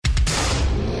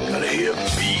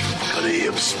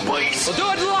spice. We'll do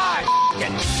it live.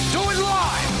 Do it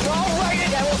live. I'll write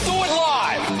it and we'll do it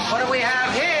live. What do we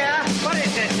have here? What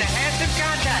is this? The handsome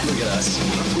contest. Look at us.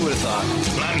 Who would have thought?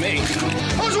 Not me.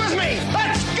 Who's with me?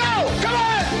 Let's go! Come on!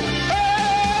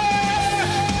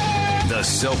 The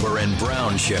Soper and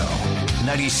Brown Show.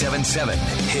 97.7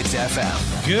 Hits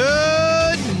FM.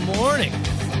 Good morning.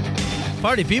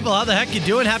 Party people, how the heck you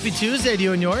doing? Happy Tuesday to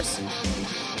you and yours.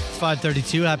 It's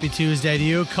 5:32. Happy Tuesday to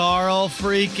you, Carl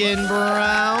freaking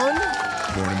Brown.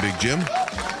 Morning, Big Jim.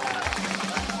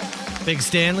 Big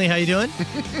Stanley, how you doing?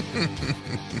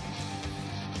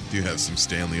 Do you have some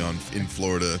Stanley in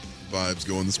Florida vibes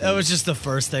going this That morning? was just the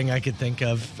first thing I could think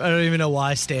of. I don't even know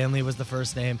why Stanley was the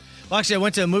first name. Well, actually, I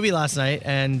went to a movie last night,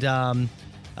 and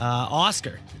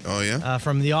Oscar Oh, yeah?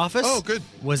 from The Office Oh, good.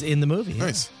 was in the movie.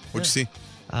 Nice. What'd you see?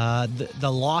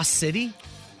 The Lost City.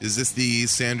 Is this the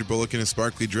Sandra Bullock in a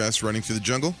sparkly dress running through the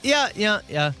jungle? Yeah.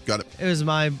 Got it. It was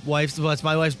my wife's. Well, it's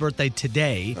my wife's birthday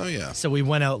today. Oh, yeah. So we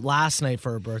went out last night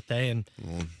for her birthday, and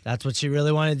that's what she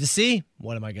really wanted to see.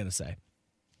 What am I going to say?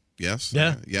 Yes?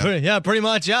 Yeah. Yeah. Pretty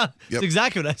much. Yeah. Yep. That's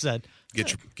exactly what I said.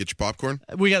 Get your popcorn?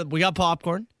 We got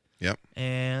popcorn, Yep.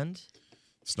 and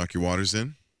Snuck your waters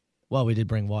in? well, we did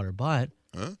bring water, but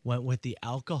Huh? went with the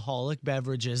alcoholic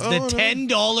beverages, Oh, the no.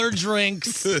 $10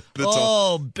 drinks. The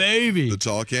Oh, baby. The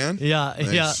tall can? Yeah.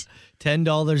 Nice.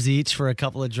 $10 each for a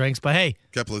couple of drinks, but hey,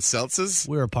 Couple of seltzers?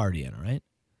 we were partying, all right?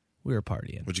 We were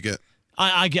partying. What'd you get?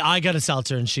 I got a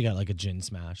seltzer and she got like a gin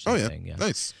smash. Oh, yeah. Thing, yeah.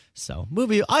 Nice. So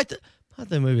movie, I thought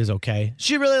the movie was okay.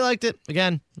 She really liked it.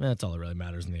 Again, that's all that really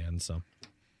matters in the end. So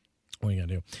what are you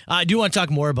gonna do? I do want to talk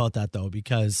more about that though,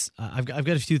 because I've got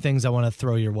a few things I want to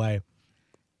throw your way.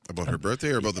 About her birthday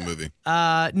or about the movie?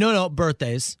 No,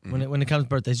 birthdays. When it comes to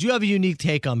birthdays, you have a unique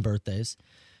take on birthdays.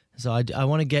 So I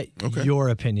want to get your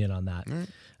opinion on that.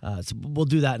 So we'll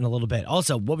do that in a little bit.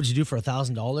 Also, what would you do for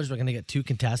 $1,000? We're gonna get two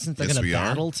contestants. They're Yes, gonna we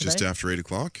battle are. today. Just after 8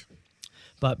 o'clock.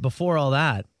 But before all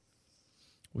that,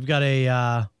 we've got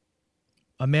a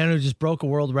man who just broke a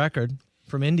world record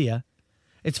from India.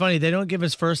 It's funny, they don't give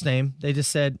his first name. They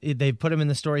just said, they put him in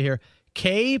the story here.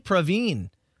 K. Praveen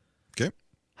Okay.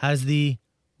 has the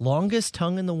longest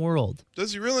tongue in the world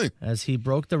Does he really? as he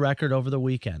broke the record over the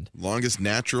weekend. Longest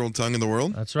natural tongue in the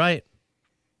world? That's right.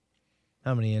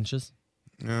 How many inches?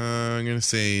 I'm going to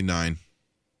say 9.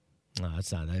 No,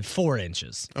 it's not. 4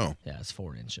 inches. Oh. Yeah, it's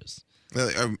 4 inches.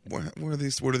 Where do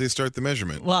they start the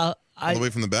measurement? Well, All the way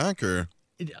from the back, or?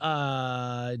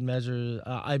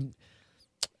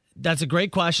 That's a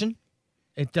great question.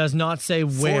 It does not say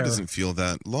where. 4 doesn't feel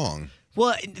that long.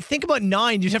 Well, think about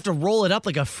 9. You'd have to roll it up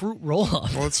like a fruit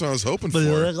roll-up. Well, that's what I was hoping for.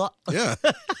 Yeah.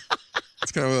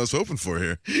 That's kind of what I was hoping for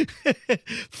here.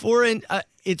 4 in.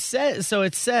 It says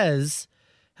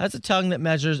has a tongue that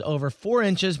measures over 4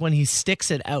 inches when he sticks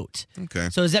it out. Okay.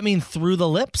 So does that mean through the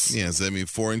lips? Yeah, does that mean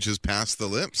 4 inches past the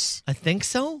lips? I think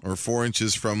so. Or 4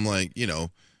 inches from,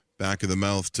 back of the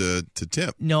mouth to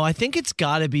tip? No, I think it's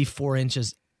got to be 4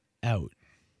 inches out.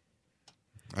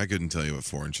 I couldn't tell you what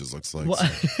 4 inches looks like. Well,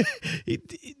 so.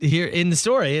 here in the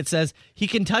story, it says he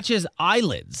can touch his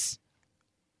eyelids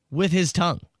with his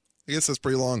tongue. I guess that's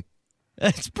pretty long.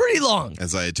 That's pretty long.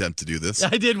 As I attempt to do this.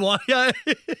 I did want. Yeah,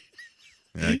 Yeah,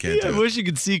 I can't I do it. wish you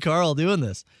could see Carl doing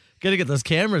this. Got to get those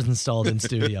cameras installed in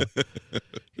studio. You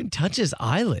can touch his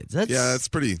eyelids. That's Yeah, that's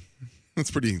pretty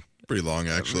long,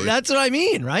 actually. That's what I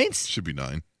mean, right? Should be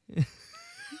 9.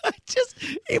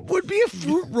 It would be a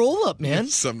fruit roll up, man.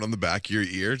 Something on the back of your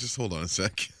ear. Just hold on a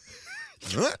sec.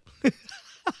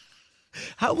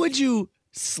 How would you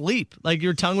sleep? Like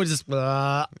your tongue would just.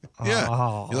 Yeah.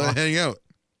 You let it hang out.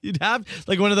 You'd have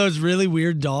like one of those really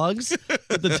weird dogs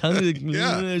with the tongue. Like,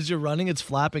 Yeah. As you're running, it's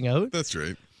flapping out. That's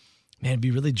right. Man, it'd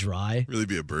be really dry. Really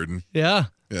be a burden. Yeah.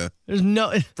 Yeah. There's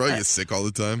no. Probably get sick all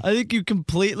the time. I think you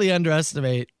completely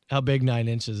underestimate how big 9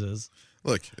 inches is.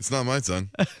 Look, it's not my tongue.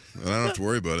 I don't have to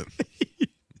worry about it.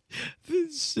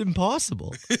 It's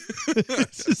impossible.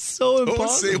 It's just so Don't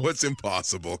impossible. say what's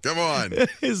impossible. Come on.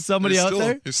 Is somebody out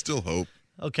there? There's still hope.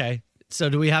 Okay. So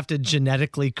do we have to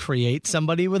genetically create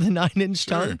somebody with a 9-inch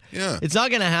Sure, tongue? yeah. It's not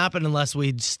going to happen unless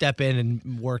we step in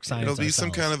and work science It'll be some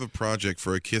ourselves. kind of a project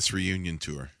for a Kiss reunion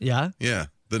tour. Yeah? Yeah.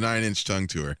 The 9-inch tongue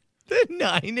tour. The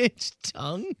 9-inch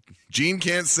tongue? Gene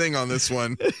can't sing on this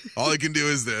one. All he can do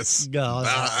is this. God.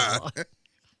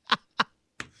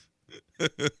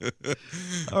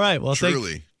 All right. Well,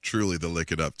 Truly the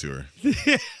Lick It Up tour.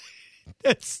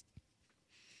 That's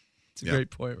a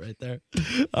great point right there.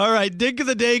 All right. Dick of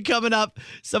the day coming up.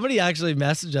 Somebody actually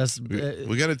messaged us.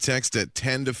 We got a text at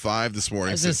 10 to 5 this morning.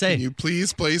 I was gonna Said, say. can you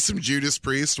please play some Judas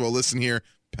Priest? Well, listen here.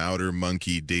 Powder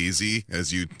Monkey Daisy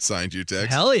as you signed your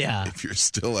text. Hell yeah. If you're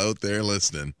still out there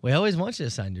listening. We always want you to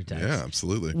sign your text. Yeah,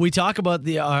 absolutely. We talk about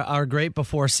our great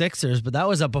before Sixers, but that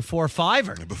was a before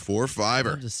Fiver. Before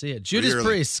Fiver. Love to see it. Judas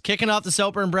Priest kicking off the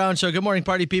Soper and Brown Show. Good morning,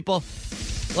 party people.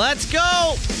 Let's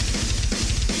go.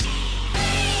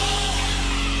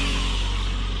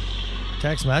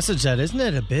 Text message said, isn't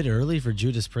it a bit early for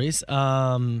Judas Priest?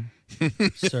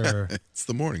 Sir. It's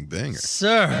the morning banger.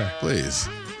 Sir. Please.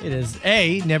 It is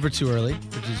A, never too early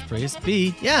for Judas Priest.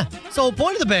 B, yeah, it's the whole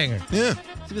point of the banger. Yeah.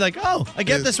 To be like, oh, I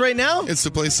get this right now? It's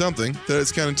to play something that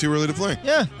it's kind of too early to play.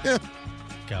 Yeah. Yeah.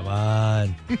 Come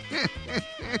on.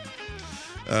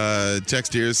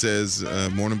 Text here says,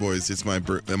 morning boys, it's my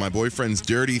boyfriend's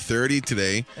dirty 30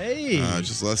 today. Hey.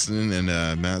 Just listening,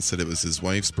 and Matt said it was his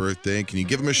wife's birthday. Can you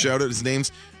give him a shout out? His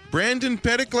name's Brandon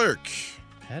Petticlerk.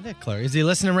 Petticlerk. Is he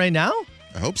listening right now?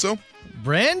 I hope so.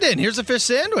 Brandon, here's a fish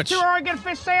sandwich. Sure, I get a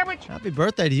fish sandwich. Happy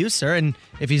birthday to you, sir. And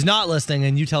if he's not listening,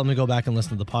 and you tell him to go back and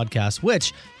listen to the podcast,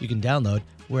 which you can download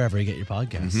wherever you get your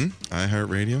podcasts.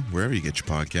 iHeartRadio, wherever you get your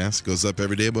podcasts. Goes up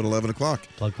every day about 11 o'clock.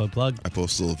 Plug. I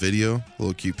post a little video, a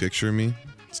little cute picture of me.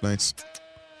 It's nice.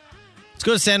 Let's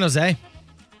go to San Jose,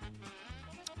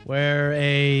 where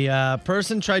a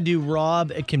person tried to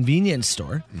rob a convenience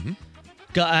store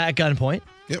at gunpoint.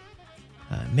 Yep.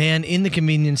 Man in the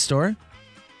convenience store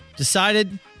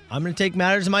decided, I'm going to take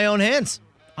matters in my own hands.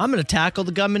 I'm going to tackle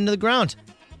the gunman to the ground.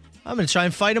 I'm going to try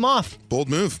and fight him off. Bold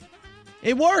move.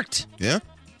 It worked. Yeah.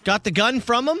 Got the gun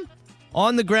from him,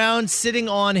 on the ground, sitting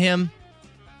on him,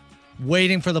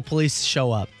 waiting for the police to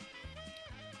show up.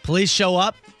 Police show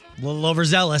up, a little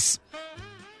overzealous.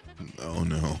 Oh,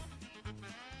 no.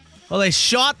 Well, they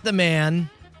shot the man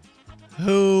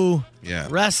who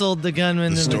wrestled the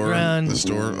gunman to the ground. The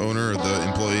store owner or the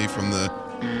employee from the...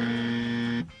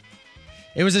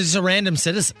 It was just a random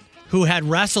citizen who had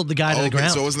wrestled the guy to the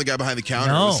ground. So it wasn't the guy behind the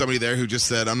counter. No. It was somebody there who just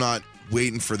said, I'm not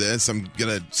waiting for this. I'm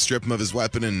going to strip him of his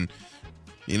weapon and,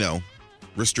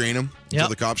 restrain him until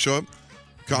the cops show up.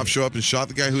 Cops show up and shot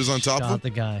the guy who was on top of him. Shot the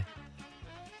guy.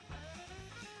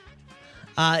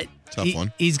 Tough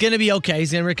one. He's going to be okay.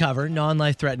 He's going to recover.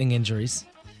 Non-life-threatening injuries.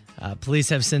 Police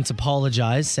have since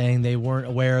apologized, saying they weren't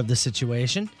aware of the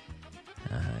situation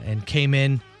and came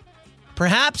in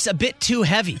perhaps a bit too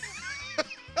heavy.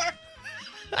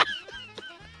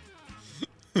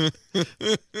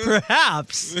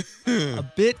 Perhaps a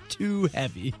bit too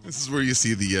heavy. This is where you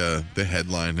see the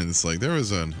headline, and it's like, there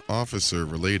was an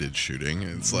officer-related shooting.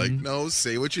 And it's like, no,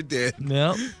 say what you did.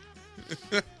 No.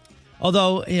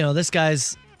 Although, this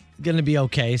guy's going to be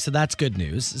okay, so that's good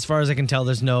news. As far as I can tell,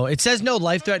 it says no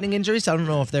life-threatening injuries. So I don't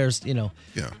know if there's,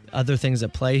 other things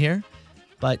at play here.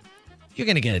 But you're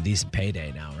going to get a decent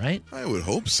payday now, right? I would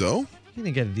hope so. You're going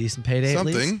to get a decent payday at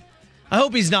least. Something. I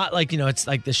hope he's not it's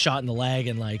like the shot in the leg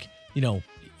and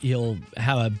he'll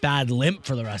have a bad limp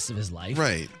for the rest of his life.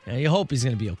 Right. You hope he's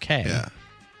going to be okay. Yeah.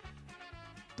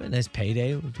 But a nice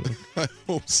payday would be. I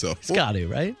hope so. It's got to,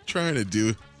 right? Trying to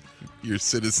do your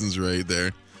citizens right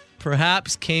there.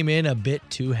 Perhaps came in a bit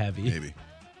too heavy.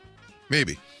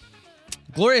 Maybe.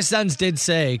 Gloria Sons did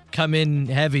say, come in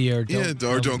heavy or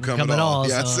don't come at all.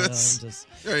 Yes, so, that's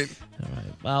right. All right.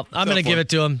 Well, I'm going to give it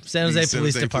to him. San Jose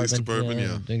Police Department.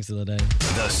 Yeah. Thanks of the day.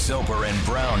 The Soper and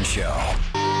Brown Show.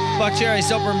 Buck Cherry,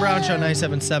 Soper and Brown Show,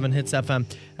 97.7 Hits FM.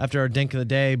 After our Dink of the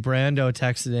Day, Brando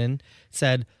texted in,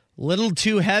 said, Little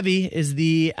Too Heavy is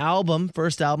the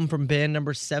first album from band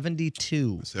number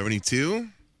 72. 72?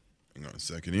 Hang on a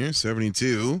second here.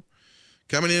 72.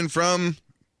 Coming in from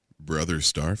Brother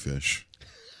Starfish.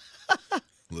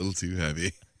 Little Too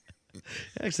Heavy. It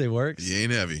actually works. He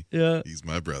ain't heavy. Yeah. He's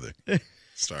my brother.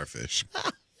 Starfish.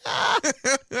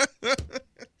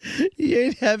 He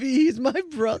ain't heavy. He's my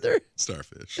brother.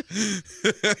 Starfish.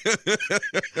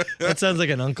 That sounds like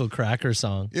an Uncle Cracker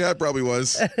song. Yeah, it probably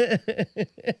was.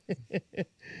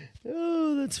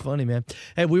 Oh, that's funny, man.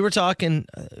 Hey, we were talking,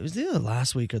 it was either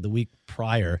last week or the week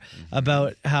prior,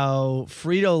 about how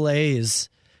Frito-Lay's,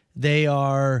 they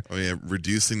are... Oh, yeah,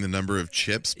 reducing the number of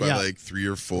chips by like 3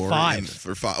 or 4.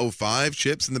 5. 5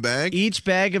 chips in the bag? Each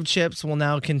bag of chips will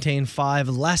now contain 5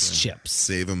 less chips.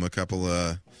 Save them a couple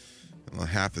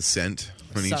half a cent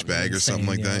on each bag insane, or something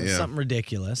like that. Yeah. Something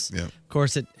ridiculous. Yeah. Of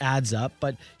course, it adds up.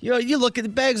 But, you look at the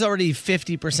bag's already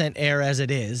 50% air as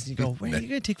it is. You go, where are you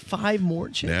going to take 5 more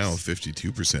chips? Now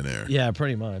 52% air. Yeah,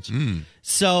 pretty much.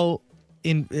 So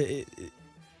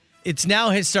it's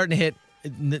now starting to hit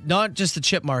not just the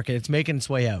chip market, it's making its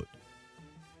way out.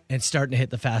 And it's starting to hit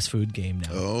the fast food game now.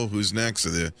 Oh, who's next? Are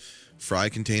the fry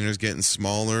containers getting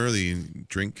smaller? The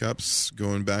drink cups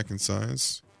going back in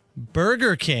size?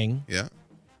 Burger King Yeah.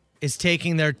 is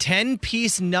taking their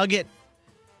 10-piece nugget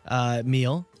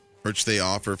meal Which they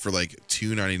offer for like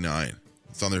 $2.99.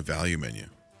 It's on their value menu.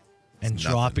 and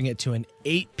nothing. dropping it to an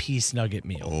 8-piece nugget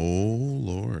meal. Oh,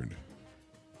 Lord.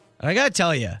 And I got to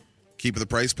tell you, Keep the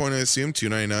price point, I assume,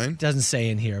 $2.99. doesn't say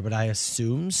in here, but I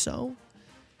assume so.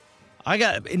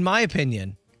 In my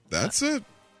opinion, That's a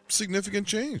significant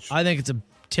change. I think it's a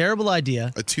terrible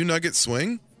idea A 2-nugget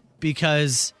swing?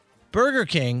 because Burger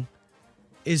King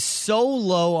is so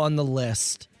low on the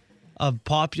list of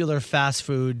popular fast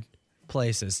food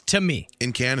places to me.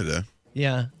 In Canada,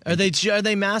 Yeah. Are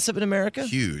they massive in America?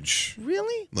 huge.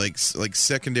 Really? Like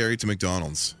secondary to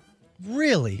McDonald's.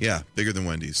 Really? Yeah, bigger than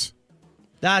Wendy's.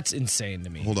 That's insane to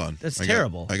me. Hold on. That's I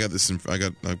terrible. I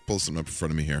pulled something up in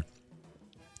front of me here.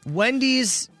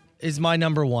 Wendy's is my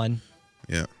number one.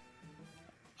 Yeah.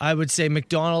 I would say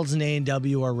McDonald's and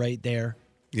A&W are right there.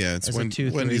 Yeah, it's As a 2,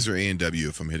 3. Wendy's or A&W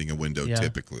if I'm hitting a window Yeah.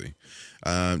 typically.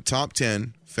 Top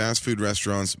 10 fast food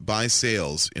restaurants by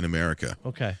sales in America.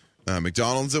 Okay.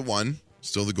 McDonald's at 1,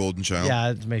 still the golden child. Yeah,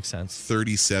 it makes sense.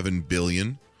 $37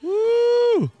 billion. Woo!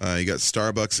 You got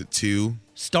Starbucks at 2,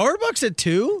 Starbucks at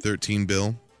 2? $13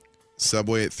 billion.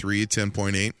 Subway at 3,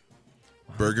 $10.8.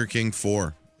 Burger King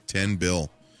 4, $10 billion.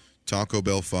 Taco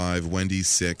Bell 5, Wendy's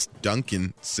 6,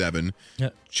 Dunkin' 7, Yeah.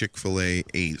 Chick-fil-A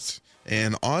 8.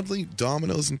 And oddly,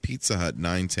 Domino's and Pizza Hut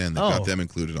 9, 10. They've Oh. got them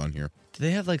included on here. Do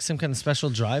they have like some kind of special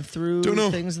drive-through Don't know.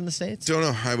 things in the States? Don't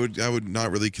know. I would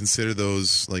not really consider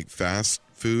those like fast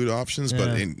food options, but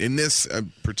Yeah. in this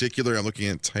particular, I'm looking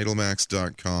at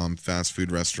TitleMax.com fast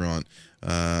food restaurant.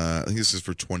 I think this is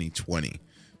for 2020.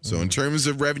 So in terms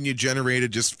of revenue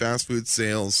generated, just fast food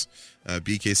sales,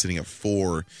 BK sitting at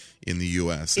 4 in the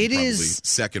U.S. and It probably is-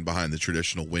 second behind the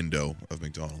traditional window of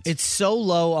McDonald's. It's so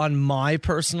low on my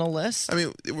personal list. I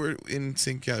mean, we're in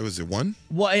St. Cat. Was it 1?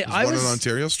 Well, There's I one on was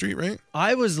Ontario Street, right?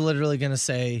 I was literally going to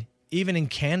say even in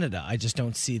Canada, I just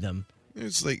don't see them.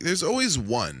 There's always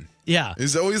one. Yeah.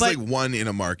 There's always But like one in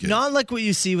a market. Not like what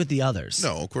you see with the others.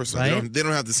 No, of course not. Right? They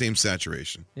don't have the same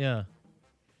saturation. Yeah.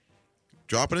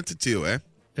 Dropping it to 2, eh?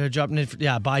 They're dropping it,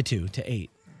 by 2 to 8.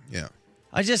 Yeah.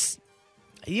 I just,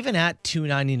 even at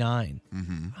 $2.99,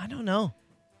 I don't know.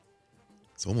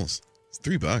 It's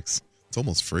 $3. It's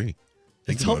almost free.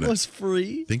 Think It's about almost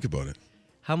free. it. Think about it.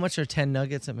 How much are 10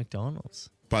 nuggets at McDonald's?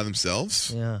 By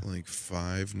themselves? Yeah. Like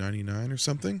 $5.99 or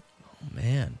something. Oh,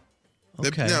 man.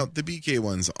 Okay. Now, the BK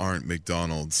ones aren't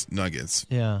McDonald's nuggets.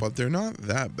 Yeah. But they're not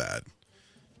that bad.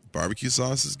 Barbecue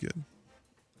sauce is good.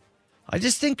 I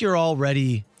just think you're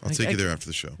already. I'll take you there after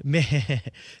the show.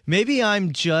 Maybe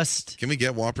I'm just. Can we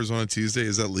get Whoppers on a Tuesday?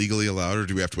 Is that legally allowed, or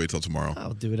do we have to wait till tomorrow?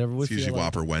 I'll do whatever we It's feel usually like.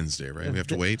 Whopper Wednesday, right? We have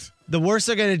to wait. The worst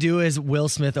they're going to do is Will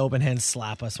Smith open hand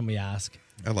slap us when we ask.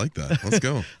 I like that. Let's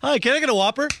go. Hi, can I get a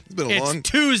Whopper? been a long-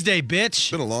 Tuesday, bitch.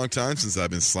 It's been a long time since I've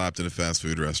been slapped in a fast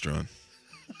food restaurant.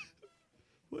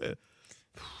 I'm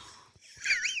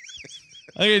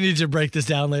going to need you to break this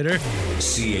down later.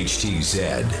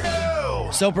 CHTZ.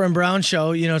 Soper and Brown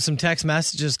show, some text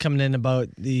messages coming in about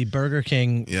the Burger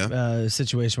King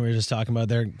situation we were just talking about.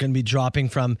 They're going to be dropping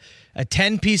from a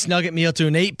 10-piece nugget meal to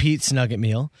an 8-piece nugget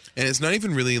meal. And it's not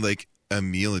even really like a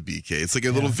meal at BK. It's like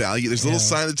a little value. There's a little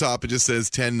sign at the top. It just says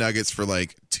 10 nuggets for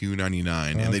like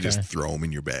 $2.99, and they just throw them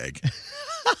in your bag.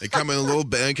 They come in a little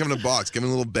bag, come in a box, come in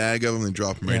a little bag of them, and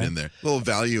drop them right in there. Little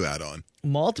value add-on.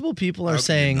 Multiple people are How can you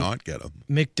saying not get them.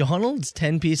 McDonald's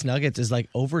 10-piece nuggets is like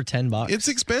over $10. It's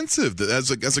expensive. As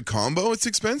a combo, it's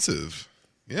expensive.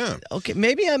 Yeah. Okay,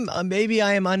 maybe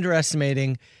I am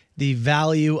underestimating the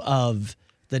value of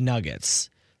the nuggets.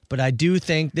 But I do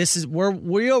think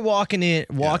we are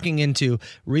walking into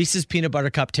Reese's Peanut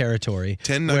Butter Cup territory.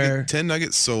 10 where,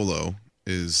 nuggets solo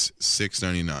is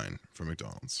 $6.99 for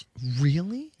McDonald's.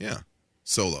 Really? Yeah.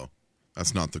 Solo.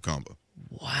 That's not the combo.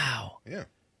 Wow. Yeah.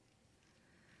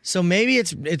 So maybe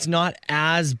it's not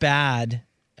as bad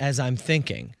as I'm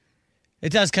thinking.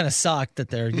 It does kind of suck that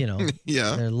they're,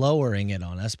 they're lowering it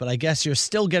on us, but I guess you're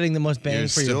still getting the most bang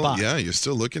for your buck. Yeah, you're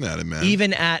still looking at it, man.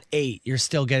 Even at 8, you're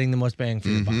still getting the most bang for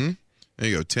your buck. There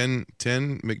you go. 10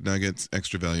 McNuggets,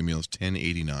 extra value meals,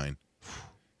 $10.89.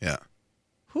 Yeah.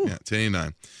 Whew. Yeah,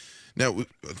 $10.89. Now,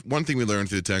 one thing we learned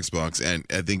through the text box, and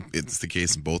I think it's the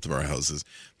case in both of our houses,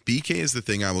 BK is the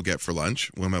thing I will get for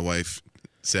lunch when my wife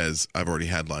says, I've already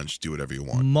had lunch, do whatever you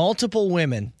want. Multiple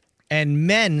women and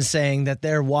men saying that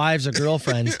their wives or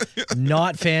girlfriends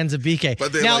not fans of BK.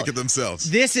 But they like it themselves.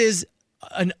 This is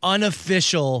an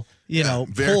unofficial,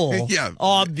 poll. Yeah.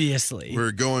 Obviously.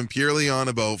 We're going purely on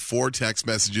about 4 text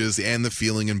messages and the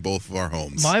feeling in both of our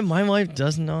homes. My wife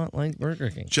does not like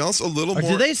Burger King. Chelsea, a little more.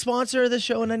 Do they sponsor the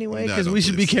show in any way? No, I Because don't we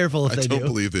should be believe so. careful if they do. I don't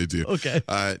believe they do. Okay.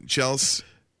 Chelsea,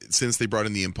 since they brought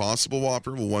in the Impossible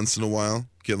Whopper, we'll once in a while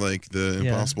get like the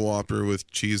Impossible Whopper with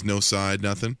cheese, no side,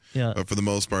 nothing. Yeah. But for the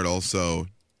most part, also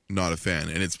not a fan.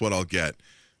 And it's what I'll get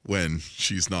when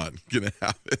she's not going to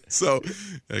have it. So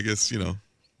I guess,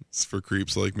 it's for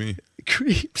creeps like me.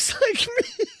 Creeps like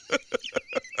me.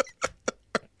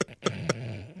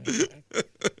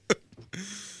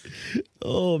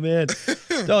 Oh man!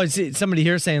 Oh, I see somebody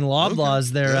here saying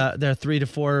Loblaws. They're 3 to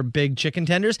 4 big chicken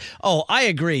tenders. Oh, I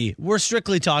agree. We're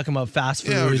strictly talking about fast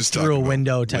food we're just through talking a about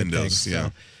window type windows, thing. yeah.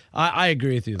 So I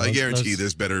agree with you. I guarantee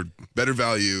there's better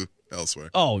value elsewhere.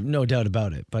 Oh, no doubt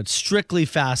about it. But strictly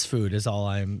fast food is all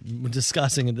I'm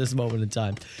discussing at this moment in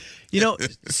time.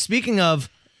 Speaking of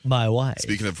my wife.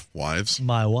 Speaking of wives.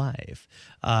 My wife.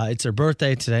 It's her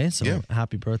birthday today, so Yeah.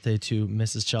 happy birthday to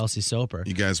Mrs. Chelsea Soper.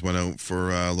 You guys went out for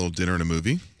a little dinner and a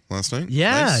movie last night?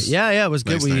 Yeah, Nice. yeah, it was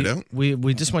good. Nice night out.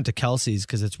 We just went to Kelsey's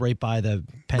because it's right by the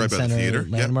Penn Right by the Center theater.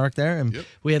 Yep. landmark there, and Yep.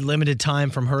 we had limited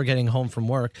time from her getting home from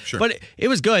work. Sure. But it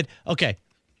was good. Okay,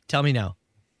 tell me now.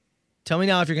 Tell me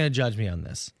now if you're going to judge me on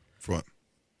this. For what?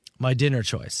 My dinner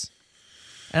choice.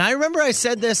 And I remember I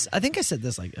said this. I think I said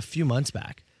this like a few months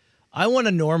back. I want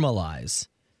to normalize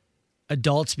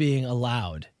adults being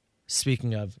allowed.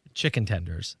 Speaking of chicken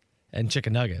tenders and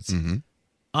chicken nuggets,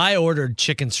 I ordered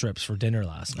chicken strips for dinner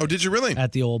last night. Oh, did you really?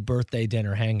 At the old birthday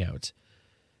dinner hangout.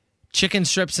 Chicken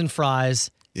strips and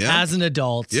fries as an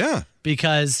adult. Yeah.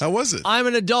 Because How was it? I'm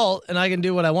an adult and I can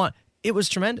do what I want. It was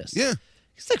tremendous. Yeah.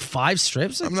 It's like 5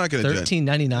 strips. Like I'm not going to judge.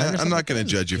 $13.99. I'm not going to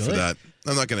judge you for Good. that.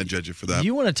 I'm not going to judge you for that.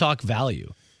 You want to talk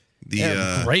value?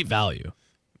 Great value.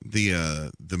 I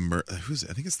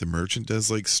think it's the merchant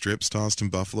does like strips tossed in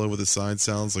buffalo with a side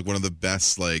salad. It's like one of the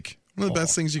best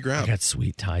things you I grab. got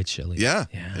sweet Thai chili. Yeah.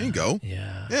 There you go.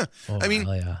 Yeah. Yeah. Oh, I mean,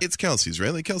 hell yeah. it's Kelsey's,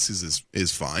 right? Like Kelsey's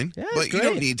is fine. Yeah, but it's you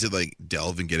don't great. need to like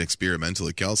delve and get experimental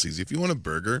at Kelsey's. If you want a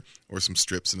burger or some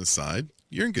strips and a side,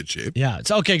 you're in good shape. Yeah.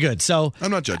 It's okay. Good. So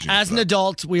I'm not judging you as for an that.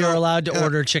 adult, we are No, allowed to yeah.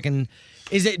 order chicken.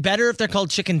 Is it better if they're called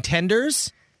chicken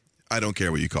tenders? I don't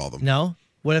care what you call them. No.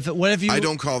 What if you? I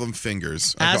don't call them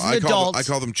fingers. As an I adult,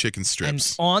 call them chicken And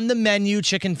strips. on the menu,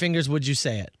 chicken fingers. Would you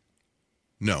say it?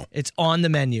 No, It's on the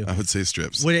menu. I would say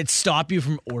strips. Would it stop you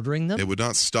from ordering them? It would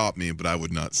not stop me, but I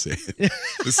would not say it.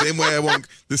 The same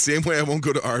way I won't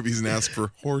go to Arby's and ask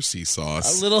for horsey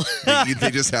sauce. A little They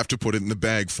just have to put it in the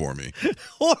bag for me.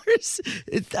 horse.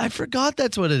 I forgot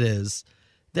that's what it is.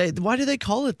 Why do they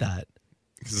call it that?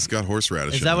 Because it's got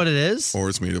horseradish. Is in that it. what it is? Or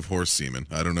it's made of horse semen.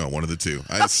 I don't know. One of the two.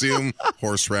 I assume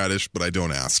horseradish, but I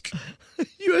don't ask.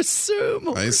 You assume.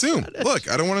 I assume. Look,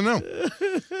 I don't want to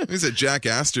know. Is it Jack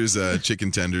Astor's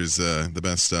chicken tenders? The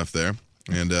best stuff there,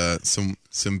 and some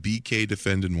BK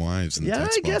defending wives in the Yeah,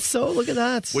 text I box. guess so. Look at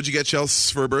that. What'd you get,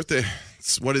 Chelsea, for a birthday?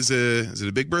 What is it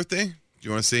a big birthday? Do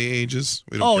you want to say ages?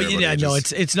 We don't Oh care about yeah, no,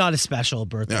 ages. it's not a special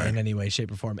birthday All right. in any way,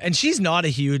 shape, or form. And she's not a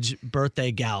huge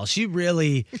birthday gal. She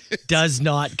really does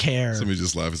not care. Somebody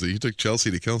just laughed and said, "You took Chelsea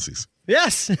to Kelsey's."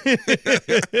 Yes.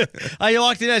 I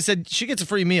walked in. I said she gets a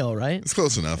free meal, right? It's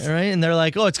close enough. All right, and they're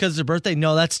like, "Oh, it's because it's her birthday."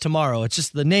 No, that's tomorrow. It's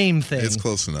just the name thing. It's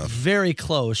close enough. Very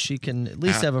close. She can at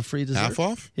least have a free dessert. Half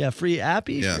off? Yeah, free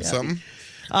appy. Yeah, free something.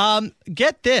 appy.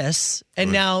 Get this, and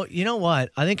What? now you know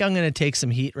what? I think I'm going to take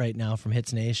some heat right now from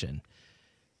Hits Nation.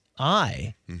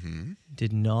 I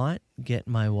did not get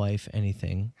my wife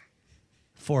anything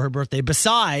for her birthday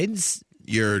besides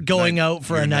Your going out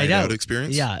for your a night out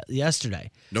experience. Yeah,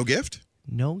 yesterday. No gift.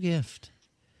 No gift.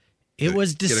 It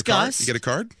was Get a card? discussed. You get a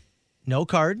card? No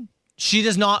card. She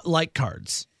does not like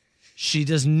cards. She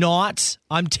does not.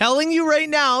 I'm telling you right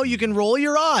now, you can roll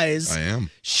your eyes. I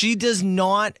am. She does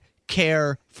not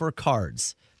care for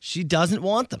cards. She doesn't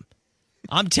want them.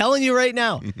 I'm telling you right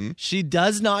now, she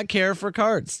does not care for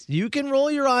cards. You can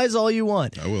roll your eyes all you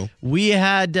want. I will. We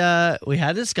had a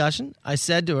discussion. I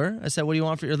said to her, "What do you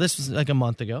want for your?" This was like a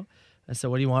month ago. I said,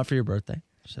 "What do you want for your birthday?"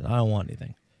 She said, "I don't want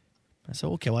anything." I said,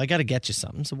 "Okay, well, I got to get you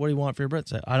something. So, what do you want for your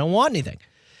birthday?" I don't want anything.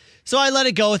 So I let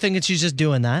it go, thinking she's just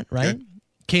doing that, right? Okay.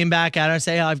 Came back at her and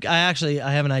say,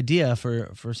 I have an idea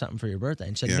for something for your birthday.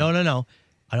 And she said, Yeah. No,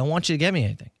 I don't want you to get me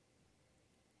anything.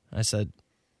 I said,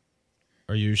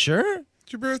 "Are you sure?"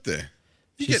 It's your birthday.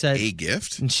 You She get said- a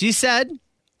gift. And she said,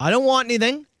 "I don't want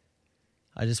anything.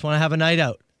 I just want to have a night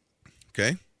out."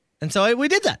 Okay. And so we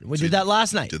did that. We did that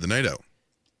last night. Did the night out.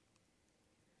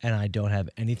 And I don't have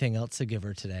anything else to give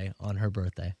her today on her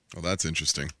birthday. Well, that's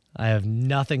interesting. I have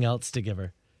nothing else to give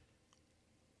her.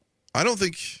 I don't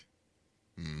think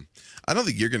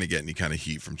you're going to get any kind of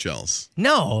heat from Chels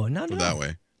No. that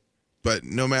way. But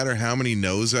no matter how many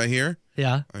no's I hear,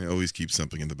 Yeah. I always keep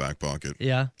something in the back pocket.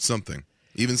 Yeah. Something.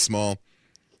 Even small.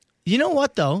 You know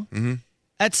what, though? Mm-hmm.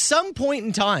 At some point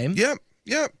in time,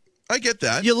 Yep. I get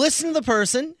that. You listen to the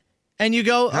person and you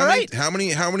go, all right. How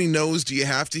many no's do you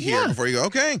have to hear before you go,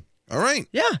 okay, all right.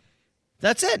 Yeah.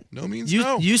 That's it. No means you,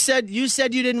 no. You said you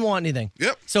didn't want anything.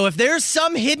 Yep. So if there's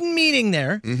some hidden meaning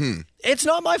there, it's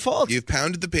not my fault. You've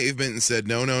pounded the pavement and said,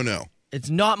 no, no, no. It's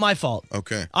not my fault.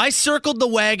 Okay. I circled the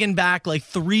wagon back like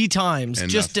 3 times And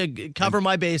just to cover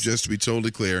my base. Just to be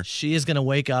totally clear. She is going to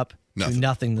wake up to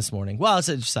nothing this morning. Well, it's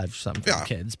aside for something for the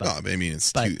kids. But, I mean,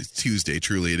 it's Tuesday.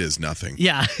 Truly, it is nothing.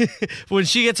 Yeah. When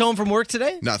she gets home from work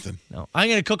today? Nothing. No. I'm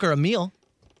going to cook her a meal.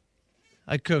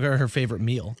 I cook her favorite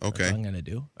meal. Okay. That's what I'm going to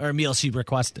do. Or a meal she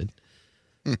requested.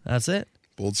 That's it.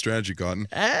 Bold strategy, Cotton.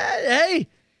 Hey.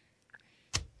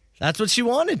 That's what she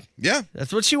wanted. Yeah.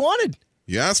 That's what she wanted.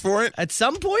 You asked for it. At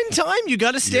some point in time, you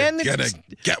got to stand. You gotta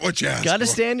get what you asked Got to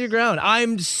for. stand your ground.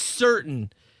 I'm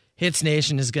certain Hits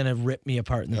Nation is going to rip me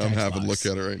apart in the text having a box.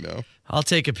 look at it right now. I'll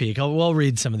take a peek. We'll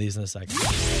read some of these in a second.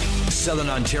 Southern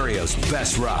Ontario's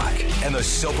best rock and the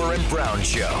Soper and Brown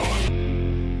Show.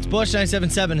 It's Bush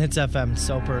 97.7 Hits FM,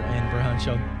 Soper and Brown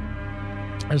Show.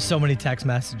 There's so many text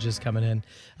messages coming in.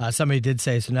 Somebody did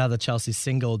say, so now that Chelsea's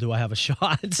single, do I have a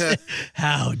shot?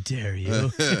 How dare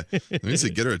you? Let me say,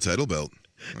 get her a title belt.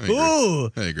 Ooh.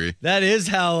 I agree. That is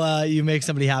how you make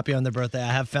somebody happy on their birthday.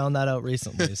 I have found that out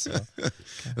recently. So,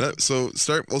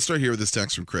 We'll start here with this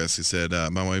text from Chris. He said,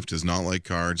 my wife does not like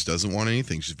cards, doesn't want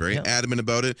anything. She's very adamant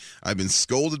about it. I've been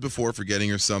scolded before for getting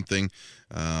her something.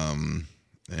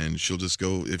 And she'll just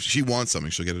go, if she wants something,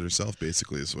 she'll get it herself,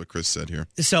 basically, is what Chris said here.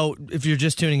 So if you're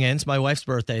just tuning in, it's my wife's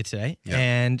birthday today. Yeah.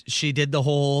 And she did the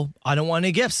whole, I don't want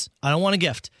any gifts. I don't want a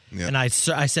gift. Yeah. And I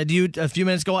said to you a few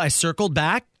minutes ago, I circled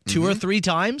back 2 or 3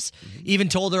 times, even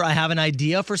told her I have an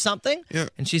idea for something. Yeah.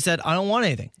 And she said, I don't want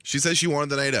anything. She said she wanted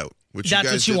the night out, which That's you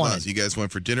guys what she did wanted. last. You guys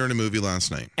went for dinner and a movie last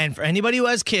night. And for anybody who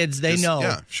has kids, they know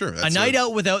a night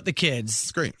out without the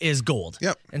kids is gold.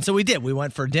 Yep. And so we did. We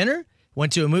went for dinner.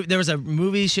 Went to a movie. There was a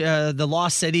movie, The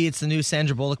Lost City. It's the new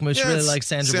Sandra Bullock movie. She really likes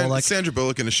Sandra Bullock. Sandra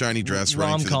Bullock in a shiny dress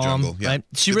running through the rom-com, jungle. Yeah. Right?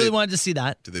 She really wanted to see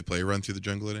that. Did they play Run Through the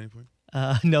Jungle at any point?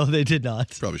 No, they did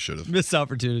not. Probably should have. Missed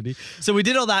opportunity. So we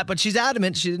did all that, but she's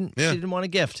adamant she didn't want a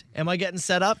gift. Am I getting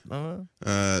set up?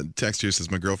 Text here says,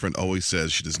 my girlfriend always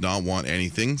says she does not want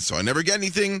anything, so I never get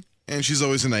anything, and she's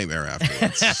always a nightmare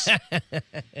afterwards.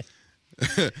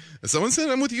 Someone said,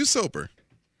 I'm with you, Soper.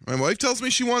 My wife tells me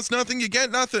she wants nothing, you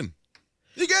get nothing.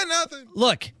 You get nothing.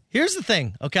 Look, here's the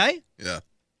thing, okay? Yeah.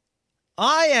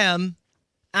 I am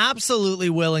absolutely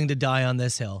willing to die on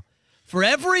this hill. For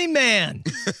every man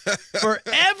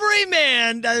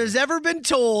that has ever been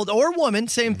told, or woman,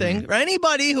 same thing, or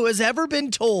anybody who has ever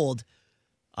been told,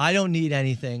 I don't need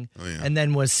anything, and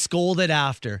then was scolded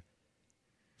after.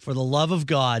 For the love of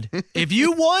God, if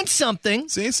you want something,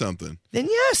 say something. Then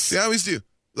yes. See, I always do.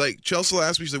 Like, Chelsea will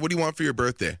ask me, she's like, what do you want for your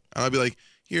birthday? And I'll be like,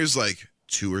 here's like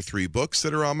 2 or 3 books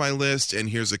that are on my list, and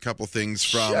here's a couple things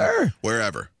from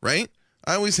wherever, right?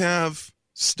 I always have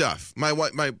stuff. My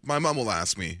mom will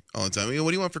ask me all the time, what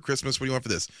do you want for Christmas? What do you want for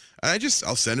this? And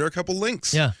I'll send her a couple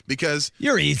links. Yeah. Because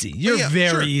you're easy. You're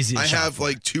very easy to I shop have for.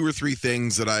 like 2 or 3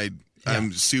 things that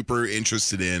I'm super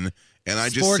interested in. And I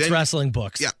just Sports, wrestling,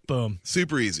 books. Yeah. Boom.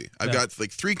 Super easy. I've got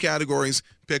like 3 categories.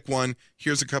 Pick one.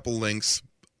 Here's a couple links.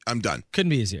 I'm done. Couldn't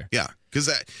be easier. Yeah. Because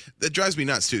that drives me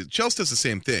nuts, too. Chelsea does the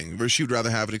same thing, where she would rather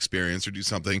have an experience or do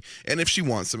something. And if she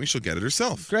wants something, she'll get it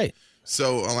herself. Great.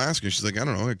 So I'll ask her. She's like, I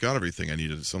don't know. I got everything I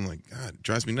needed. So I'm like, God, it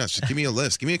drives me nuts. Just give me a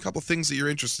list. Give me a couple things that you're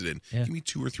interested in. Yeah. Give me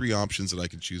 2 or 3 options that I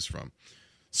can choose from.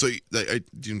 So do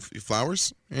you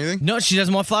flowers? Anything? No, she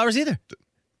doesn't want flowers either.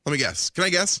 Let me guess. Can I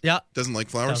guess? Yeah. Doesn't like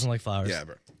flowers? Doesn't like flowers. Yeah,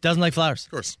 bro. Doesn't like flowers.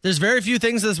 Of course. There's very few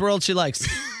things in this world she likes.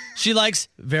 She likes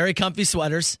very comfy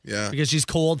sweaters. Yeah. Because she's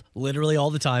cold literally all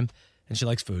the time. And she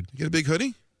likes food. You get a big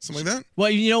hoodie? Something like that? Well,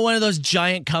 you know one of those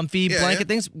giant comfy blanket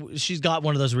things? She's got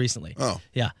one of those recently. Oh.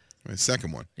 Yeah. My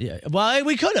second one. Yeah. Well,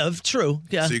 we could have. True.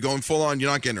 Yeah. So you're going full on.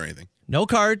 You're not getting her anything. No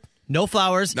card. No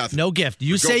flowers. Nothing. No gift.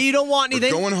 You say you don't want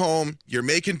anything. We're going home. You're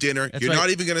making dinner. That's you're right. not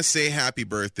even going to say happy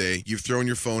birthday. You've thrown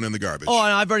your phone in the garbage. Oh,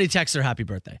 and I've already texted her happy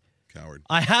birthday. Coward.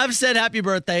 I have said happy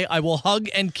birthday. I will hug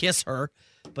and kiss her,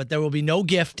 but there will be no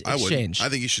gift exchange. I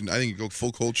think you should. I think you go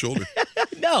full cold shoulder.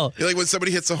 No. You're like when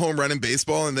somebody hits a home run in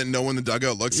baseball and then no one in the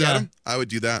dugout looks at him. I would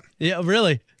do that. Yeah,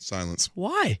 really? Silence.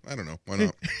 Why? I don't know. Why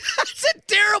not? That's a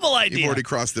terrible idea. You've already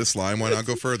crossed this line. Why not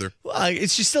go further? Well,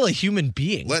 she's still a human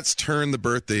being. Let's turn the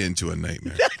birthday into a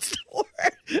nightmare. That's the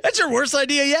worst. That's your worst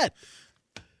idea yet.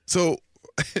 So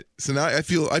now I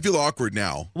feel awkward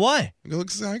now. Why? I go, look,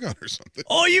 I got her something.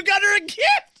 Oh, you got her a gift?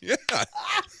 Yeah.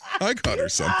 I got her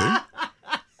something.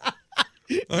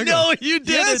 No, you didn't.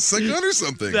 Yes, I got her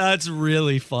something. That's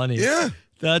really funny. Yeah.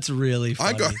 That's really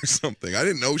funny. I got her something. I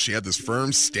didn't know she had this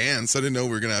firm stance. I didn't know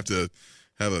we were going to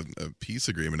have a peace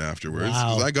agreement afterwards.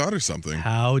 Wow. 'Cause I got her something.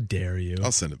 How dare you?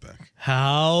 I'll send it back.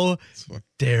 How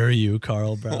dare you,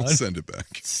 Carl Brown? I'll send it back.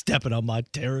 Stepping on my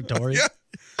territory. Yeah.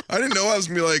 I didn't know I was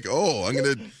going to be like, oh, I'm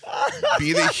going to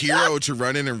be the hero to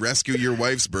run in and rescue your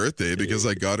wife's birthday because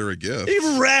I got her a gift.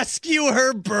 You rescue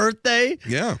her birthday?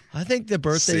 Yeah. I think the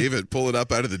birthday... Save it. Pull it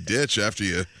up out of the ditch after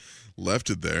you left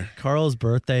it there. Carl's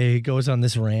birthday, he goes on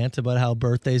this rant about how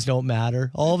birthdays don't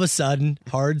matter. All of a sudden,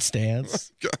 hard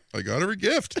stance. I got her a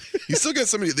gift. You still get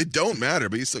somebody, they don't matter,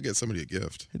 but you still get somebody a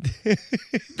gift.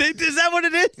 Is that what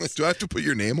it is? Do I have to put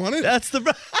your name on it? That's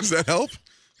the... Does that help?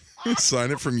 Sign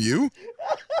it from you?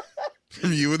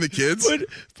 From you and the kids?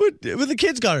 But the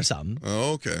kids got her something.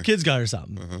 Oh, okay. Kids got her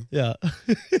something. Yeah.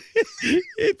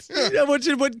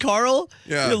 What Carl?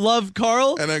 Yeah. You love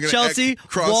Carl? And I'm gonna Chelsea?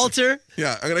 Walter?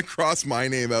 Yeah, I'm going to cross my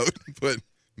name out and put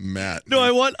Matt. No, I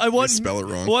want spell it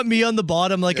wrong. I want me on the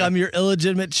bottom, like I'm your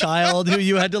illegitimate child who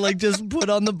you had to like just put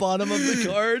on the bottom of the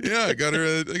card. Yeah, I got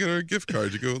her a gift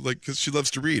card to go, like, because she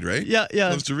loves to read, right? Yeah.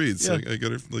 Loves to read, so Yeah. I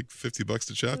got her like $50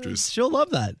 to chapters. She'll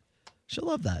love that. She'll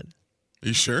love that. Are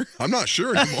you sure? I'm not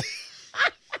sure anymore.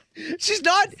 She's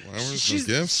not. Flowers, no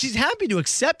gifts. She's happy to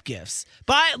accept gifts.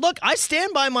 But I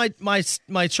stand by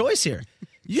my choice here.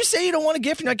 You say you don't want a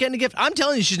gift, you're not getting a gift. I'm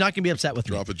telling you, she's not going to be upset with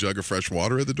me. Drop a jug of fresh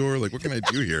water at the door. Like, what can I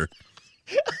do here?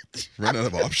 Run out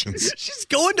of options. She's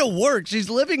going to work. She's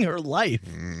living her life.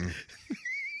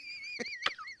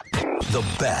 The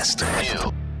best.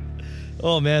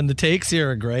 Oh man, the takes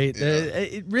here are great.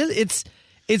 It's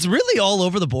really all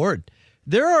over the board.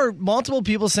 There are multiple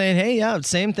people saying, hey, yeah,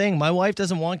 same thing. My wife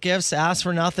doesn't want gifts, ask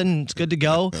for nothing, it's good to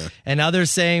go. And others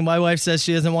saying, my wife says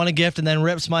she doesn't want a gift and then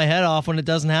rips my head off when it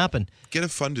doesn't happen. Get a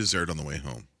fun dessert on the way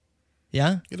home.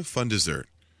 Yeah? Get a fun dessert.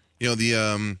 You know,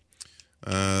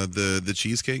 the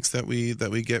cheesecakes that we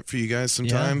get for you guys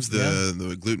sometimes,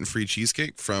 the gluten-free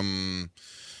cheesecake from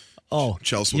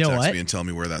Chelsea will text me and tell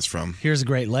me where that's from. Here's a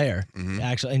great layer.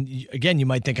 Actually, and again, you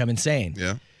might think I'm insane.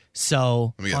 Yeah.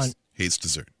 So Let me guess. Hates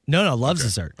dessert. No, loves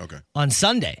dessert. Okay. On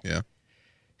Sunday, Yeah.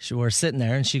 we're sitting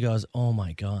there and she goes, oh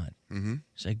my God.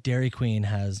 She's like, Dairy Queen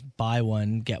has buy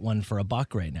one, get one for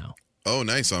 $1 right now. Oh,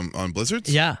 nice. On Blizzards?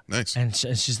 Yeah. Nice. And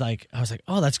she's like, I was like,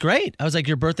 oh, that's great. I was like,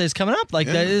 your birthday's coming up. Like,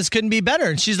 this couldn't be better.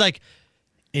 And she's like,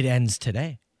 it ends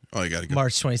today. Oh, you got to go.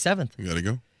 March 27th. You got to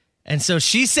go. And so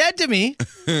she said to me,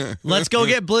 let's go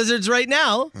get Blizzards right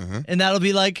now. And that'll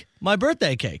be like my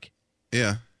birthday cake.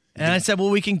 Yeah. And I said, well,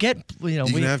 we can get, we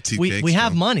can have two cakes, we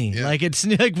have though. money. Yeah. Like, it's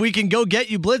like we can go get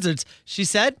you Blizzards. She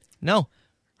said, no,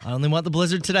 I only want the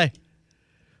Blizzard today.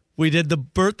 We did the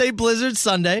birthday Blizzard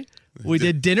Sunday. We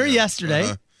did dinner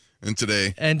yesterday. And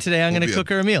today I'm going to cook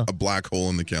her a meal. A black hole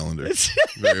in the calendar.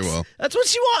 Very well. That's what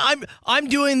she wants. I'm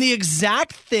doing the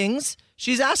exact things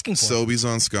she's asking for. Sobeys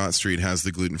on Scott Street has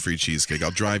the gluten-free cheesecake.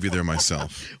 I'll drive you there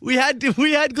myself. We had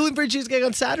gluten-free cheesecake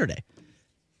on Saturday.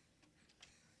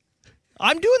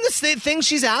 I'm doing the thing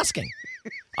she's asking.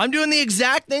 I'm doing the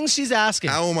exact things she's asking.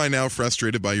 How am I now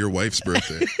frustrated by your wife's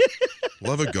birthday?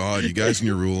 Love of God, you guys and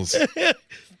your rules.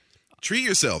 Treat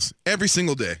yourselves every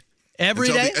single day. Every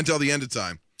day? Until the end of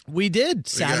time. We did.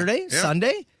 Saturday, Yeah.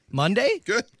 Sunday, Monday.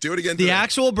 Good. Do it again today. The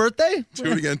actual birthday? Do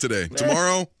it again today.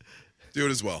 Tomorrow, do it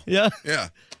as well. Yeah. Yeah.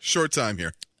 Short time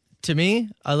here. To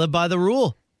me, I live by the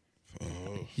rule.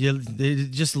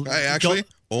 I actually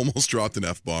almost dropped an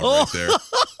F-bomb right there.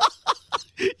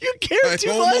 You care too much.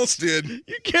 I almost did.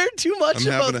 You care too much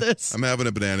about this. I'm having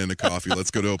a banana and a coffee. Let's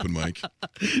go to open mic.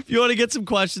 If you want to get some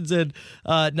questions in,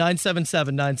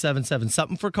 977-977.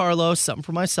 Something for Carlos, something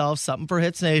for myself, something for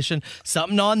Hits Nation,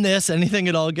 something on this, anything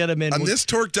at all, get them in. I'm this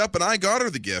torqued up and I got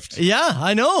her the gift. Yeah,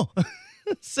 I know.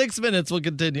 6 minutes, we'll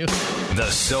continue.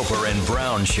 The Soper and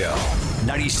Brown Show.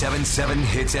 97.7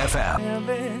 Hits FM.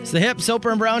 It's the hip Soper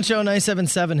and Brown Show,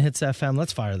 97.7 Hits FM.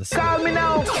 Let's fire this. Call me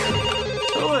now.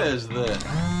 Who is this?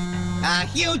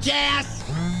 Huge ass.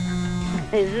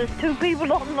 Is this two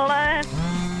people on the line?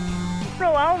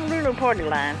 No, I don't do no party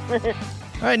line. All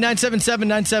right,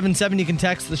 977-977. You can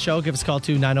text the show. Give us a call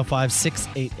to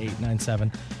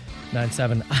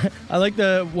 905-688-9797. I like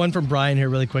the one from Brian here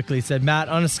really quickly. He said, Matt,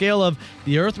 on a scale of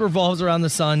the earth revolves around the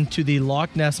sun to the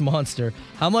Loch Ness Monster,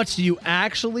 how much do you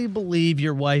actually believe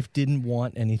your wife didn't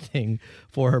want anything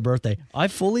for her birthday? I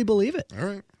fully believe it. All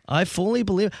right. I fully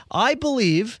believe. I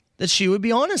believe that she would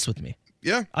be honest with me.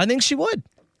 Yeah. I think she would.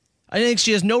 I think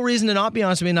she has no reason to not be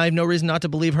honest with me, and I have no reason not to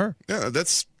believe her. Yeah,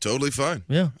 that's totally fine.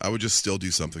 Yeah. I would just still do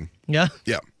something. Yeah?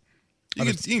 Yeah. You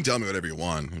can tell me whatever you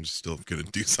want. I'm just still going to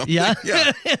do something. Yeah?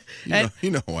 Yeah.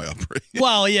 You know how I operate.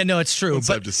 Well, yeah, no, it's true. Once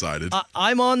but I've decided.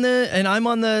 I'm on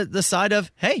the side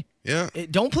of, hey, Yeah.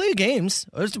 Don't play games.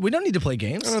 We don't need to play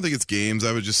games. I don't think it's games.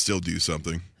 I would just still do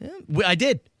something. Yeah, I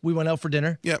did. We went out for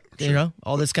dinner. Yep. You Sure. know,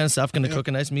 all this kind of stuff. Going to cook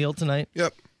a nice meal tonight.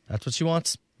 Yep. That's what she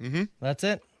wants. Mm-hmm. That's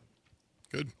it.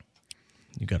 Good.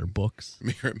 You got her books.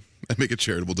 I make a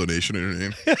charitable donation in her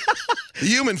name. The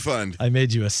Human Fund. I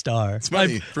made you a star. It's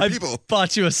money for people. I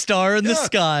bought you a star in the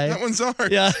sky. That one's ours.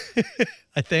 Yeah.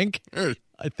 I think. Sure.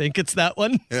 I think it's that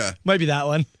one. Yeah. Might be that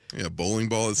one. Yeah, bowling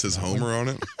ball that says Homer on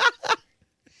it.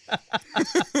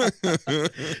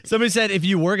 Somebody said if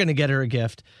you were going to get her a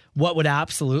gift, what would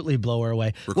absolutely blow her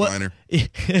away? Recliner.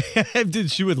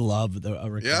 Dude, she would love a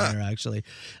recliner, actually.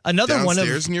 Another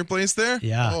Downstairs in your place there?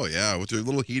 Yeah. Oh, yeah, with your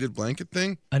little heated blanket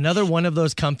thing. Another one of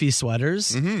those comfy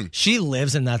sweaters. Mm-hmm. She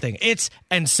lives in that thing.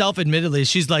 And self-admittedly,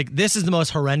 she's like, this is the most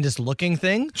horrendous looking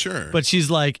thing. Sure. But she's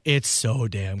like, it's so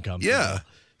damn comfortable. Yeah.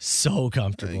 So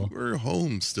comfortable. We're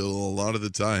home still a lot of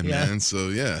the time, Yeah. man. So,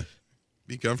 yeah,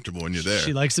 be comfortable when you're there.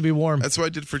 She likes to be warm. That's what I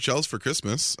did for Chels for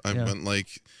Christmas. I went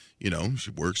she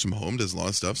works from home, does a lot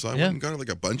of stuff. So I went and got her like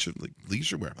a bunch of like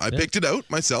leisure wear. I picked it out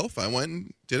myself. I went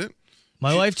and did it.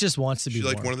 My wife just wants to be She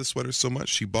warm. liked one of the sweaters so much,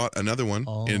 she bought another one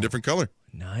in a different color.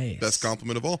 Nice. Best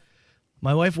compliment of all.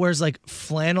 My wife wears like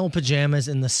flannel pajamas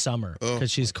in the summer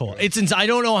because she's cold. I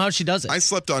don't know how she does it. I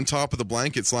slept on top of the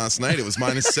blankets last night. It was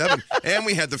 -7, and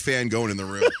we had the fan going in the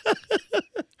room.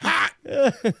 Hot.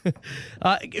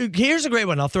 Here's a great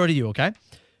one. I'll throw to you, okay?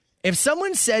 If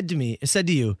someone said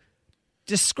to you,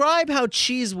 describe how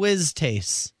Cheese Whiz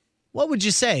tastes, what would you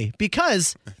say?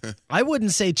 Because I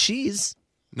wouldn't say cheese.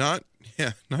 Not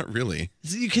really.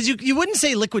 Because you wouldn't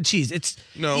say liquid cheese.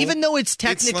 No, even though it's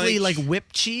technically it's like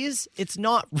whipped cheese, it's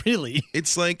not really.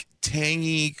 It's like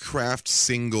tangy Kraft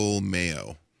single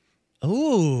mayo.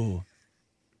 Ooh.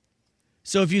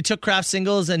 So if you took Kraft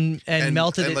singles and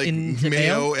melted it like into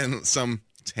mayo and some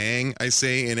tang, I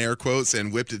say in air quotes,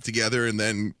 and whipped it together and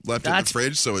then left it in the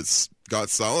fridge so it's got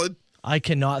solid. I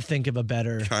cannot think of a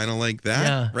better. Kind of like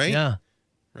that, right? Yeah.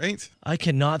 Right? I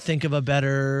cannot think of a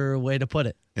better way to put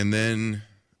it. And then,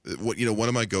 one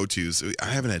of my go-tos, I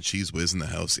haven't had Cheese Whiz in the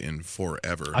house in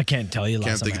forever. I can't tell you last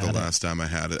Can't time think of the last time I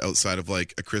had it, outside of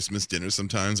like a Christmas dinner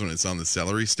sometimes when it's on the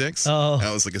celery sticks. Oh.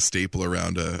 That was like a staple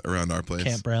around our place.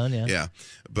 Camp Brown, yeah. Yeah.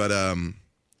 But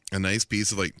a nice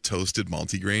piece of like toasted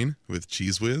multigrain with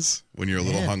Cheese Whiz when you're a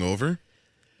little hungover.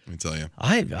 Let me tell you.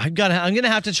 I'm gonna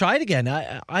have to try it again.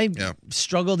 I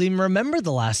struggled to even remember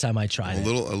the last time I tried it. A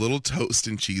little toast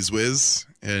and Cheese Whiz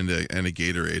and a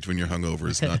Gatorade when you're hungover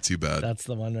is not too bad. That's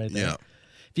the one right there. Yeah.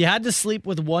 If you had to sleep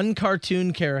with one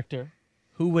cartoon character,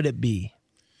 who would it be?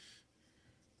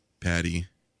 Patty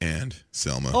and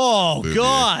Selma. Oh Bouvier.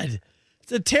 God,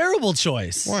 it's a terrible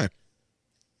choice. Why?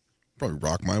 Probably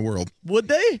rock my world. Would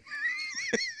they?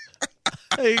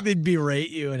 I think they'd berate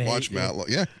you and Watch hate Matlock.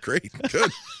 Yeah, great,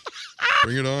 good.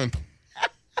 Bring it on.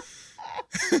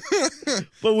 you.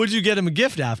 But would you get him a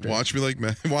gift after? Watch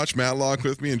Matlock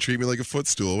with me and treat me like a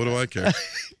footstool. What do I care?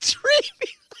 Treat me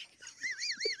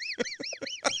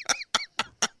like...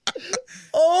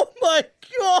 Oh my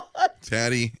God.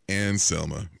 Patty and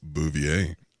Selma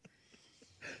Bouvier.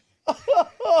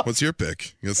 What's your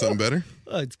pick? You got something better?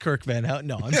 It's Kirk Van Houten.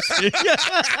 No, I'm just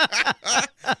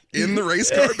In the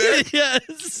race car bed?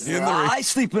 Yes. In the race. I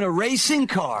sleep in a racing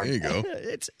car. There you go.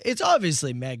 It's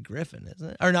obviously Meg Griffin, isn't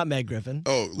it? Or not Meg Griffin.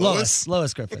 Oh, Lois?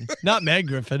 Lois Griffin. Not Meg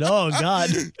Griffin. Oh, God.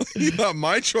 You thought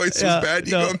my choice was bad.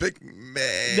 You go and pick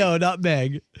Meg. No, not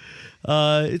Meg.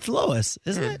 It's Lois,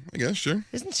 isn't it? I guess, sure.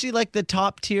 Isn't she like the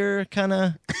top tier kind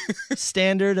of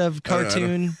standard of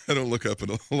cartoon? I don't look up at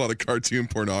a lot of cartoon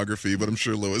pornography, but I'm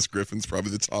sure Lois Griffin's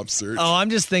probably the top search. Oh, I'm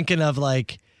just thinking of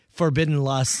like Forbidden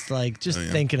Lust, like just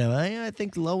thinking of. I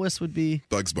think Lois would be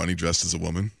Bugs Bunny dressed as a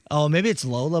woman. Oh, maybe it's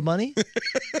Lola Bunny.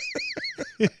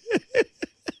 Bugs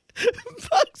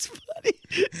Bunny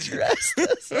dressed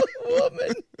as a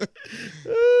woman.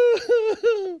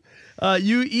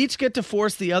 You each get to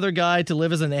force the other guy to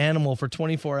live as an animal for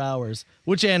 24 hours.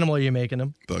 Which animal are you making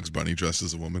him? Bugs Bunny dressed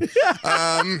as a woman.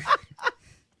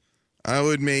 What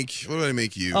would I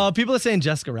make you? People are saying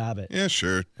Jessica Rabbit. Yeah,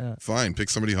 sure. Fine. Pick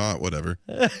somebody hot, whatever.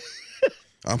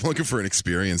 I'm looking for an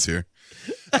experience here.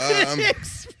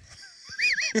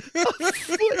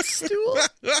 Footstool.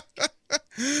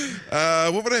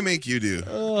 What would I make you do?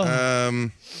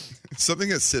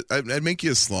 Something I'd make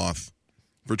you a sloth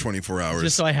for 24 hours.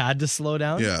 Just so I had to slow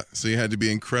down? Yeah. So you had to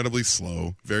be incredibly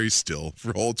slow, very still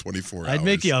for all 24 hours. I'd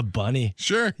make you a bunny.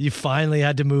 Sure. You finally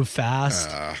had to move fast.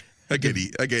 I get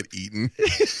eaten.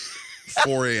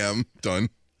 4 a.m. Done.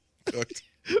 Cooked.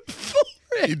 4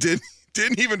 a.m. You did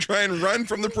Didn't even try and run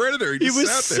from the predator. He He just was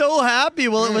sat there. so happy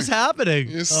while it was happening.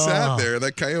 He just sat there.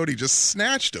 That coyote just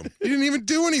snatched him. He didn't even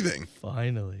do anything.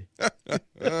 Finally.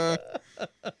 Did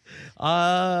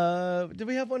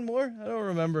we have one more? I don't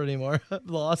remember anymore. I've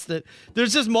lost it.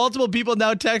 There's just multiple people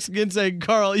now texting in saying,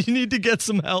 Carl, you need to get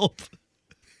some help.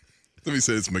 Let me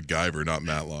say it's MacGyver, not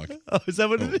Matlock. Oh, is that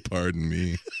what it Oh, is? pardon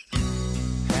me.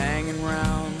 Hanging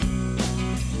round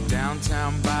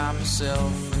downtown by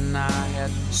myself, and I had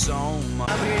so much.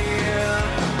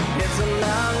 It's a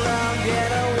long, long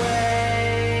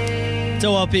getaway.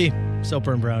 So LP,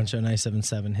 Soper and Brown Show,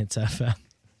 97.7 Hits FM.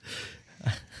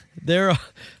 There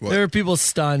are people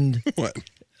stunned What?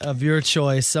 of your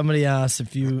choice. Somebody asked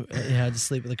if you had to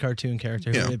sleep with a cartoon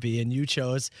character, who Yeah. would it be? And you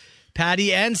chose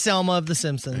Patty and Selma of The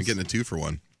Simpsons. I'm getting a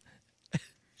 2-for-1.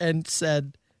 And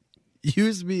said,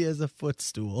 use me as a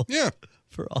footstool Yeah.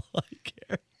 for all I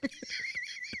care.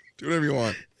 Do whatever you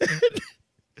want.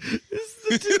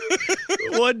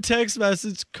 One text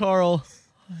message, Carl,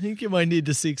 I think you might need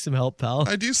to seek some help, pal.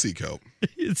 I do seek help.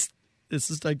 This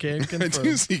is I can I confirm.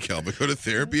 do seek help. I go to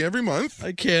therapy every month.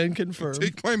 I can confirm.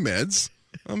 Take my meds.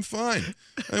 I'm fine.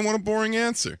 I want a boring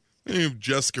answer. You have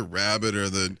Jessica Rabbit or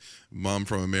the mom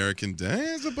from American Dad.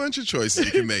 There's a bunch of choices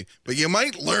you can make, but you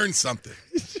might learn something.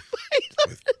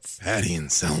 With Patty and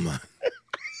Selma.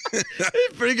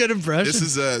 Pretty good impression. This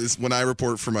is when I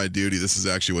report for my duty. This is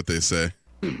actually what they say.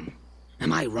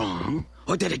 Am I wrong?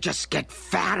 Or did it just get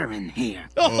fatter in here?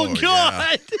 Oh, Oh,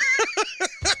 God.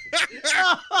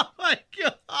 Oh, my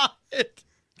God.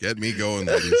 Get me going,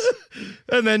 ladies.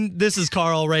 And then this is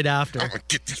Carl right after. I'm gonna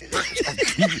get these pounds.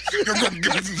 You're gonna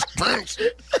give me these pounds.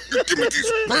 Give me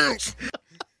these pounds.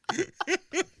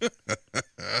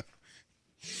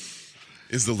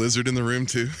 Is the lizard in the room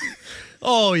too?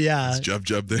 Oh, yeah.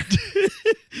 Jub there.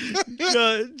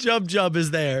 Jub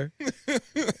is there.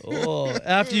 Oh,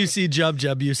 after you see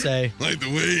Jub, you say, Like the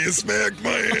way you smacked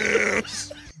my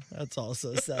ass. that's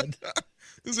also said.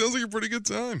 This sounds like a pretty good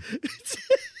time.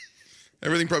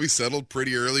 Everything probably settled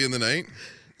pretty early in the night.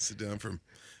 Sit down from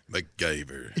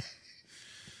MacGyver.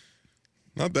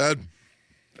 Not bad.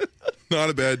 Not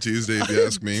a bad Tuesday, if you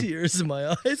ask me. Tears in my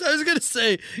eyes. I was going to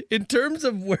say, in terms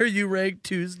of where you rank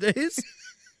Tuesdays,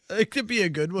 it could be a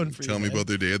good one for you. Tell me man. about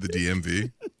their day at the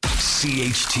DMV.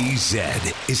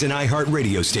 CHTZ is an iHeart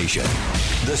radio station.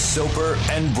 The Soper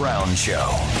and Brown Show.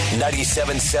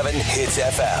 97.7 Hits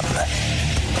FM.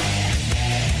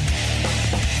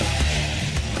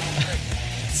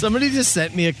 Somebody just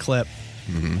sent me a clip.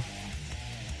 Mm-hmm.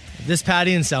 This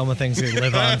Patty and Selma thing's going to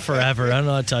live on forever. I don't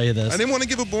know how to tell you this. I didn't want to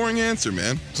give a boring answer,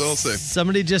 man. That's all I'll say.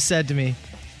 Somebody just said to me,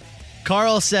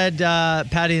 Carl said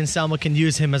Patty and Selma can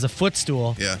use him as a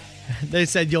footstool. Yeah. They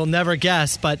said you'll never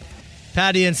guess, but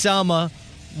Patty and Selma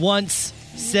once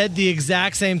said the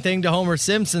exact same thing to Homer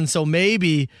Simpson, so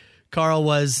maybe Carl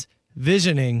was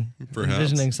visioning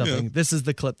something. Yeah. This is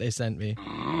the clip they sent me.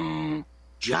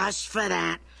 Just for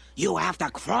that, you have to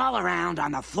crawl around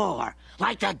on the floor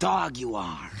like the dog you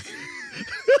are.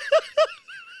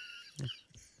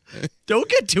 Don't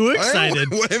get too excited.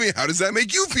 I mean, how does that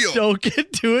make you feel? Don't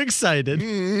get too excited.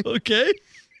 Okay?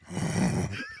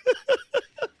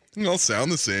 They all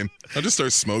sound the same. I'll just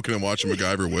start smoking and watching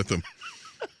MacGyver with them.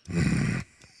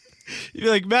 You'd be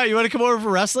like, Matt, you want to come over for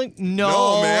wrestling?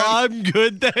 No, man. I'm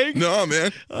good, thanks. No,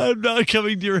 man. I'm not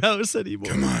coming to your house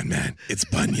anymore. Come on, man. It's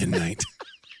Bunyan night.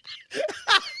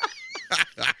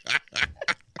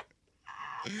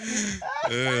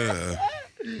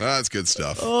 That's good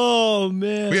stuff. Oh,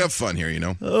 man. We have fun here, you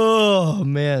know. Oh,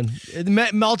 man.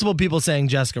 Multiple people saying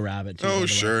Jessica Rabbit. Too, by the Oh, way.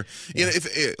 sure. You know,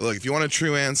 if you want a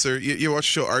true answer, you watch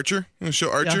the show Archer? You know the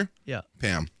show Archer? Yeah.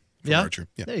 Pam from Yeah. Archer.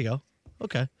 Yeah. There you go.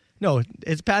 Okay. No,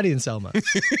 it's Patty and Selma.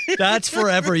 That's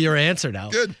forever your answer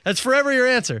now. Good. That's forever your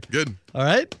answer. Good. All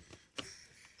right?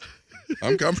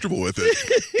 I'm comfortable with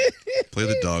it. Play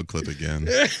the dog clip again.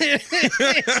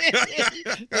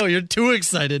 Oh, you're too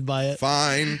excited by it.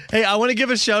 Fine. Hey, I want to give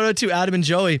a shout out to Adam and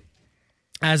Joey.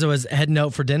 As I was heading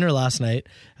out for dinner last night,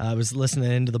 I was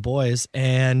listening into the boys,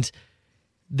 and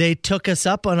they took us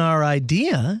up on our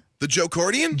idea. The Joe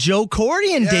Cordian? Joe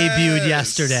Cordian Yes. debuted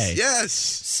yesterday. Yes.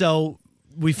 So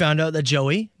we found out that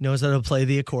Joey knows how to play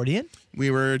the accordion. We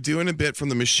were doing a bit from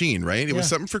the machine, right? It was Yeah.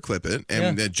 something for Clip It,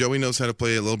 and Joey knows how to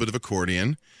play a little bit of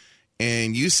accordion.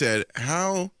 And you said,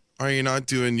 how are you not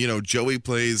doing, Joey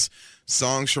plays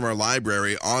songs from our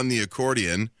library on the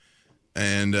accordion,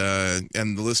 and the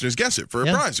listeners guess it for a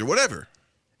Yeah. prize or whatever.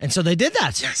 And so they did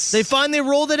that. Yes. They finally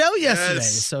rolled it out yesterday.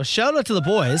 Yes. So shout out to the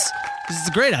boys. This is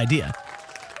a great idea.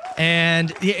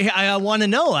 And I want to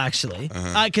know, actually,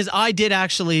 because I did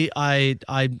actually, I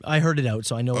heard it out,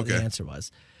 so I know what the Okay. answer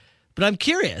was. but I'm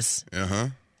curious.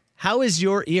 How is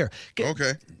your ear?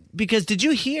 Okay. Because did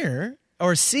you hear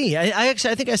or see? I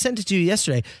think I sent it to you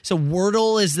yesterday. So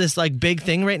Wordle is this like big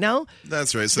thing right now.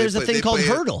 That's right. So there's a thing called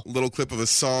Hurdle. A little clip of a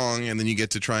song, and then you get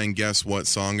to try and guess what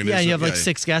song it is. Yeah, you have like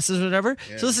 6 guesses or whatever.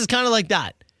 Yeah. So this is kind of like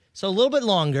that. So a little bit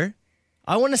longer.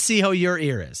 I want to see how your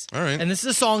ear is. All right. And this is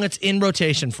a song that's in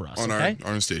rotation for us. On okay?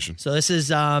 our station. So this is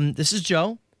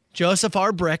Joe. Joseph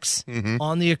R. Bricks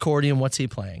on the accordion. What's he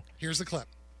playing? Here's the clip.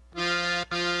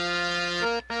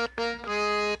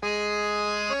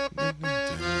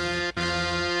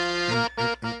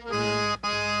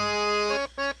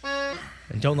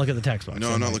 And don't look at the text box.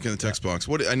 No, I'm not looking at the text box.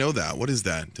 What? I know that. What is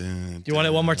that? Do you want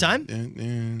it one more time?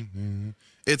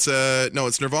 It's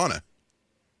it's Nirvana.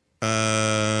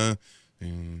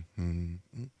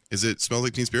 Is it Smells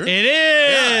Like Teen Spirit? It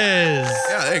is.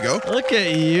 Yeah, there you go. Look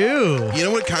at you. You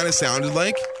know what kind of sounded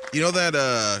like? You know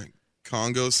that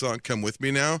Congo song, Come With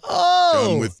Me Now? Oh.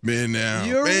 Come With Me Now.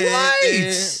 You're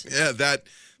right. Yeah, that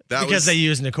because they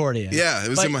use an accordion. Yeah, it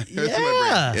was in my brain.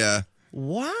 Yeah.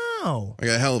 Wow. I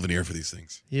got a hell of an ear for these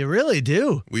things. You really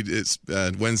do. It's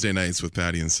Wednesday nights with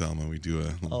Patty and Selma. We do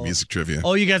a little music trivia.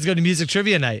 Oh, you guys go to music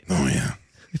trivia night. Oh, yeah.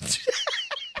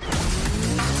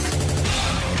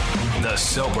 The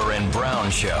Soper and Brown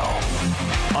Show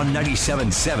on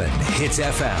 97.7 Hits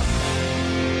FM.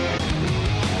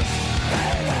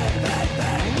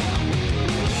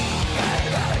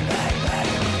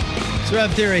 So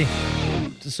Rev Theory,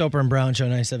 the Soper and Brown Show,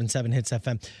 97.7 Hits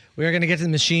FM. We are going to get to the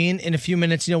machine in a few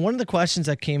minutes. You know, one of the questions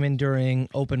that came in during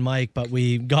open mic, but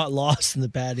we got lost in the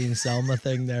Patty and Selma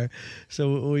thing there.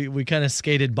 So we kind of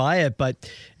skated by it.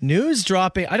 But news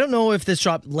dropping. I don't know if this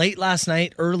dropped late last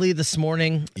night, early this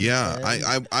morning. Yeah.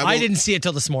 I didn't see it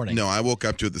till this morning. No, I woke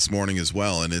up to it this morning as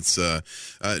well. And it's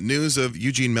news of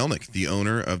Eugene Melnyk, the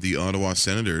owner of the Ottawa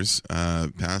Senators,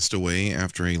 passed away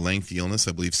after a lengthy illness,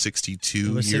 I believe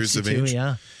 62 years of age.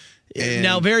 Yeah. And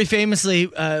now, very famously,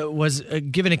 was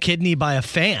given a kidney by a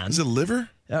fan. Is it liver?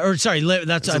 I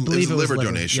believe it was liver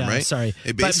donation, yeah, right? Sorry,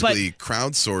 it basically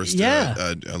crowdsourced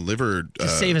a liver to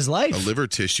save his life, a liver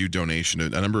tissue donation a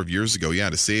number of years ago. Yeah,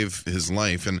 to save his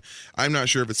life, and I'm not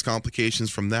sure if it's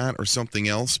complications from that or something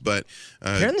else. But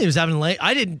apparently, he was having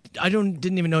I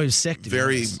didn't even know he was sick.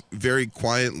 Very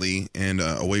quietly and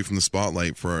away from the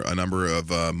spotlight for a number of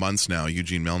months now.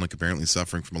 Eugene Melnyk apparently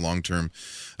suffering from a long-term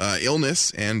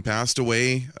illness and passed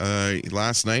away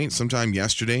last night, sometime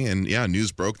yesterday. And yeah,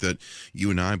 news broke that you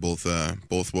and I both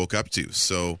woke up to.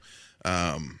 So,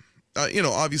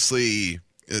 obviously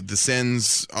the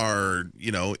Sens are,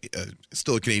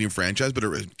 still a Canadian franchise, but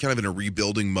are kind of in a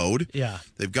rebuilding mode. Yeah.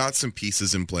 They've got some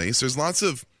pieces in place. There's lots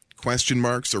of question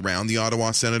marks around the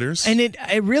Ottawa Senators. And it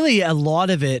really, a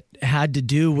lot of it had to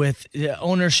do with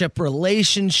ownership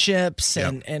relationships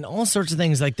and all sorts of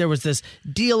things. Like there was this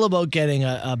deal about getting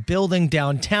a building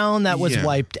downtown that was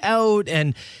wiped out.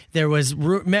 And there was,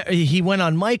 he went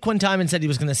on mic one time and said he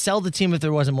was going to sell the team if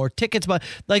there wasn't more tickets. But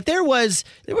like there was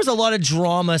a lot of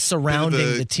drama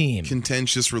surrounding the team.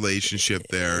 Contentious relationship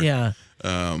there. Yeah.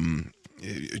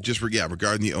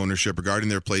 Regarding the ownership, regarding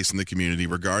their place in the community,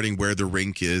 regarding where the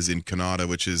rink is in Canada,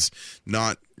 which is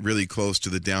not really close to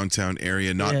the downtown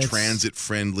area, not transit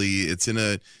friendly. It's in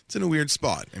a weird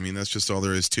spot. I mean, that's just all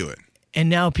there is to it. And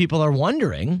now people are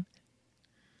wondering,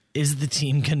 is the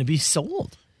team going to be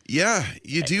sold? Yeah,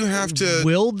 you do have to.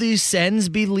 Will these Sens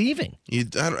be leaving? I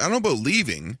don't know about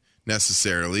leaving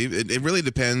necessarily. It really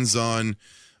depends on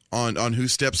who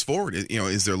steps forward.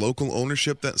 Is there local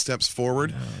ownership that steps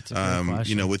forward? That's a great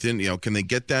question. Can they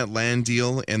get that land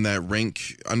deal and that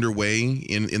rink underway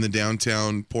in the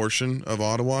downtown portion of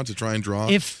Ottawa to try and draw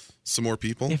some more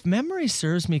people? If memory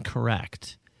serves me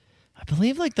correct, I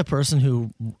believe like the person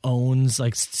who owns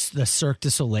like the Cirque du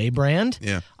Soleil brand.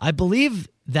 Yeah. I believe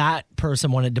that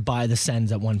person wanted to buy the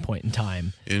Sens at one point in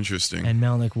time. Interesting. And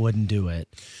Melnyk wouldn't do it.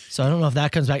 So I don't know if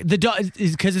that comes back. Because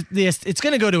it's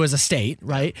going to go to his estate,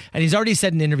 right? And he's already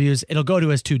said in interviews it'll go to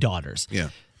his 2 daughters. Yeah.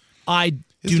 I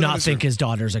do not think his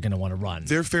daughters are going to want to run.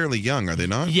 They're fairly young, are they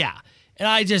not? Yeah. And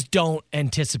I just don't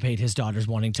anticipate his daughters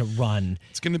wanting to run.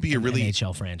 It's going to be a really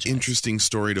NHL franchise. Interesting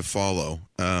story to follow.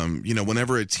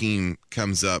 Whenever a team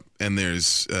comes up and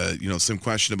there's some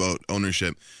question about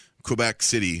ownership, Quebec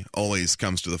City always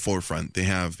comes to the forefront. They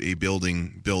have a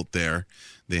building built there.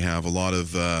 They have a lot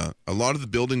of the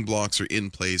building blocks are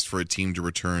in place for a team to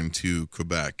return to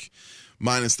Quebec,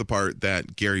 minus the part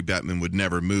that Gary Bettman would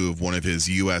never move one of his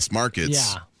U.S.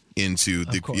 markets. Yeah. Into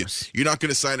the, you're not going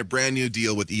to sign a brand new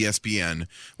deal with ESPN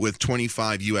with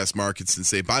 25 U.S. markets and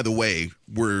say, by the way,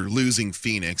 we're losing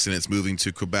Phoenix and it's moving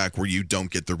to Quebec where you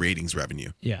don't get the ratings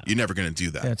revenue. Yeah. You're never going to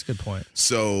do that. That's a good point.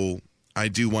 So I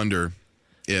do wonder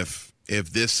if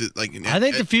this is like. I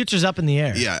think the future's up in the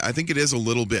air. Yeah, I think it is a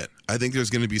little bit. I think there's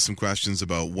going to be some questions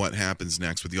about what happens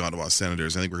next with the Ottawa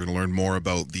Senators. I think we're going to learn more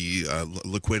about the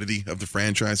liquidity of the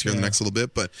franchise here in the next little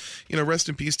bit. But, rest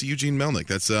in peace to Eugene Melnyk.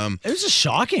 That's it was just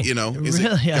shocking. Is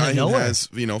really, a guy who nowhere. has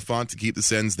fought to keep the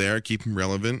Sens there, keep them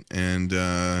relevant, and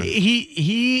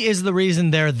he is the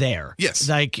reason they're there. Yes,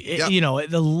 a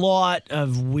lot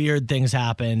of weird things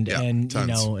happened, and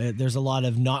tons. there's a lot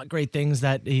of not great things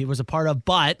that he was a part of,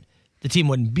 but the team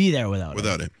wouldn't be there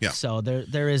without him. Yeah. So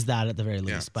there is that at the very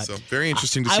least. Yeah. But so very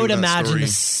interesting to see. I would that imagine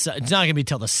story. it's not going to be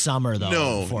till the summer though.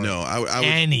 No. I would,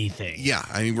 anything. Yeah,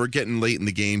 I mean we're getting late in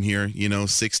the game here.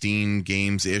 16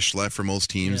 games ish left for most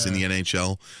teams in the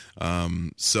NHL.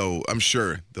 So I'm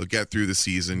sure they'll get through the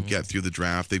season, get through the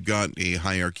draft. They've got a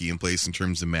hierarchy in place in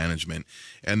terms of management,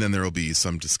 and then there will be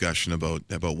some discussion about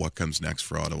what comes next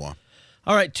for Ottawa.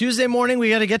 All right, Tuesday morning,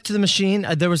 we got to get to the machine.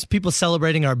 There was people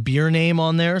celebrating our beer name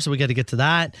on there, so we got to get to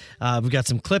that. We've got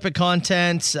some clip it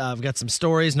content. We've got some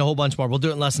stories and a whole bunch more. We'll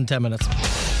do it in less than 10 minutes.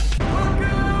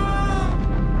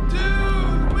 Welcome to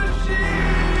the machine.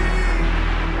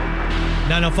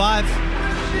 905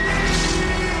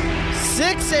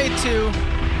 682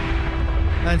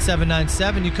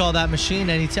 9797. You call that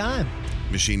machine anytime.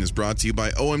 Machine is brought to you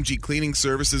by OMG Cleaning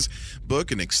Services.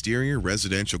 Book an exterior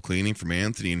residential cleaning from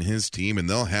Anthony and his team, and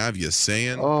they'll have you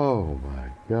saying, "Oh my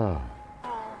God!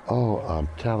 Oh, I'm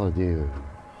telling you,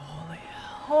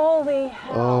 Holy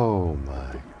hell! Oh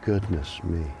my goodness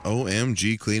me!"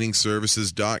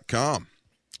 OMGCleaningservices.com.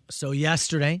 So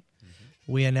yesterday,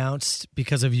 we announced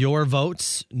because of your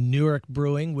votes, Newark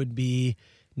Brewing would be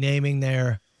naming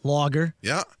their lager,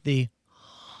 the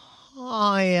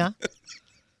Hoya.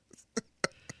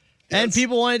 And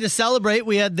people wanted to celebrate.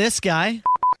 We had this guy.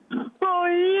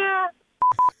 Oh,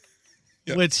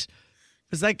 yeah. Which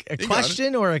was like a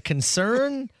question or a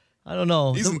concern. I don't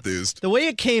know. He's enthused. The way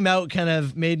it came out kind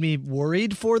of made me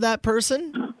worried for that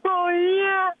person. Oh,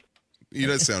 yeah. He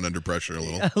does sound under pressure a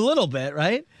little. A little bit,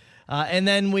 right? And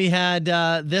then we had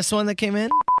this one that came in.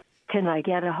 Can I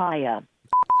get a Hoya?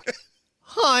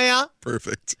 Hoya.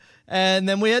 Perfect. And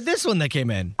then we had this one that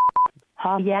came in.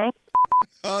 Hoyang.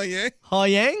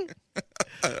 Hoyang.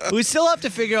 We still have to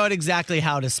figure out exactly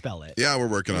how to spell it. Yeah, we're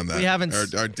working on that. We haven't.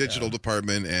 Our digital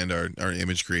department and our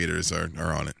image creators are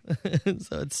on it.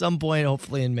 So at some point,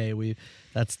 hopefully in May,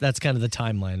 that's kind of the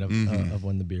timeline of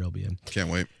when the beer will be in. Can't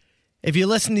wait. If you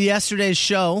listened to yesterday's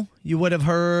show, you would have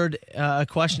heard a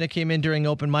question that came in during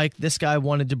open mic. This guy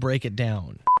wanted to break it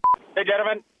down. Hey,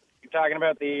 gentlemen. You're talking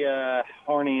about the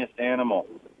horniest animal.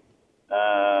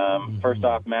 First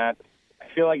off, Matt, I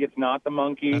feel like it's not the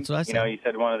monkey. That's what I said. You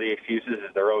said one of the excuses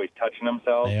is they're always touching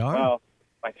themselves. They are. Well,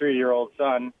 my 3-year-old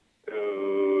son,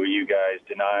 who you guys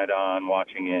denied on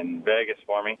watching in Vegas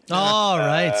for me. Oh,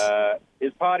 right.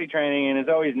 Is potty training and is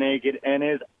always naked and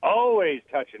is always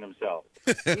touching himself.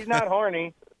 He's not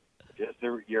horny, just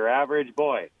your average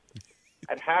boy.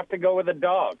 I'd have to go with a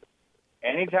dog.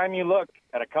 Anytime you look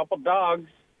at a couple dogs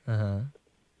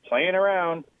playing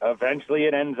around, eventually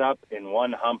it ends up in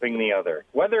one humping the other,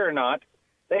 whether or not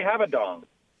they have a dong.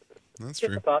 That's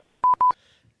Just true. a thought.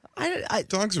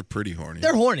 Dogs are pretty horny.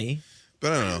 They're horny.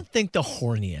 But I don't know. I don't think the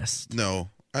horniest. No.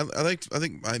 I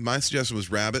think my suggestion was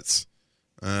rabbits.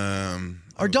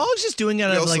 Are dogs just doing it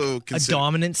as like a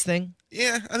dominance thing?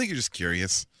 Yeah, I think you're just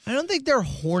curious. I don't think they're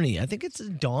horny. I think it's a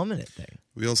dominant thing.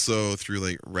 We also threw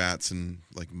like rats and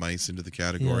like mice into the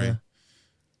category. Yeah.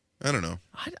 I don't know.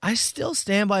 I still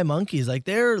stand by monkeys.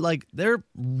 They're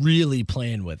really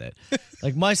playing with it.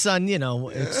 Like my son,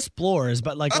 explores,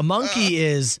 but like a monkey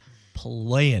is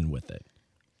playing with it.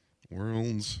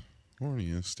 World's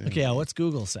horniest. Okay, what's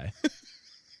Google say?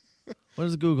 What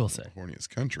does Google say? Horniest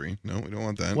country. No, we don't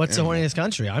want that. What's the horniest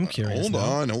country? I'm curious. Hold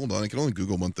on. I can only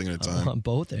Google one thing at a time. I want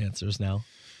both answers now.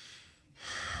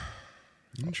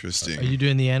 Interesting. Are you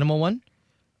doing the animal one?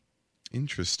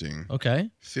 Interesting. Okay.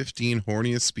 15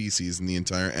 horniest species in the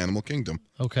entire animal kingdom.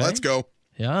 Okay. Let's go.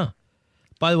 Yeah.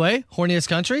 By the way, horniest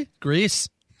country? Greece.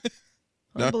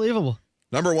 Unbelievable.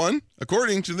 Number 1,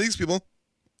 according to these people,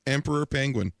 emperor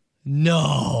penguin.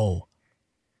 No.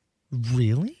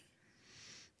 Really?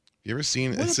 You ever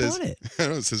seen what it? Says it? I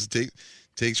don't know. It says it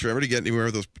takes forever to get anywhere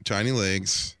with those tiny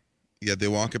legs. Yet they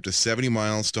walk up to 70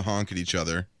 miles to honk at each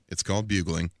other. It's called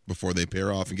bugling before they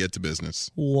pair off and get to business.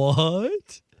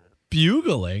 What?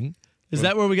 Bugling? Is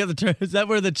that where we got the term? Is that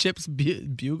where the Chips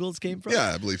bugles came from?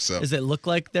 Yeah, I believe so. Does it look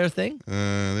like their thing?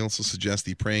 They also suggest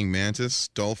the praying mantis,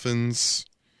 dolphins,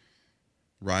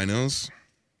 rhinos.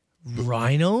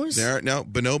 Rhinos? There now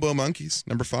bonobo monkeys,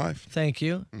 number 5. Thank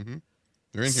you. Mm-hmm.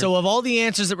 They're in here. So of all the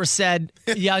answers that were said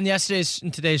on yesterday's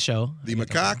and today's show, the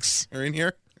macaques are in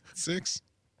here. 6.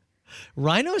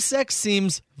 Rhino sex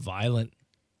seems violent.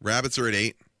 Rabbits are at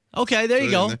 8. Okay, there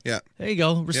you go. Yeah. There you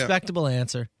go. Respectable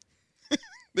answer.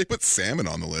 They put salmon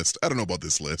on the list. I don't know about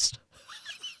this list.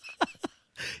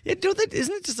 Yeah,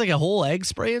 isn't it just like a whole egg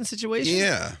spraying situation?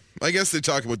 Yeah. I guess they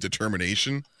talk about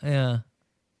determination. Yeah.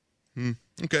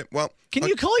 Okay, well. Can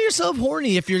you call yourself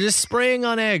horny if you're just spraying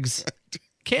on eggs?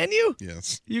 Can you?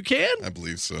 Yes. You can? I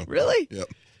believe so. Really? Yep.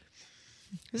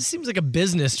 This seems like a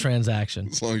business transaction.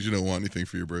 As long as you don't want anything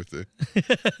for your birthday.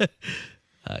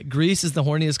 Greece is the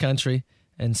horniest country,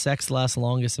 and sex lasts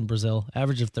longest in Brazil,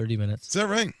 average of 30 minutes. Is that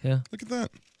right? Yeah. Look at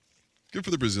that. Good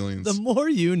for the Brazilians. The more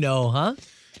you know, huh?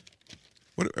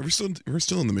 What? We're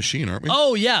still in the machine, aren't we?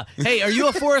 Oh, yeah. Hey, are you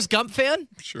a Forrest Gump fan?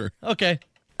 Sure. Okay.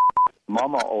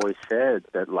 Mama always said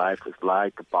that life was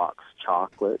like a box of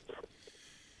chocolates.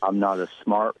 I'm not a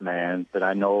smart man, but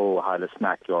I know how to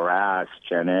smack your ass,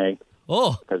 Jenny.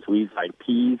 Oh. Because we like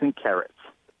peas and carrots.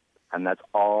 And that's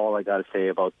all I got to say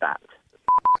about that.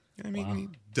 I mean, he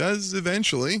does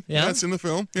eventually. Yeah. That's in the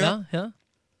film. Yeah.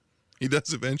 He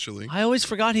does eventually. I always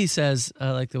forgot he says,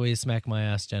 I like the way you smack my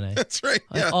ass, Jenny. That's right.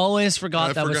 Yeah. I always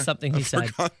forgot that was something he said. I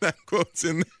forgot that quote's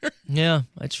in there. Yeah,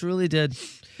 I truly did.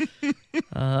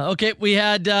 Okay, we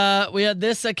had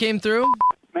this that came through.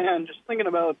 Man, just thinking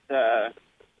about the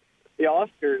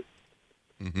Oscars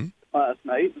last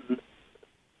night. And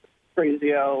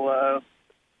crazy how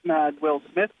mad Will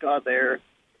Smith got there.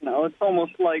 You know, it's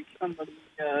almost like somebody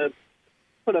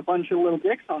put a bunch of little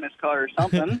dicks on his car or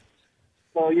something.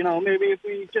 Well, you know, maybe if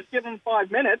we just give him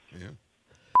 5 minutes. Yeah.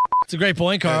 It's a great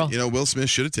point, Carl. Will Smith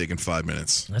should have taken 5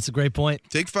 minutes. That's a great point.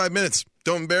 Take 5 minutes.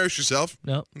 Don't embarrass yourself.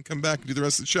 No. And come back and do the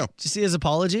rest of the show. Did you see his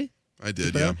apology? I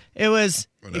did, yeah. It was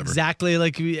Whatever. exactly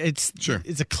like it's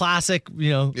a classic,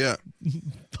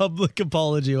 public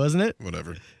apology, wasn't it?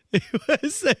 Whatever. It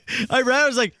was, I read, I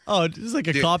was like, oh, this is like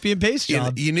a copy and paste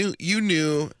job. You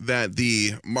knew that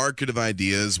the market of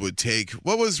ideas would take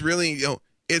what was really,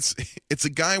 it's a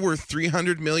guy worth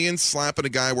 300 million slapping a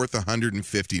guy worth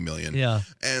 150 million. Yeah.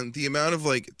 And the amount of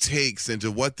takes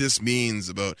into what this means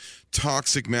about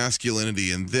toxic masculinity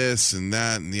and this and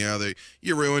that and the other,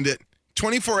 you ruined it.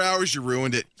 24 hours, you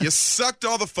ruined it. You sucked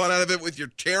all the fun out of it with your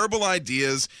terrible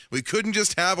ideas. We couldn't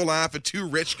just have a laugh at two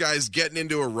rich guys getting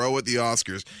into a row at the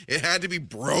Oscars. It had to be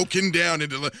broken down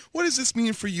into what does this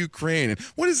mean for Ukraine? And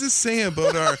what does this say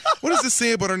about our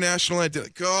national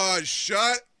identity? God,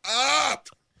 shut up.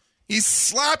 He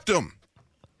slapped him.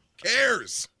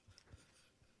 Cares.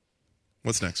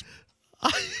 What's next?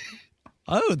 I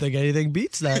don't think anything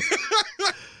beats that.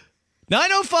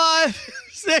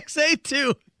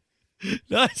 905-682.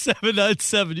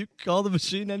 9797. You can call the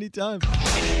machine anytime.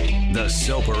 The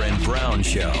Soper and Brown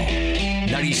Show.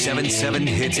 97.7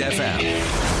 Hits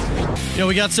FM.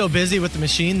 We got so busy with the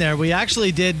machine there. We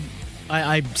actually did.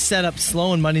 I set up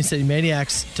Slow and Money City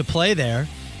Maniacs to play there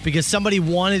because somebody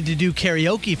wanted to do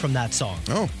karaoke from that song.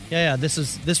 Oh. Yeah. This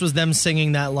was them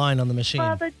singing that line on the machine.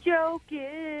 Well, the joke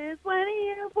is when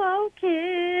he awoke,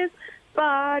 his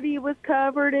body was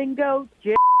covered in goat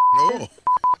jizz. Oh.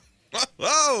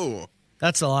 Oh.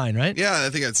 That's the line, right? Yeah, I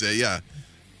think I'd say, yeah.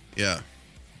 Yeah.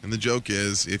 And the joke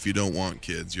is, if you don't want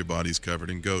kids, your body's covered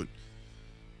in goat.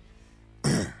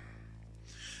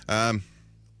 A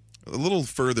little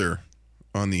further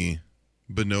on the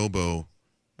bonobo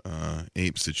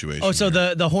ape situation. Oh, so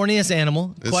the horniest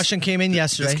animal question came in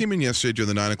yesterday. This came in yesterday during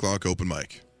the 9 o'clock open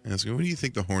mic. And I was going, what do you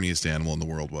think the horniest animal in the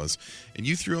world was? And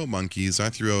you threw out monkeys. I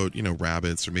threw out,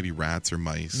 rabbits or maybe rats or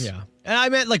mice. Yeah. And I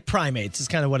meant like primates is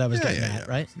kind of what I was getting at,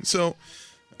 right? So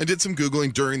I did some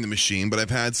Googling during the machine, but I've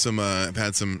had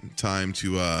some time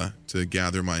to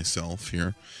gather myself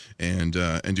here and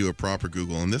do a proper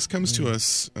Google. And this comes to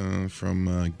us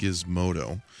from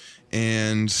Gizmodo.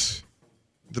 And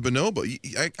the bonobo,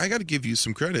 I got to give you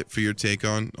some credit for your take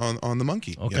on the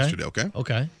monkey yesterday, okay?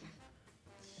 Okay.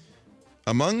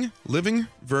 Among living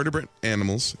vertebrate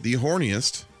animals, the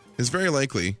horniest is very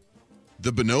likely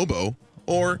the bonobo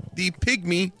or the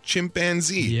pygmy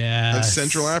chimpanzee of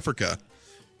Central Africa.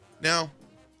 Now,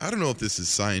 I don't know if this is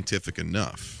scientific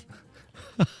enough,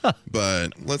 but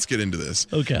let's get into this.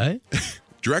 Okay.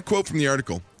 Direct quote from the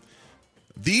article.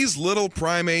 These little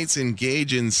primates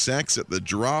engage in sex at the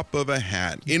drop of a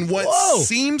hat in what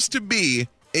seems to be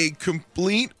a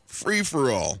complete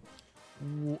free-for-all.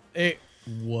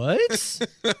 What?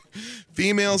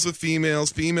 Females with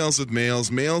females, females with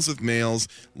males, males with males.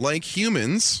 Like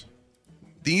humans,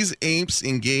 these apes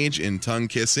engage in tongue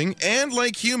kissing, and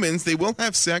like humans, they will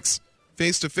have sex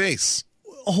face to face.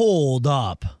 Hold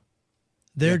up.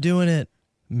 They're doing it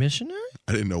missionary?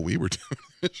 I didn't know we were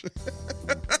doing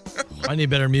I need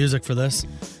better music for this.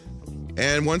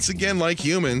 And once again, like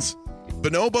humans,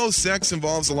 bonobo sex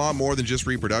involves a lot more than just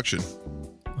reproduction.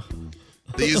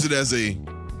 They use it as a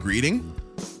greeting,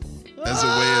 as a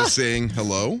way of saying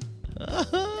hello.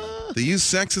 They use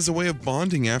sex as a way of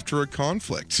bonding after a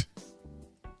conflict.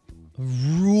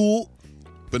 Rule.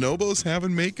 Bonobos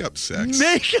having makeup sex.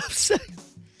 Makeup sex?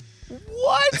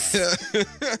 What?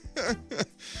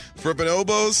 For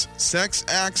bonobos, sex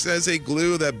acts as a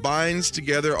glue that binds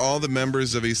together all the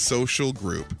members of a social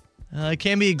group. It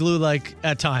can be glue like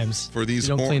at times. For these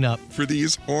you don't clean up. For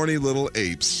these horny little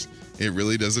apes, it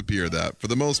really does appear that, for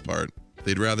the most part,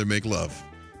 they'd rather make love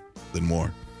than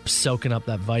more. Soaking up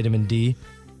that vitamin D.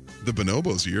 The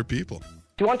bonobos are your people.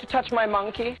 Do you want to touch my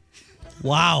monkey?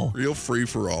 Wow. Real free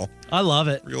for all. I love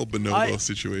it. Real bonobo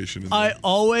situation. I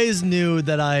always knew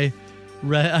that I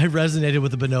resonated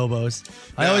with the bonobos.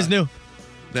 I always knew.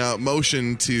 Now,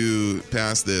 motion to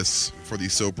pass this for the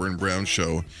Soper and Brown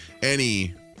show.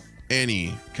 Any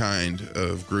kind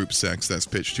of group sex that's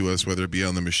pitched to us, whether it be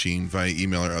on the machine, via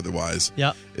email or otherwise,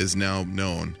 is now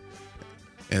known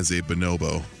as a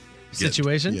bonobo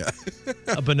situation. Yeah.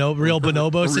 A real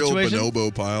bonobo situation. Real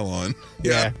bonobo pile on.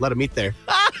 Yeah, let them eat there.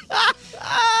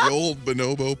 The old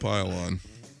bonobo pile on.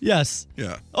 Yes.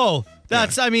 Yeah. Oh,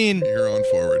 that's, I mean. Here on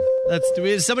forward.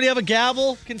 Does somebody have a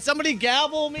gavel? Can somebody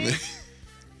gavel me?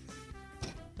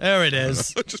 There it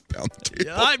is. Just pound the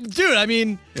table. Dude, I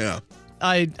mean. Yeah.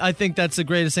 I think that's the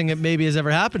greatest thing that maybe has ever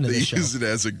happened to this show. They use it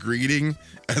as a greeting,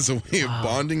 as a way of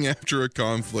bonding after a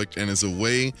conflict, and as a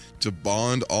way to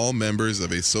bond all members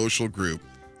of a social group.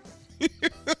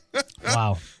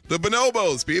 Wow. The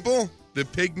bonobos, people. The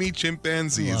pygmy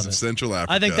chimpanzees of Central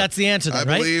Africa. I think that's the answer, then,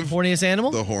 right? I believe horniest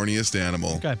animal? The horniest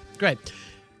animal. Okay, great.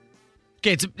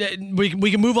 Okay, so, we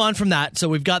can move on from that. So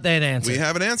we've got that answer. We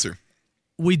have an answer.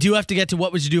 We do have to get to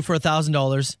what would you do for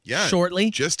 $1,000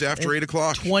 shortly. Just after 8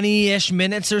 o'clock. 20-ish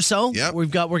minutes or so. Yep. We're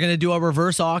going to do a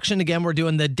reverse auction. Again, we're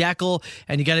doing the decal,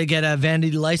 and you got to get a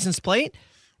vanity license plate.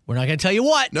 We're not going to tell you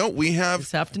what. No, we have.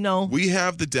 Just have to know. We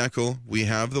have the decal. We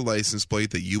have the license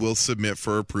plate that you will submit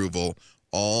for approval.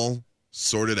 All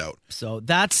sorted out. So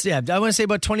that's, I want to say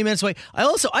about 20 minutes away. I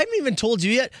haven't even told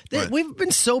you yet that we've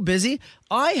been so busy.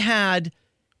 I had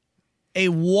a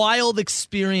wild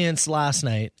experience last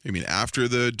night. You mean after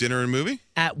the dinner and movie?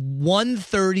 At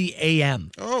 1:30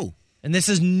 a.m. Oh. And this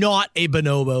is not a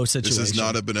bonobo situation. This is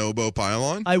not a bonobo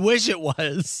pile-on? I wish it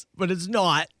was, but it's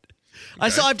not. Okay. I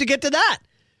still have to get to that.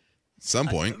 Some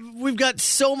point. We've got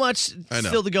so much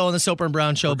still to go on the Soper and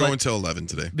Brown show. We're going till 11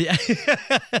 today.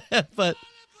 But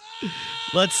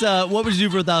let's, what would you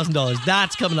do for $1,000?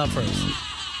 That's coming up first.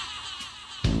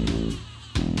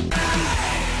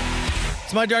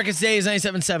 It's My Darkest Days,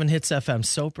 97.7 Hits FM,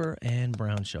 Soper and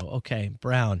Brown show. Okay,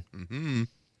 Brown. Mm-hmm.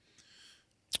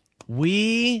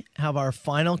 We have our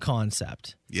final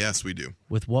concept. Yes, we do.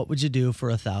 With what would you do for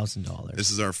 $1,000?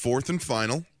 This is our fourth and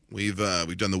final. We've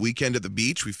done the weekend at the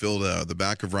beach. We filled the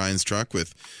back of Ryan's truck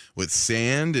with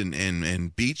sand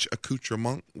and beach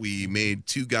accoutrement. We made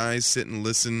two guys sit and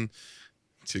listen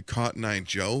to Cotton Eye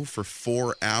Joe for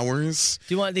 4 hours.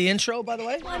 Do you want the intro, by the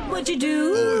way? What would you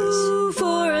do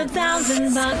for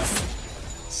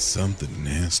 $1,000? Something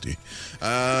nasty.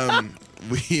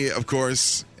 We, of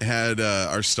course, had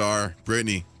our star,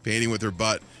 Brittany, painting with her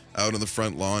butt out on the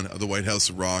front lawn of the White House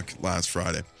of Rock last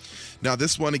Friday. Now,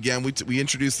 this one, again, we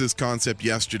introduced this concept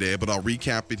yesterday, but I'll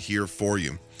recap it here for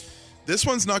you. This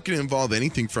one's not going to involve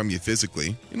anything from you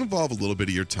physically. It'll involve a little bit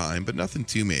of your time, but nothing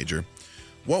too major.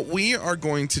 What we are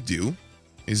going to do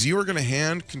is you are going to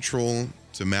hand control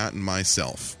to Matt and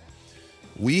myself.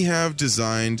 We have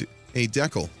designed a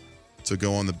decal to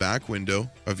go on the back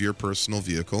window of your personal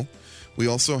vehicle. We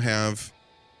also have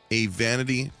a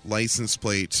vanity license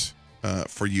plate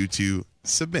for you to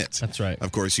submit. That's right.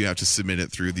 Of course, you have to submit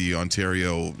it through the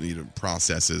Ontario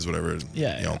processes, whatever,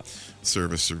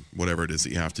 service or whatever it is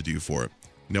that you have to do for it.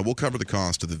 Now, we'll cover the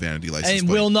cost of the vanity license plate. And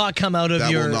will not come out of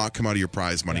that will not come out of your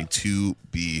prize money, to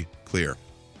be clear.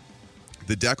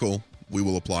 The decal we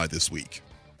will apply this week.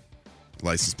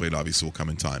 License plate obviously will come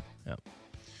in time. Yep.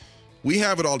 We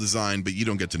have it all designed, but you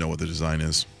don't get to know what the design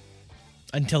is.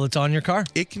 Until it's on your car.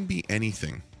 It can be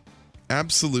anything.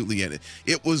 Absolutely anything.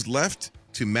 It was left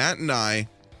to Matt and I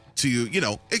to,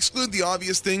 exclude the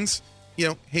obvious things,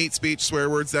 hate speech, swear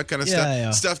words, that kind of stuff.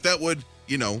 Yeah. Stuff that would,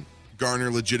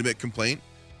 garner legitimate complaint.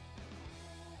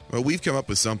 Well, we've come up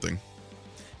with something.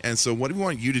 And so what do we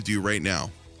want you to do right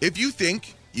now? If you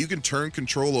think you can turn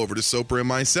control over to Soper and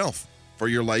myself for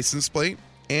your license plate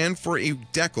and for a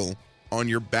decal on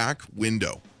your back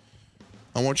window,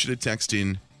 I want you to text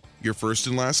in your first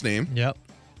and last name. Yep.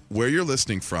 where you're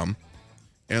listening from,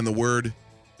 and the word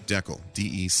decal,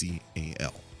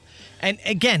 D-E-C-A-L. And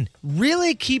again,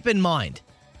 really keep in mind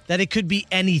that it could be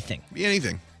anything. Be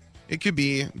anything. It could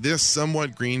be this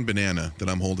somewhat green banana that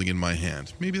I'm holding in my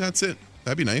hand. Maybe that's it.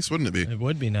 That'd be nice, wouldn't it be? It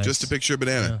would be nice. Just a picture of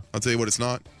banana. Yeah. I'll tell you what it's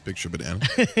not. Picture of banana.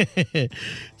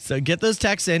 So get those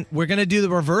texts in. We're going to do the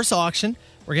reverse auction.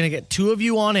 We're going to get 2 of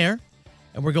you on air.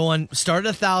 And we're going, start at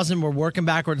 1,000. We're working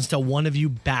backwards until one of you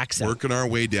backs out. Working our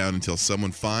way down until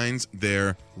someone finds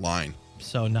their line.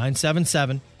 So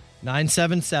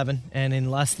 977-977. And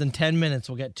in less than 10 minutes,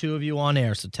 we'll get 2 of you on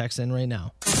air. So text in right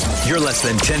now. You're less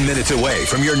than 10 minutes away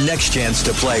from your next chance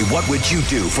to play What Would You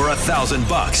Do for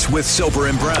 $1,000 with Soper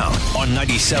and Brown on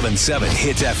 97.7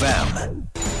 Hits FM.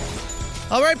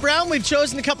 All right, Brown, we've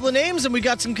chosen a couple of names and we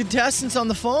got some contestants on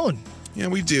the phone. Yeah,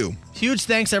 we do. Huge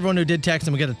thanks to everyone who did text,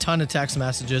 and we got a ton of text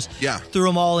messages. Yeah. Threw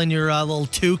them all in your little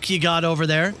toque you got over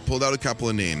there. Pulled out a couple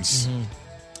of names.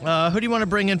 Who do you want to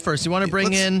bring in first? You want to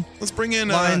bring in... Let's bring in...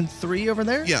 line 3 over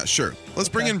there? Yeah, sure. Let's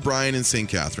bring in Brian in St.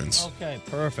 Catharines. Okay,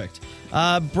 perfect.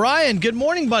 Brian, good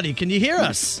morning, buddy. Can you hear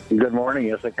us? Good morning.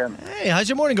 Yes, I can. Hey, how's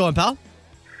your morning going, pal?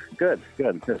 Good.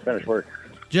 Just finished work.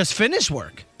 Just finished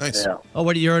work? Nice. Yeah. Oh,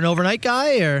 what, you're an overnight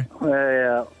guy, or?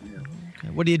 Yeah.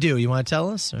 What do you do? You want to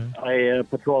tell us? Or? I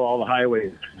patrol all the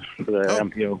highways for the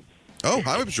MPO. Oh,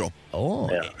 highway patrol. Oh,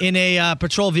 yeah. In a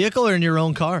patrol vehicle or in your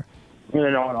own car?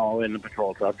 No, in the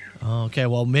patrol truck. Oh, okay,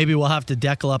 well, maybe we'll have to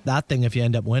decal up that thing if you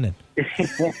end up winning.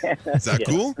 Is that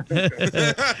cool?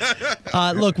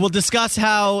 Look, we'll discuss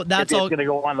how that's all going to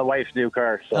go on the wife's new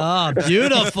car. So. Oh,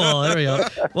 beautiful. There we go.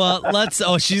 Well,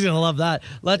 she's going to love that.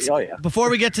 Before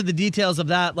we get to the details of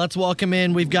that, let's welcome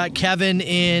in. We've got Kevin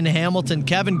in Hamilton.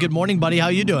 Kevin, good morning, buddy. How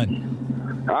you doing?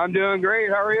 I'm doing great.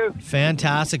 How are you?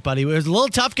 Fantastic, buddy. It was a little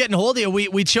tough getting hold of you.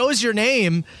 We chose your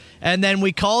name, and then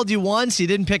we called you once. You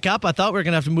didn't pick up. I thought we were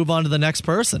going to have to move on to the next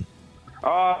person.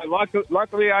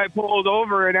 Luckily, I pulled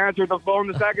over and answered the phone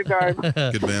the second time.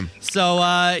 Good man. So,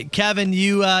 Kevin,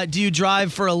 you do you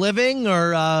drive for a living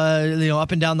or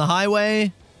up and down the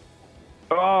highway?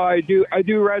 Oh, I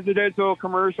do residential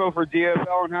commercial for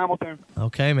DFL in Hamilton.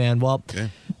 Okay, man. Well,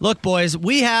 Look, boys,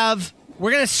 we're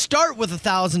going to start with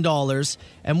 $1,000,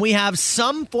 and we have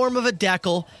some form of a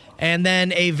decal and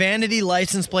then a vanity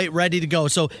license plate ready to go.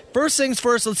 So first things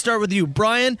first, let's start with you.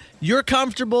 Brian, you're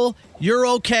comfortable, you're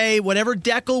okay. Whatever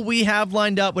decal we have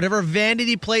lined up, whatever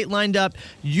vanity plate lined up,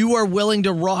 you are willing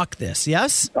to rock this,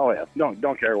 yes? Oh, yeah.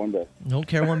 Don't care one bit. Don't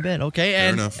care one bit, okay.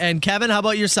 Fair enough. And Kevin, how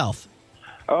about yourself?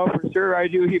 Oh, for sure. I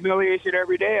do humiliation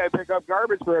every day. I pick up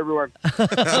garbage for everyone.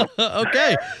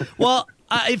 Okay. Well,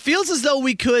 it feels as though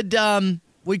we could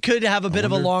have a bit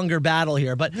of a longer battle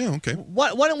here, but okay.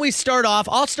 Why don't we start off?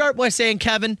 I'll start by saying,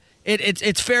 Kevin,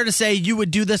 it's fair to say you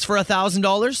would do this for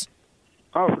 $1,000.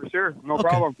 Oh, for sure, no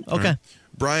problem. Okay, right.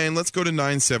 Brian, let's go to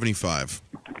 $975.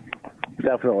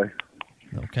 Definitely.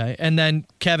 Okay, and then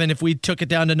Kevin, if we took it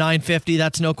down to $950,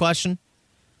 that's no question.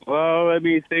 Well, let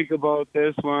me think about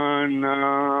this one.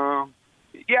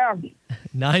 Yeah,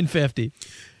 $950.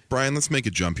 Brian, let's make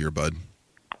a jump here, bud.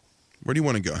 Where do you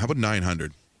want to go? How about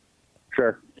 900?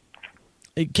 Sure.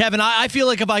 Kevin, I feel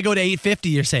like if I go to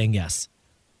 $850, you're saying yes.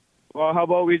 Well, how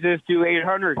about we just do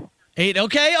 800?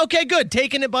 Okay, good.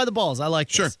 Taking it by the balls. I like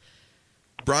this. Sure.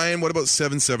 Brian, what about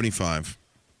 $775?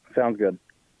 Sounds good.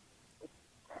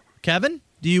 Kevin,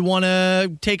 do you want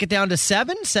to take it down to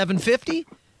 $750?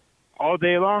 All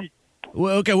day long.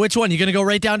 Well, okay, which one? You going to go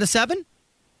right down to $7?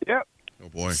 Yep. Oh,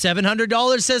 boy.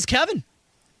 $700, says Kevin.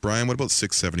 Brian, what about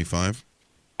 $675?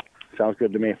 Sounds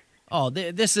good to me. Oh,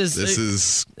 this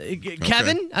is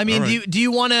Kevin. Okay. I mean, right. do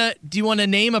you want to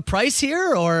name a price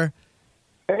here or?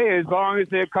 Hey, as long as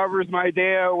it covers my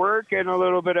day at work and a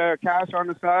little bit of cash on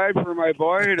the side for my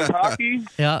boy and his hockey.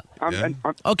 Yeah. I'm,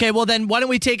 Okay, well then, why don't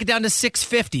we take it down to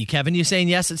 $650? Kevin, you saying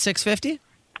yes at $650?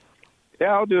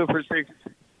 Yeah, I'll do it for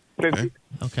 $650.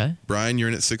 Okay. Brian, you're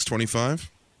in at $625?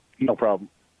 No problem.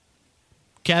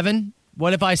 Kevin,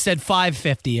 what if I said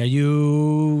 $550? Are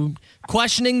you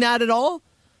questioning that at all?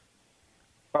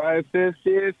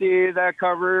 $550, that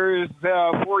covers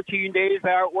 14 days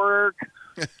at work.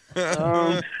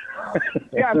 Yeah,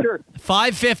 sure.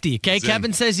 $550. Okay,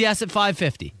 Kevin says yes at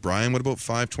 $550. Brian, what about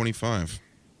 $525?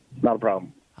 Not a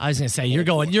problem. I was gonna say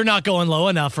you're not going low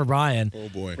enough for Brian. Oh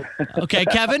boy. Okay,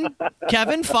 Kevin,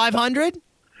 $500.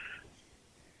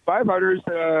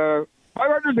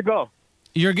 500's a go.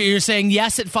 You're saying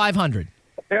yes at $500.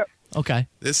 Yep. Okay.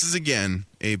 This is again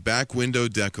a back window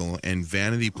decal and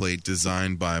vanity plate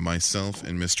designed by myself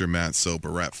and Mr. Matt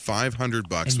Soper. We're at $500.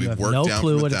 And you We've have worked no down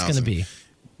clue from what it's going to be.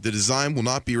 The design will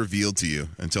not be revealed to you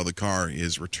until the car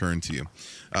is returned to you.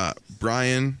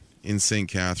 Brian in St.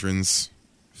 Catharines,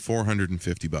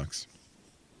 $450.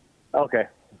 Okay.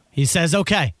 He says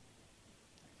okay.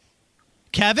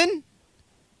 Kevin,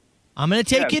 I'm going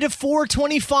to take you to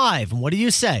 $425. What do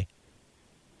you say?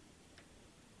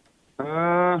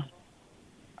 I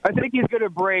think he's going to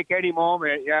break any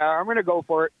moment. Yeah, I'm going to go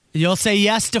for it. You'll say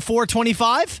yes to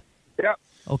 $425? Yep.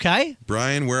 Okay.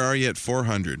 Brian, where are you at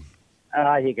 400?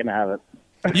 He can have it.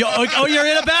 You're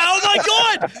in a bad. Oh my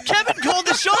God! Kevin called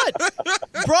the shot.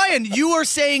 Brian, you are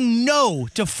saying no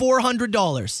to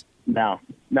 $400. No,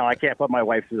 I can't put my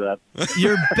wife through that.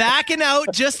 You're backing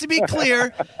out. Just to be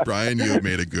clear, Brian, you have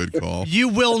made a good call. you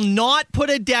will not put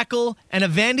a decal and a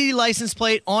vanity license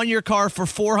plate on your car for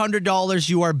 $400.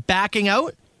 You are backing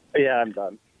out. Yeah, I'm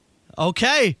done.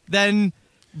 Okay, then,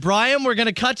 Brian, we're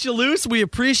gonna cut you loose. We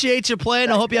appreciate you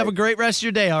playing. I hope you have a great rest of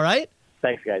your day. All right.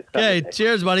 Thanks, guys. Okay,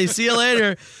 cheers, buddy. See you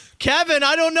later. Kevin,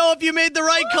 I don't know if you made the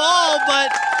right call,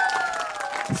 but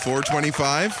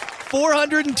 $425?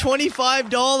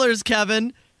 $425,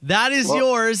 Kevin. That is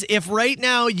yours if right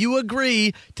now you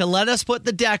agree to let us put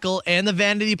the decal and the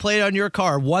vanity plate on your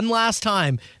car. One last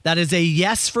time. That is a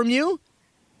yes from you?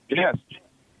 Yes.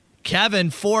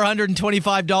 Kevin,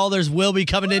 $425 will be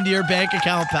coming into your bank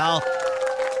account, pal.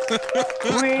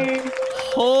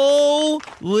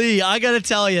 Holy, I got to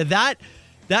tell you, that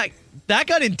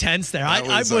got intense there. That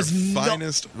was I was our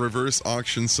finest reverse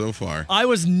auction so far. I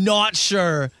was not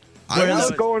sure. I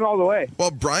was going all the way.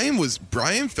 Well, Brian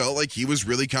felt like he was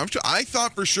really comfortable. I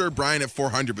thought for sure Brian at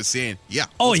 400 was saying, yeah.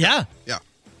 Oh, yeah? Yeah.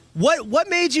 What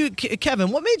made you,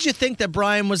 Kevin, what made you think that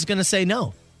Brian was going to say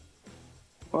no?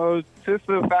 Well, just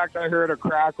the fact I heard a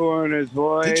crackle in his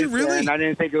voice. Did you really? And I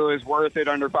didn't think it was worth it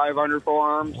under 500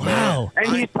 for him. Wow. And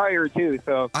he's tired, too,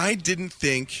 so. I didn't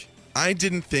think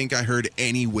I heard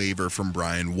any waiver from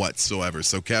Brian whatsoever.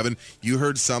 So, Kevin, you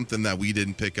heard something that we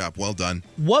didn't pick up. Well done.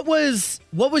 What was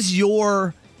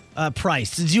your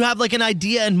price? Did you have like an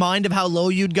idea in mind of how low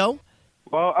you'd go?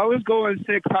 Well, I was going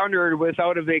 600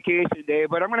 without a vacation day,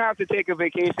 but I'm going to have to take a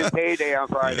vacation payday on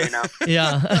Friday now.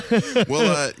 Yeah.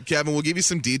 Well, Kevin, we'll give you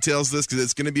some details of this because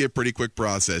it's going to be a pretty quick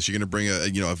process. You're going to bring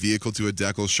a vehicle to a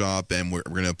decal shop, and we're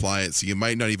going to apply it, so you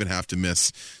might not even have to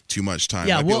miss too much time.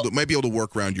 Yeah, might be able to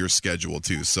work around your schedule,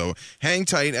 too. So hang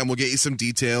tight, and we'll get you some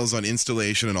details on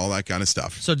installation and all that kind of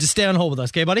stuff. So just stay on hold with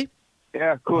us, okay, buddy?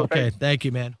 Yeah, cool. Okay, thanks. thank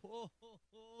you, man. Oh,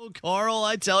 Carl,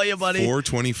 I tell you, buddy.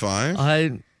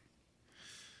 $425?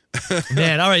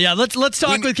 Man, all right, yeah. Let's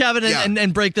talk with Kevin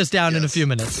and break this down in a few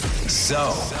minutes.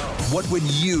 So, what would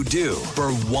you do for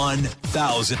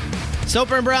 $1,000?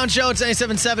 Soper and Brown Show, it's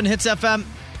 97.7 Hits FM.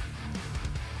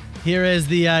 Here is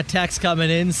the text coming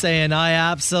in saying, I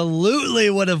absolutely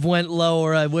would have went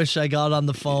lower. I wish I got on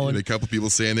the phone. And a couple people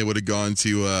saying they would have gone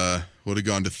to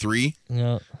 3.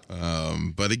 Yeah.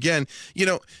 But again,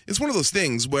 it's one of those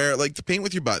things where, like, the paint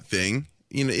with your butt thing,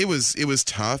 it was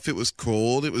tough, it was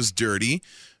cold, it was dirty.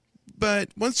 But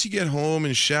once you get home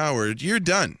and showered, you're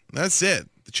done. That's it.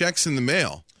 The check's in the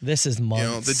mail. This is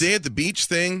months. The day at the beach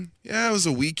thing, it was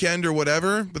a weekend or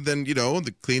whatever. But then,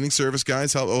 the cleaning service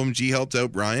guys, OMG helped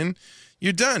out Brian.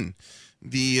 You're done.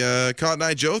 The Cotton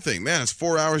Eye Joe thing, man, it's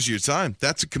 4 hours of your time.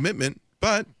 That's a commitment.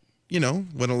 But, when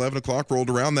 11 o'clock rolled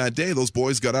around that day, those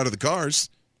boys got out of the cars.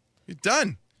 You're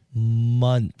done.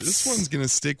 Months. This one's going to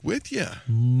stick with you.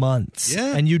 Months.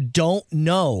 Yeah. And you don't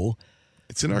know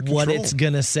it's in our control. What it's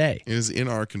going to say. It is in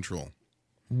our control.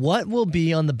 What will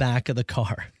be on the back of the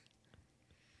car?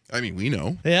 I mean, we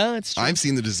know. Yeah, it's true. I've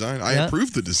seen the design. I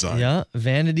approve the design. Yeah,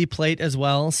 vanity plate as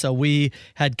well. So we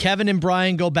had Kevin and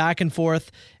Brian go back and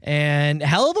forth, and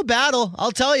hell of a battle,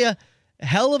 I'll tell you.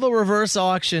 Hell of a reverse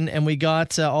auction, and we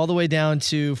got all the way down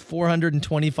to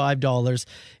 $425.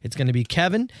 It's going to be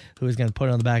Kevin who is going to put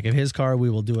it on the back of his car. We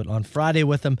will do it on Friday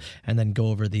with him and then go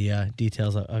over the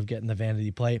details of getting the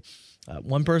vanity plate.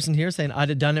 One person here saying, I'd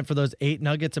have done it for those 8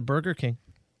 nuggets at Burger King.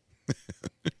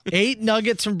 8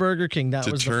 nuggets from Burger King. That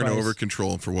was the price. To turn over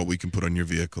control for what we can put on your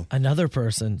vehicle. Another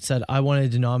person said, I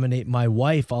wanted to nominate my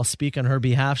wife. I'll speak on her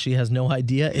behalf. She has no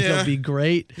idea. It'll be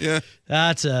great. Yeah.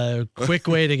 That's a quick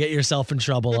way to get yourself in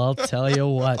trouble. I'll tell you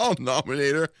what. I'll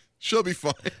nominate her. She'll be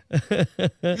fine.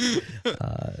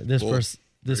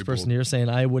 This person here saying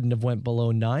I wouldn't have went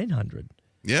below 900.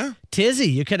 Yeah. Tizzy,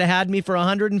 you could have had me for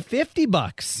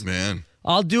 $150. Man.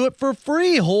 I'll do it for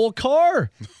free. Whole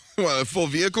car. What, a full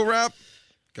vehicle wrap?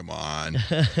 Come on.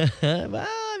 Well,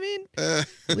 I mean, At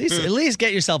least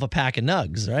get yourself a pack of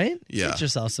nugs, right? Yeah. Get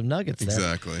yourself some nuggets there.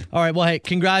 Exactly. All right. Well, hey,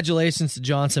 congratulations to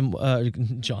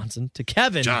to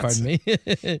Kevin. Pardon me.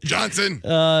 Johnson.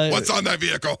 What's on that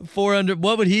vehicle?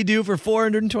 What would he do for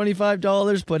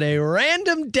 $425? Put a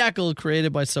random decal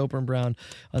created by Soper and Brown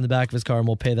on the back of his car, and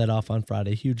we'll pay that off on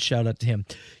Friday. Huge shout out to him.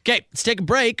 Okay, let's take a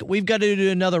break. We've got to do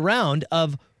another round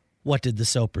of What Did the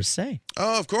Sopers Say?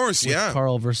 Oh, of course, With yeah.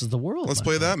 Carl versus the world. Let's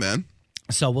play that, man.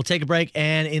 So we'll take a break,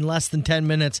 and in less than 10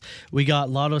 minutes, we got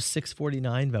Lotto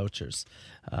 649 vouchers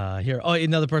here. Oh,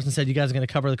 another person said you guys are going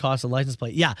to cover the cost of license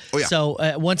plate. Yeah. Oh, yeah. So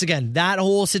once again, that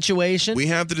whole situation. We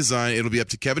have the design. It'll be up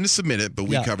to Kevin to submit it, but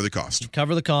we cover the cost.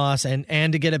 Cover the cost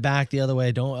and to get it back the other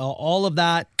way. All of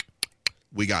that.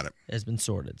 We got it. Has been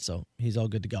sorted, so he's all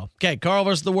good to go. Okay, Carl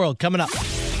versus the world coming up.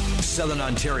 Southern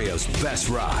Ontario's best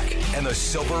rock and the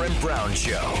Soper and Brown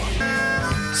Show.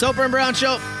 Soper and Brown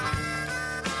Show.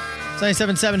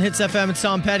 97.7 Hits FM. It's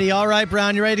Tom Petty. All right,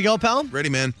 Brown, you ready to go, pal? Ready,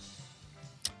 man.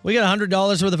 We got $100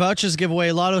 worth of vouchers to give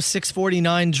away. Lotto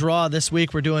 649 draw this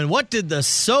week. We're doing What Did the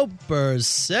Sopers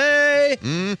Say?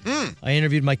 Mm-hmm. I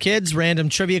interviewed my kids. Random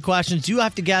trivia questions. You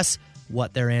have to guess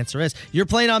what their answer is. You're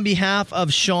playing on behalf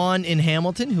of Sean in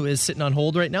Hamilton, who is sitting on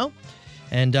hold right now.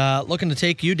 And looking to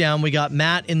take you down, we got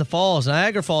Matt in the Falls,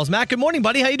 Niagara Falls. Matt, good morning,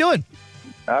 buddy. How you doing?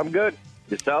 I'm good.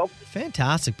 Yourself?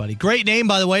 Fantastic, buddy. Great name,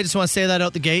 by the way. Just want to say that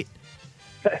out the gate.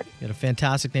 You got a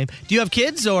fantastic name. Do you have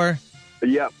kids or?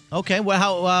 Yeah. Okay.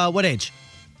 Well, what age?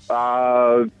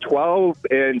 12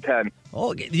 and 10.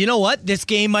 Oh, you know what? This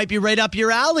game might be right up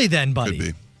your alley then, buddy. Could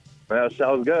be. That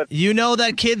sounds good. You know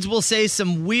that kids will say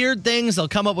some weird things. They'll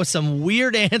come up with some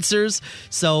weird answers.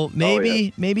 So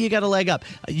maybe you got a leg up.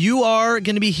 You are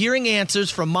going to be hearing answers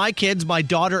from my kids. My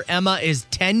daughter Emma is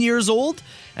 10 years old,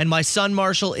 and my son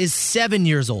Marshall is 7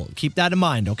 years old. Keep that in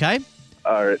mind, okay?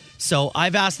 All right. So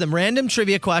I've asked them random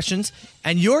trivia questions,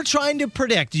 and you're trying to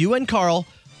predict, you and Carl,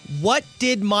 what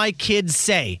did my kids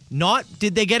say? Not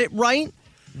did they get it right?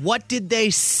 What did they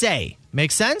say?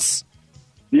 Make sense?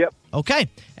 Yep. Okay.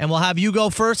 And we'll have you go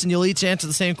first, and you'll each answer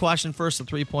the same question first. The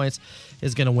 3 points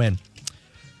is going to win.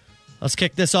 Let's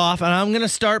kick this off, and I'm going to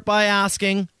start by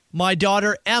asking my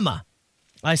daughter Emma.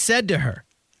 I said to her,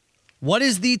 what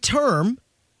is the term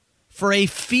for a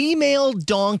female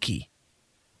donkey?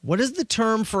 What is the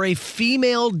term for a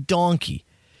female donkey?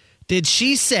 Did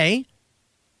she say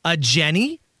a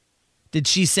Jenny? Did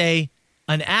she say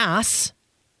an ass?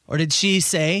 Or did she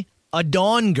say a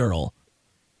Dawn girl?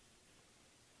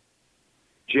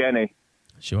 Jenny.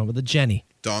 She went with a Jenny.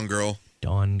 Dawn girl.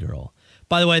 Dawn girl.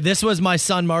 By the way, this was my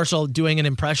son Marshall doing an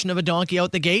impression of a donkey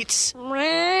out the gates.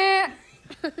 I'm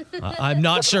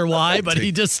not sure why, but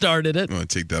he just started it. I'm going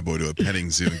to take that boy to a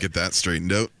petting zoo and get that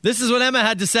straightened out. This is what Emma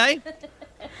had to say.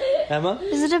 Emma?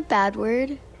 Is it a bad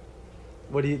word?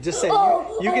 What do you just say?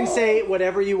 You can say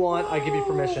whatever you want. I give you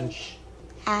permission.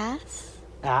 Ass.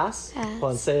 Ass? Ass. Come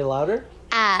on, say it louder.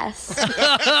 Ass.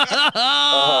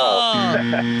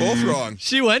 Both wrong.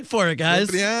 She went for it,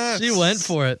 guys. Yes. She went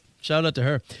for it. Shout out to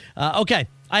her. Okay.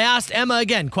 I asked Emma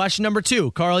again. Question number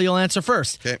 2. Carl, you'll answer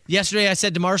first. Okay. Yesterday I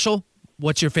said to Marshall,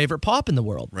 what's your favorite pop in the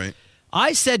world? Right.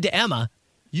 I said to Emma,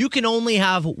 you can only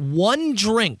have one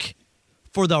drink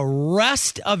for the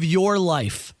rest of your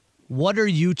life. What are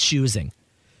you choosing?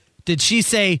 Did she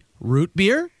say root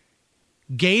beer,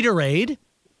 Gatorade,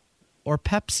 or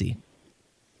Pepsi?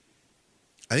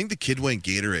 I think the kid went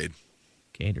Gatorade.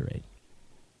 Gatorade.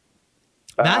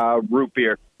 Root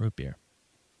beer. Root beer.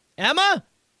 Emma?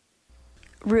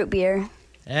 Root beer.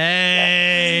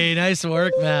 Hey, nice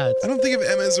work, Matt. I don't think of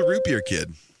Emma as a root beer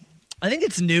kid. I think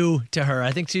it's new to her.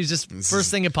 I think she's just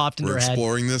first thing it popped into her head. We're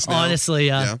exploring this now. Honestly,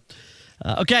 yeah.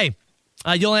 Okay.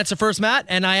 You'll answer first, Matt.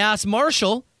 And I asked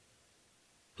Marshall,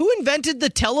 who invented the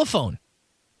telephone?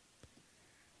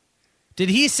 Did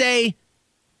he say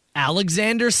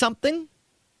Alexander something?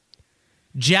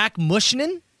 Jack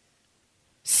Mushnin?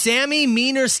 Sammy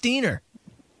Meaner Steiner?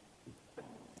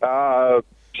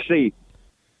 C.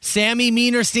 Sammy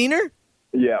Meaner Steiner?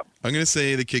 Yeah. I'm going to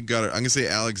say the kid got it. I'm going to say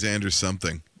Alexander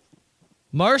something.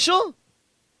 Marshall?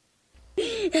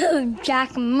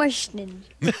 Jack Mushnin.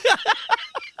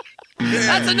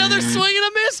 That's another swing and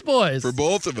a miss, boys. For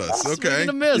both of us. Okay. Swing and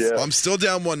a miss. Yeah. I'm still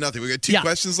down 1-0. We got 2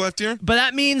 questions left here. But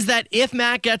that means that if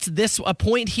Matt gets a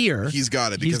point here, he's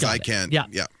got it because I can't. Yeah.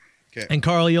 Yeah. Okay. And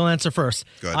Carl, you'll answer first.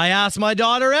 Go ahead. I asked my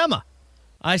daughter Emma.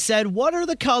 I said, "What are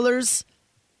the colors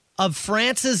of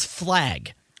France's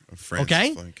flag?" Flag,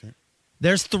 okay.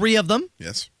 There's 3 of them.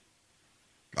 Yes.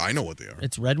 I know what they are.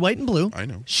 It's red, white, and blue. I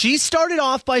know. She started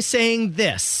off by saying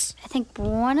this. I think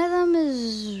one of them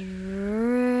is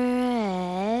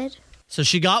red. So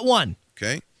she got one.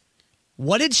 Okay.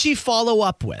 What did she follow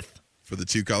up with? For the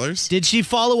two colors? Did she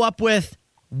follow up with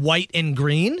white and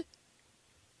green?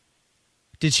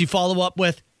 Did she follow up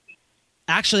with,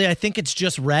 actually, I think it's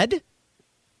just red?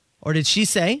 Or did she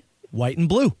say white and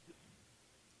blue?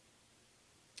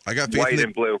 I got faith White in the-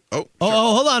 and blue. Oh,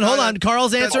 Oh, hold on.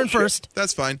 Carl's answering first.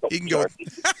 That's fine. You can go.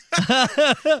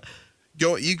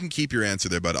 Go. You can keep your answer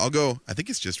there, bud. I'll go. I think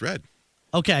it's just red.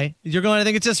 Okay. You're going, I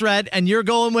think it's just red. And you're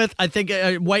going with, I think,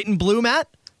 white and blue, Matt?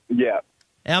 Yeah.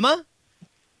 Emma?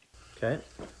 Okay.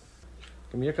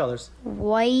 Give me your colors.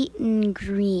 White and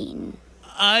green.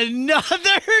 Another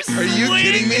Are you swing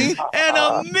kidding me? and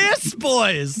a miss,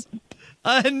 boys.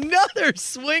 Another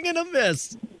swing and a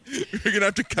miss. You're going to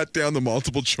have to cut down the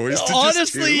multiple choice to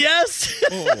Honestly, just two? yes.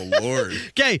 Oh, Lord.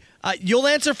 Okay, you'll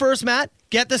answer first, Matt.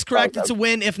 Get this correct. It's a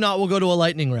win. If not, we'll go to a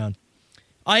lightning round.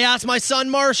 I asked my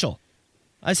son, Marshall.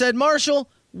 I said,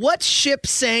 Marshall, what ship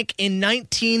sank in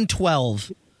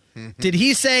 1912? Did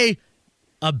he say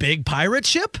a big pirate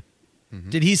ship?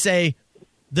 Did he say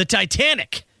the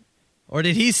Titanic? Or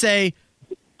did he say,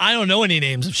 I don't know any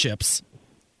names of ships?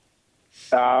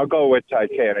 I'll go with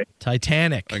Titanic.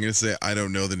 Titanic. I'm going to say I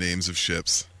don't know the names of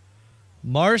ships.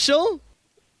 Marshall?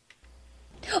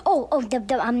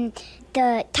 The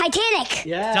Titanic.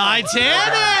 Yeah.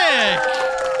 Titanic!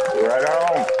 Right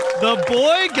on. The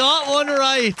boy got one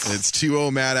right. It's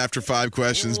 2-0, Matt, after 5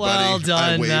 questions, Well buddy.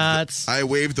 done, Matt. I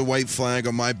waved the white flag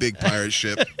on my big pirate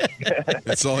ship.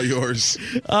 It's all yours.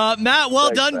 Matt, well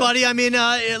done, buddy. I mean,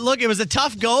 look, it was a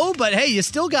tough go, but hey, you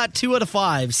still got 2 out of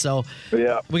 5. So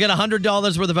Yeah. we got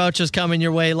 $100 worth of vouchers coming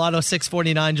your way. Lotto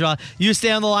 649 draw. You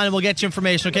stay on the line and we'll get you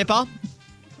information. Okay, Paul?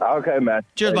 Okay, man.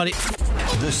 Cheers, buddy.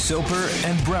 The Soper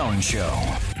and Brown Show.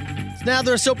 Now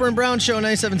there's Soper and Brown Show,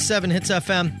 97.7 Hits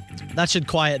FM. That should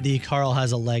quiet the Carl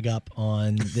has a leg up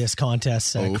on this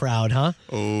contest crowd, huh?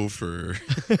 Oh,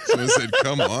 someone said,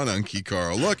 come on, Unky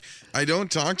Carl. Look, I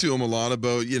don't talk to him a lot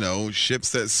about,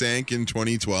 ships that sank in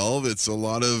 2012. It's a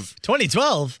lot of...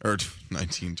 2012? Or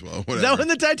 1912, whatever. Is that when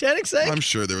the Titanic sank? I'm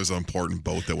sure there was an important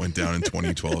boat that went down in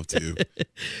 2012, too.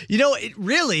 It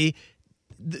really...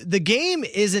 The game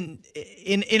isn't,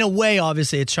 in a way,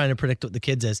 obviously, it's trying to predict what the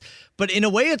kids is. But in a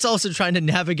way, it's also trying to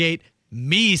navigate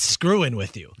me screwing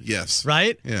with you. Yes.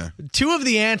 Right? Yeah. 2 of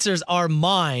the answers are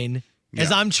mine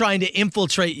as I'm trying to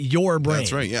infiltrate your brain.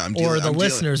 That's right. Yeah. Or the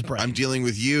listener's brain. I'm dealing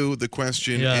with you, the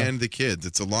question, and the kids.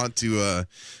 It's a lot to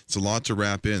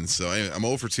wrap in. So I'm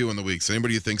 0 for 2 in the week. So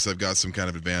anybody who thinks I've got some kind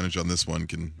of advantage on this one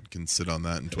can sit on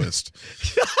that and twist.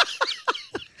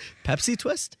 Pepsi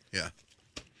Twist? Yeah.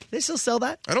 They still sell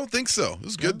that? I don't think so. It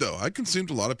was good, though. I consumed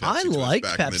a lot of Pepsi Twist like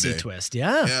back in the Pepsi day. Twist,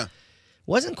 yeah. Yeah.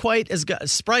 Wasn't quite as good.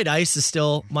 Sprite Ice is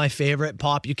still my favorite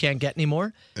pop you can't get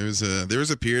anymore. There was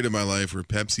a period in my life where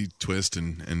Pepsi Twist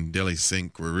and Deli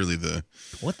Sink were really the...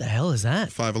 What the hell is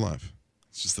that? Five Alive.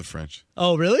 It's just the French.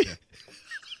 Oh, really? Yeah.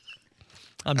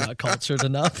 I'm not cultured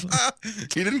enough.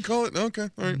 You didn't call it? Okay.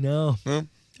 All right. No. Well.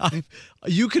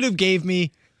 You could have gave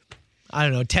me, I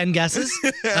don't know, 10 guesses.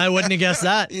 I wouldn't have guessed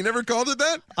that. You never called it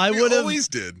that? I would have. Always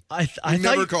did. I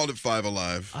never called it Five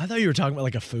Alive. I thought you were talking about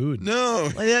like a food. No.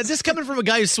 Just coming from a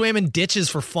guy who swam in ditches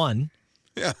for fun.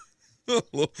 Yeah. A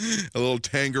little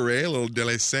Tanqueray, a little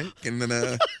Deli Sink, and then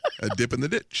a dip in the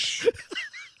ditch.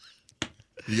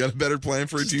 You got a better plan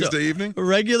for a Tuesday evening? A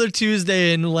regular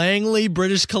Tuesday in Langley,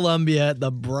 British Columbia at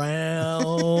the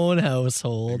Brown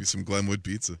household. Maybe some Glenwood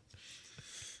pizza.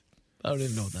 I don't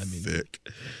even know what that means. Thick.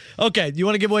 Okay, you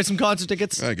want to give away some concert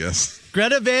tickets? I guess.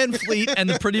 Greta Van Fleet and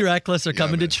the Pretty Reckless are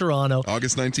coming to Toronto.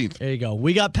 August 19th. There you go.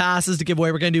 We got passes to give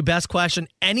away. We're going to do best question.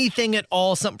 Anything at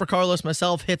all. Something for Carlos,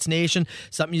 myself, Hits Nation.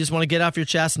 Something you just want to get off your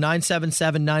chest.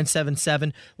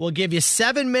 977-977. We'll give you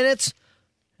 7 minutes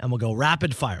and we'll go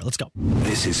rapid fire. Let's go.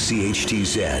 This is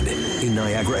CHTZ in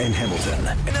Niagara and Hamilton.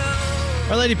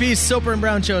 Our Lady Peace, Soper and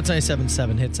Brown Show. It's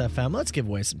 97.7 Hits FM. Let's give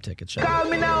away some tickets, shall we? Call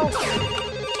me now.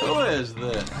 Who is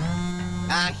this?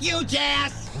 A huge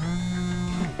ass.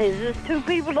 Is this 2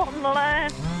 people on the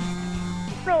line?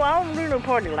 No, I don't do no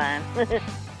party line.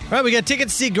 All right, we got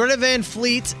tickets to see Greta Van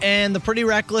Fleet and the Pretty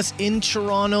Reckless in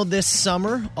Toronto this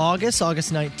summer, August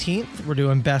 19th. We're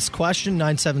doing best question,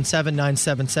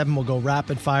 977-977. We'll go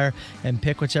rapid fire and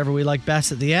pick whichever we like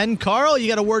best at the end. Carl, you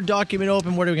got a Word document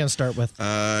open. What are we going to start with?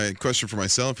 Question for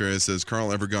myself here. It says,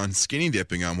 Carl ever gone skinny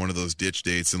dipping on one of those ditch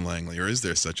dates in Langley, or is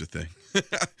there such a thing?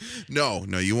 No,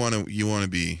 you want to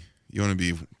be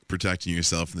protecting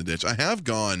yourself in the ditch. I have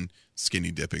gone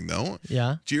skinny dipping though.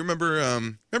 Yeah. Do you remember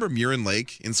Murin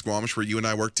Lake in Squamish where you and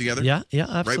I worked together? Yeah,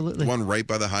 absolutely. Right, the one right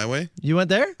by the highway. You went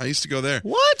there? I used to go there.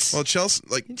 What? Well, Chelsea,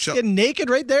 getting naked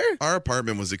right there? Our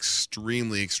apartment was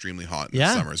extremely, extremely hot in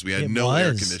Yeah, the summers. We had it no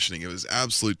air was. conditioning. It was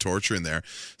absolute torture in there.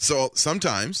 So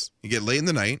sometimes you get late in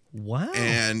the night. Wow.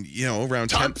 And around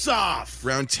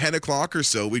 10 o'clock or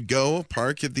so, we'd go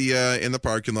park at the in the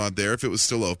parking lot there if it was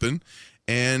still open.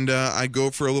 And I'd go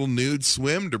for a little nude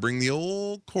swim to bring the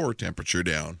old core temperature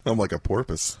down. I'm like a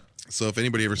porpoise. So if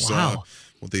anybody ever saw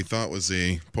what they thought was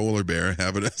a polar bear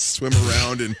having a swim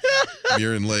around in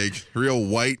Murin Lake, real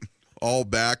white, all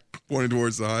back, pointing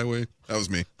towards the highway, that was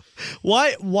me.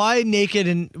 Why naked,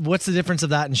 and what's the difference of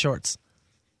that and shorts?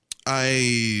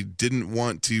 I didn't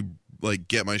want to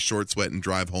get my shorts wet and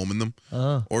drive home in them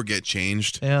or get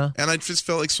changed. Yeah. And I just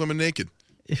felt like swimming naked.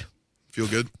 Feel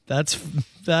good? That's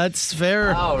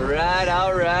fair. All right.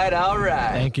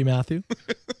 Thank you, Matthew.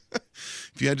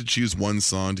 If you had to choose one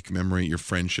song to commemorate your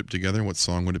friendship together, what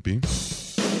song would it be?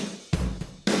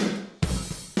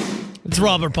 It's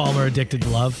Robert Palmer, Addicted to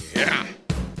Love. Yeah.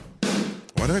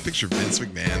 Why do I picture Vince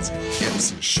McMahon's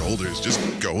hips and shoulders just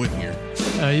going here?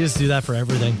 You just do that for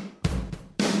everything.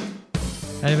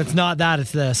 And if it's not that,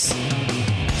 it's this.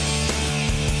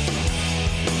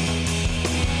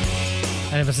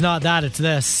 And if it's not that, it's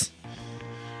this.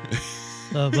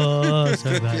 The boys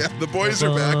are back. Yeah, the boys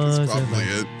are back is probably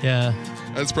it. Yeah.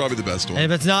 That's probably the best one.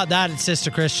 And if it's not that, it's Sister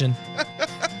Christian.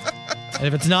 And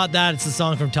if it's not that, it's the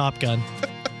song from Top Gun.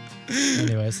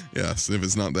 Anyways. Yes, if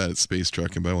it's not that, it's Space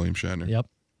Trucking by William Shatner. Yep.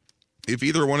 If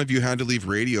either one of you had to leave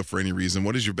radio for any reason,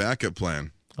 what is your backup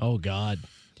plan? Oh, God.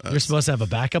 You're supposed to have a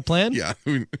backup plan? Yeah,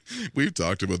 we've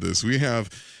talked about this. We have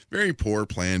very poor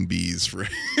plan Bs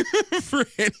for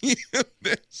any of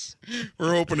this.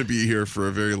 We're hoping to be here for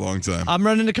a very long time. I'm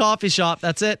running a coffee shop.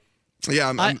 That's it.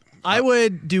 Yeah, I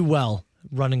would do well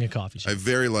running a coffee shop. I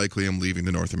very likely am leaving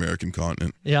the North American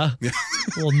continent. Yeah?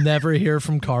 We'll never hear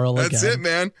from Carl again. That's it,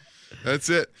 man. That's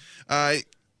it.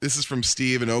 This is from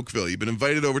Steve in Oakville. You've been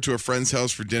invited over to a friend's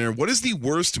house for dinner. What is the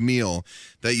worst meal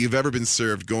that you've ever been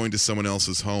served going to someone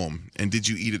else's home? And did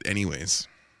you eat it anyways?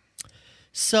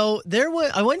 So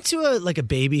I went to a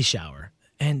baby shower,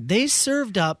 and they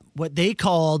served up what they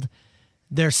called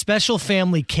their special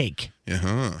family cake.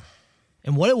 Uh-huh.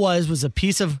 And what it was a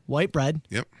piece of white bread,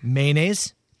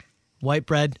 mayonnaise, white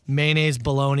bread, mayonnaise,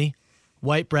 bologna,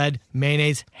 white bread,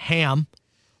 mayonnaise, ham,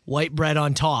 white bread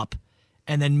on top,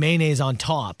 and then mayonnaise on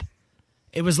top.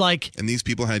 It was like... And these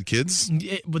people had kids?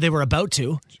 They were about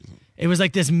to. It was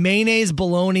like this mayonnaise,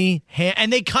 bologna, ham,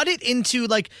 and they cut it into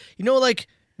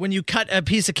when you cut a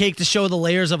piece of cake to show the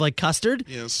layers of custard?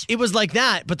 Yes. It was like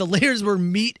that, but the layers were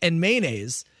meat and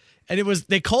mayonnaise. And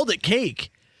they called it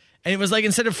cake. And it was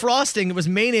instead of frosting, it was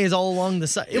mayonnaise all along the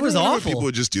side. It was awful. What people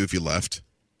would just do if you left?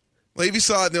 If you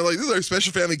saw it and they're like, this is our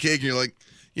special family cake, and you're like,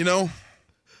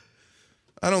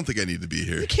 I don't think I need to be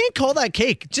here. You can't call that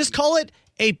cake. Just call it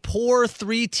a poor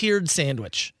 3-tiered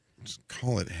sandwich. Just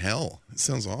call it hell. It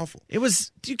sounds awful.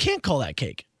 You can't call that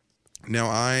cake. Now,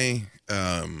 I,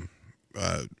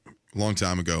 a long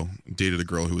time ago, dated a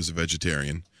girl who was a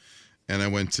vegetarian, and I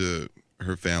went to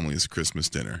her family's Christmas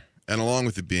dinner. And along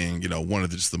with it being, one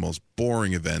of the most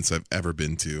boring events I've ever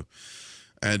been to,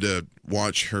 I had to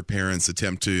watch her parents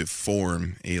attempt to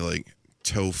form a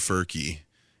tofurkey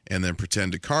and then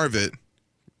pretend to carve it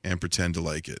and pretend to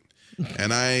like it.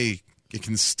 And I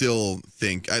can still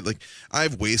think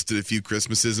I've wasted a few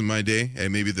Christmases in my day,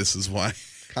 and maybe this is why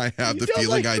I have the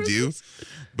feeling I do.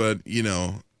 But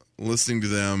listening to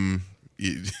them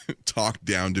talk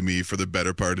down to me for the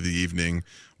better part of the evening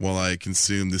while I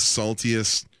consume the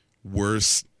saltiest,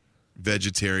 worst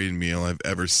vegetarian meal I've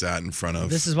ever sat in front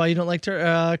of. This is why you don't like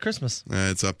Christmas.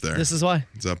 It's up there. This is why.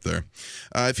 It's up there.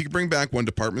 If you could bring back one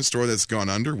department store that's gone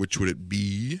under, which would it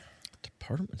be?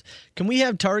 Department. Can we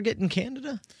have Target in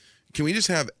Canada? Can we just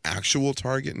have actual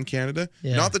Target in Canada?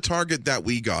 Yeah. Not the Target that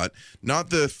we got, not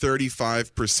the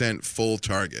 35% full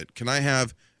Target. Can I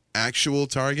have actual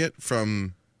Target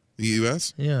from the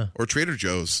U.S.? Yeah. Or Trader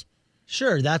Joe's?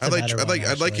 Sure, that's a better one,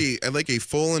 I'd like a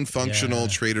full and functional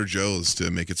Trader Joe's to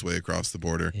make its way across the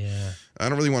border. Yeah. I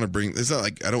don't really want to bring. It's not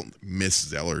like I don't miss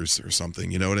Zellers or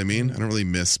something. You know what I mean? I don't really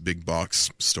miss big box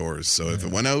stores. So if it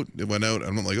went out, it went out.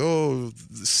 I'm not like, oh,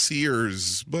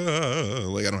 Sears. I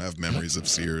don't have memories of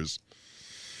Sears.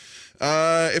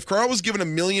 If Carl was given $1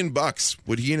 million,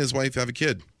 would he and his wife have a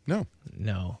kid? No.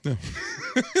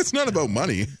 It's not about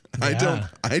money. Yeah.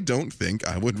 I don't think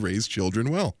I would raise children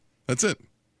well. That's it.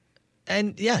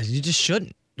 And you just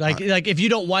shouldn't. If you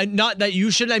don't want, not that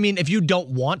you should. I mean, if you don't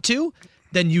want to,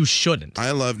 then you shouldn't.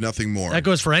 I love nothing more. That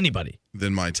goes for anybody.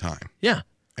 Than my time. Yeah.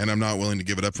 And I'm not willing to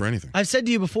give it up for anything. I've said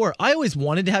to you before, I always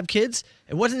wanted to have kids.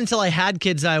 It wasn't until I had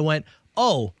kids that I went,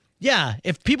 oh, yeah,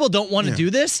 if people don't want to do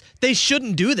this, they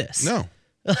shouldn't do this. No.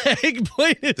 Like,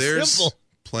 plain and There's simple.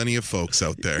 plenty of folks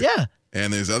out there. Yeah.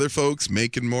 And there's other folks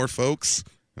making more folks,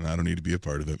 and I don't need to be a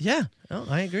part of it. Yeah. Oh,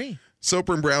 I agree.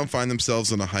 Soper and Brown find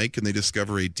themselves on a hike, and they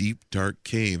discover a deep, dark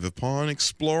cave. Upon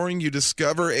exploring, you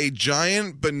discover a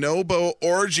giant bonobo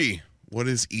orgy. What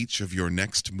is each of your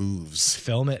next moves?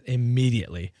 Film it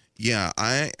immediately. Yeah,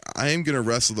 I am going to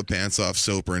wrestle the pants off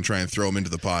Soper and try and throw him into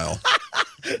the pile.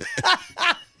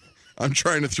 I'm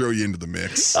trying to throw you into the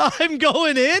mix. I'm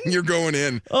going in? You're going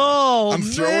in. Oh, I'm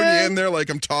throwing you in there like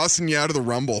I'm tossing you out of the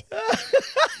rumble.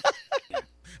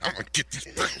 I'm going to get these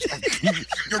pounds.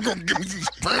 You're going to give me these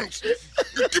pounds.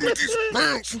 Give me these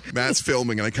pounds. Matt's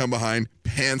filming, and I come behind,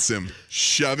 pants him,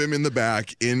 shove him in the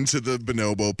back into the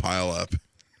bonobo pile up.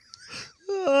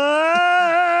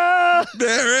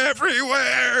 They're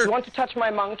everywhere. You want to touch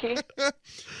my monkey?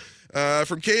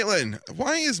 From Caitlin,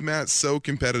 why is Matt so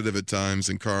competitive at times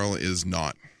and Carl is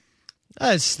not?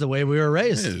 That's the way we were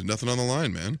raised. Hey, there's nothing on the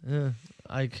line, man.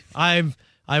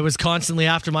 I was constantly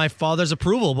after my father's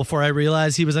approval before I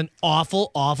realized he was an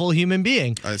awful, awful human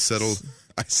being. I settled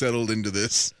into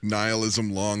this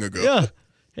nihilism long ago. Yeah.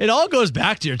 It all goes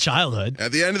back to your childhood.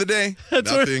 At the end of the day,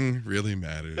 nothing really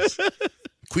matters.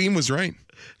 Queen was right.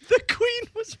 The Queen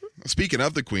was right. Speaking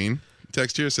of the Queen,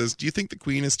 text here says, do you think the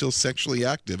Queen is still sexually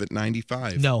active at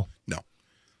 95? No.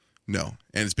 And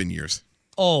it's been years.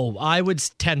 Oh, I would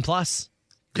 10 plus.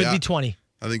 Could be 20.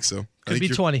 I think so. Could be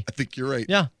 20. I think you're right.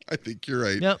 Yeah. I think you're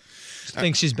right. Yep. Just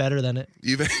think she's better than it.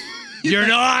 You're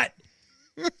not.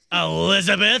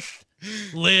 Elizabeth.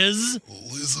 Liz.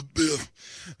 Elizabeth.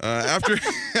 After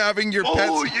having your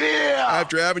pets,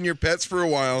 after having your pets for a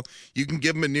while, you can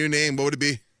give them a new name. What would it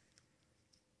be?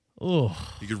 Oh,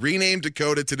 you could rename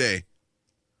Dakota today.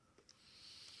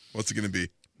 What's it going to be?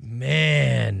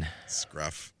 Man,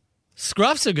 Scruff.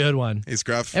 Scruff's a good one. Hey,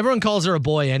 Scruff. Everyone calls her a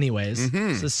boy, anyways.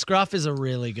 Mm-hmm. So Scruff is a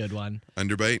really good one.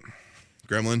 Underbite.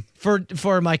 Gremlin.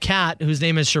 For my cat, whose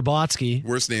name is Sherbotsky.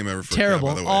 Worst name ever for terrible,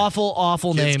 a cat, by the way.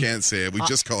 awful Kids name. Can't say it. We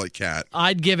just call it cat.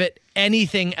 I'd give it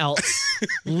anything else.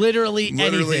 Literally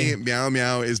anything. Meow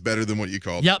Meow is better than what you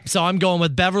called. Yep. So I'm going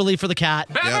with Beverly for the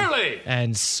cat. Beverly!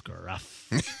 And Scruff.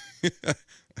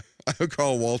 I would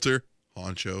call Walter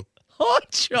Honcho.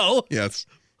 Honcho? Yes.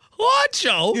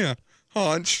 Honcho? Yeah.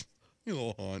 Haunch. You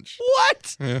little haunch.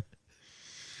 What?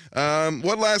 Yeah.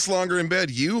 What lasts longer in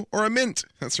bed, you or a mint?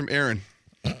 That's from Aaron.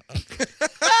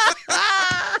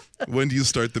 When do you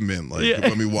start the mint? Like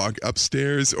when we walk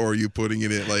upstairs, or are you putting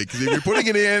it in? Like, 'cause if you're putting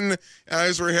it in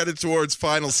as we're headed towards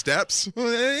final steps,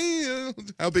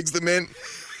 how big's the mint?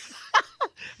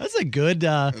 That's a good.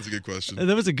 That's a good question.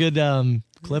 That was a good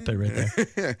clip right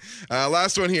there.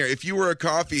 Last one here. If you were a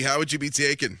coffee, how would you be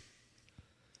taken?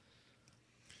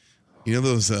 You know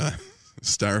those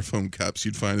styrofoam cups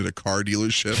you'd find at a car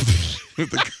dealership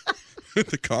with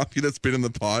the coffee that's been in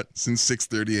the pot since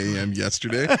 6:30 a.m.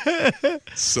 yesterday?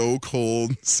 So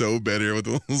cold, so bitter, with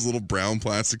those little brown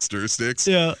plastic stir sticks.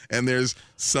 Yeah. And there's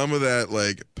some of that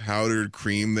like powdered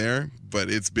cream there, but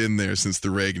it's been there since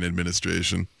the Reagan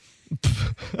administration.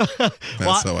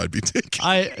 That's how I'd be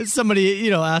taken. Somebody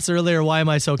asked earlier, why am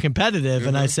I so competitive?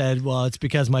 And I said, well, it's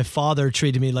because my father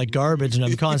treated me like garbage and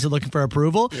I'm constantly looking for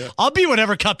approval. Yeah. I'll be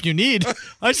whatever cup you need.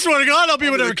 I swear to God, I'll be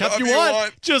whatever cup you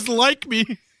want. Just like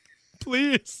me,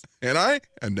 please. And I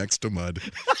am next to mud.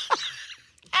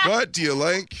 What do you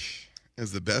like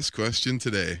as the best question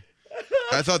today?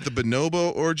 I thought the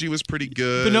bonobo orgy was pretty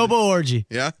good. Bonobo orgy.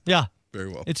 Yeah? Yeah. Very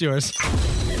well. It's yours.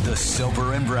 The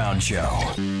Soper and Brown Show.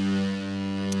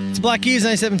 It's Black Keys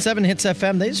 97.7 Hits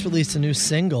FM. They just released a new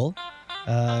single.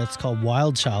 It's called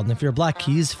Wild Child. And if you're a Black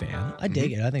Keys fan, I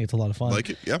dig it. I think it's a lot of fun. Like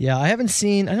it? Yeah. Yeah, I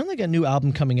don't think a new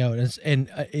album coming out. And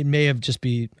it may have just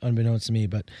be unbeknownst to me,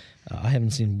 but I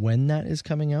haven't seen when that is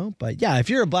coming out. But yeah, if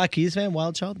you're a Black Keys fan,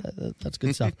 Wild Child, that's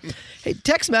good stuff. Hey,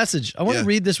 text message. I want to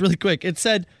read this really quick. It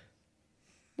said,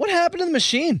 what happened to the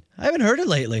machine? I haven't heard it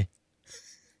lately.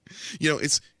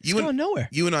 It's going nowhere.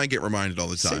 You and I get reminded all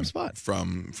the time Same spot.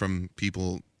 from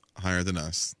people higher than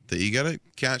us that you got to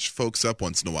catch folks up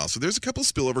once in a while. So there's a couple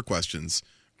spillover questions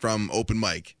from open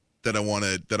mic that I want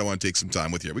to take some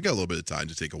time with here. We got a little bit of time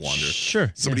to take a wander.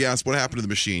 Sure. Somebody asked, what happened to the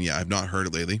machine? Yeah, I've not heard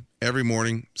it lately. Every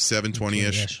morning,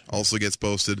 7:20-ish. Also gets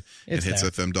posted at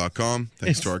hitsfm.com.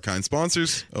 Thanks to our kind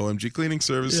sponsors,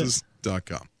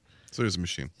 omgcleaningservices.com. So there's a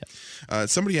machine. Yeah.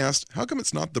 Somebody asked, how come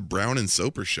it's not the Brown and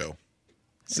Soper show?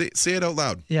 Say it out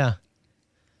loud. Yeah.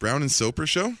 Brown and Soper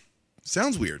show?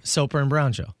 Sounds weird. Soper and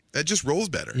Brown show. That just rolls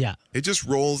better. Yeah. It just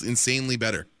rolls insanely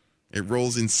better. It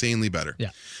rolls insanely better.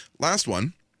 Yeah. Last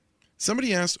one.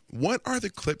 Somebody asked, what are the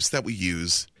clips that we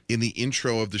use in the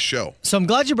intro of the show? So I'm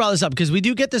glad you brought this up because we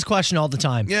do get this question all the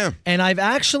time. Yeah. And I've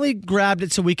actually grabbed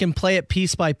it so we can play it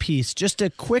piece by piece just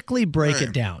to quickly break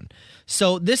it down.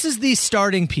 So this is the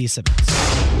starting piece of it.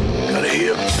 Gotta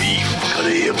have beef,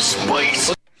 gotta have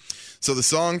spice. So the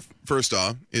song, first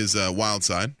off, is Wild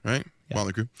Side, right? Yeah.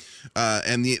 Wilder Crew.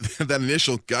 And that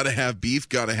initial gotta have beef,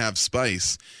 gotta have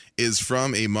spice is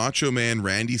from a Macho Man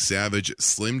Randy Savage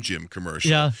Slim Jim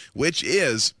commercial, which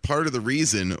is part of the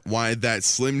reason why that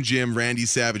Slim Jim Randy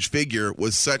Savage figure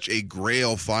was such a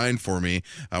grail find for me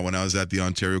when I was at the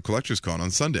Ontario Collectors Con on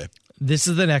Sunday. This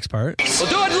is the next part. We'll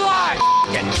do it live.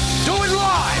 Do it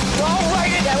live. I'll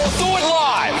write it and we'll do it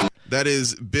live. That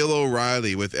is Bill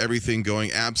O'Reilly with everything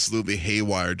going absolutely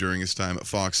haywire during his time at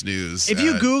Fox News. If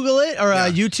you Google it or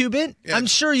YouTube it, I'm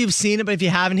sure you've seen it, but if you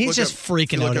haven't, he's just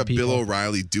freaking out look at up people. Bill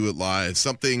O'Reilly do it live.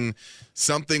 Something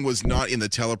was not in the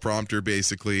teleprompter,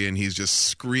 basically, and he's just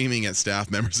screaming at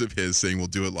staff members of his saying, we'll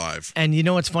do it live. And you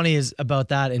know what's funny is about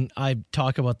that, and I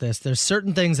talk about this, there's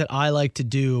certain things that I like to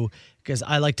do because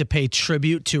I like to pay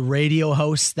tribute to radio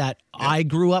hosts that I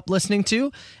grew up listening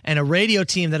to, and a radio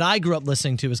team that I grew up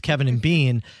listening to was Kevin and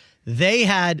Bean. They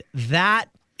had that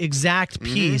exact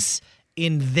piece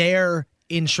in their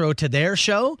intro to their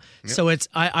show. So it's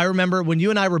I remember when you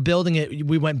and I were building it,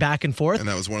 we went back and forth. And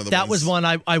that was one of the That was one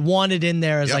I wanted in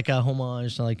there as like a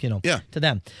homage, like, to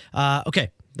them.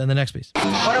 Okay, then the next piece.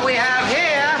 What do we have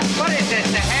here? What is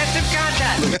this? The handsome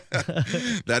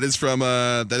contest. That is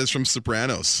from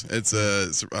Sopranos. It's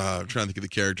I'm trying to think of the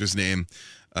character's name.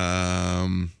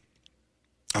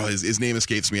 His name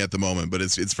escapes me at the moment, but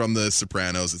it's from the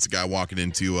Sopranos. It's a guy walking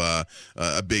into a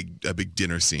big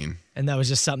dinner scene. And that was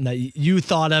just something that you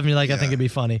thought of, and you're like, I think it'd be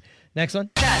funny. Next one.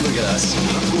 Look at us.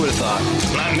 Who would have thought?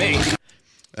 Not me.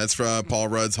 That's from Paul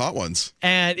Rudd's Hot Ones.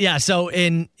 And so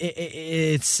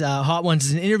it's Hot Ones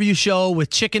is an interview show with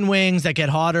chicken wings that get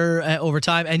hotter over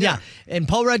time. And and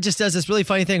Paul Rudd just does this really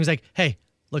funny thing. He's like, hey,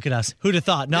 look at us. Who'd have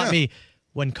thought? Not me.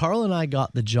 When Carl and I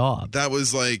got the job, that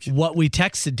was like what we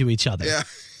texted to each other. Yeah.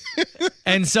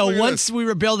 And so once we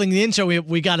were building the intro,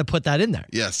 we got to put that in there.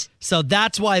 Yes. So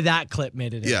that's why that clip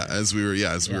made it in. Yeah, as we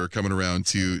were coming around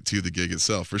to the gig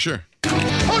itself, for sure.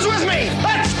 Who's with me?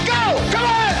 Let's go! Come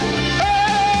on!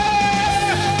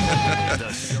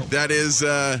 That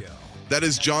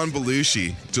is John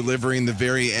Belushi delivering the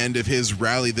very end of his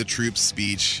Rally the Troops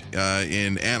speech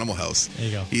in Animal House. There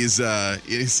you go.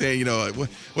 He's saying,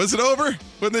 was it over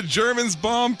when the Germans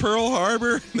bombed Pearl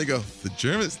Harbor? And they go, the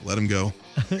Germans, let them go.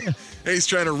 And he's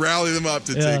trying to rally them up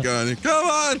to take on. Come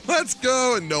on, let's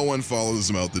go. And no one follows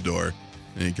him out the door.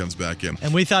 And he comes back in.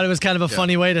 And we thought it was kind of a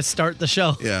funny way to start the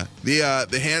show. Yeah.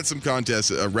 The handsome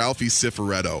contest, Ralphie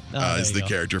Cifaretto is the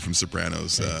character from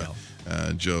Sopranos.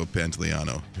 Joe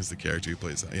Pantoliano is the character who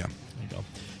plays that. Yeah. There you go.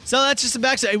 So that's just the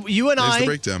backside. You and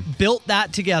I built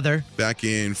that together. Back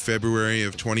in February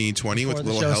of 2020 with a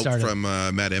little help from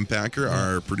Matt Empacker,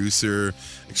 our producer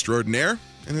extraordinaire.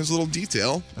 And there's a little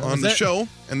detail on the show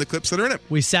and the clips that are in it.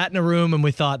 We sat in a room and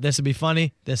we thought, this would be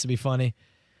funny. This would be funny.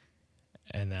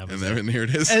 And that was and here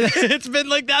it is. And it's been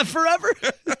like that forever.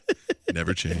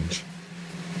 Never change.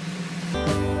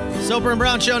 Soper and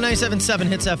Brown Show, 97.7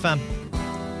 Hits FM.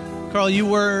 Carl, you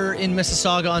were in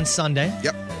Mississauga on Sunday.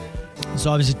 Yep.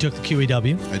 So obviously took the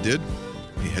QEW. I did.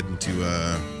 We head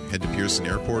to Pearson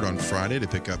Airport on Friday to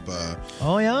pick up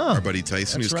our buddy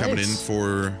Tyson, who's coming in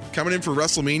for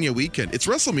WrestleMania weekend. It's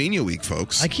WrestleMania week,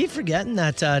 folks. I keep forgetting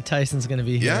that Tyson's going to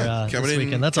be here coming this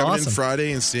weekend. That's coming awesome. In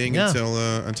Friday and staying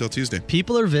until Tuesday.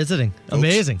 People are visiting.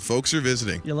 Amazing. Folks are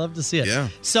visiting. You love to see it. Yeah.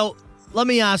 So let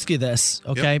me ask you this,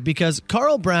 okay? Yep. Because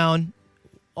Carl Brown,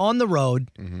 on the road,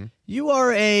 you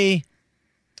are a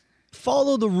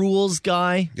follow the rules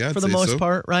guy for the most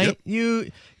part, right?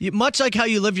 Yep. You much like how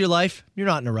you live your life, you're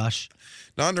not in a rush.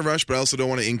 Not in a rush, but I also don't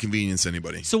want to inconvenience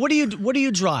anybody. So what do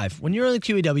you drive when you're in the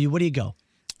QEW? What do you go?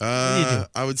 What do you do?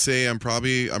 I would say I'm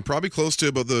probably close to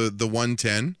about the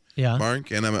 110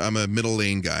 mark, and I'm a middle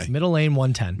lane guy. Middle lane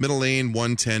 110. Middle lane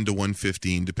 110 to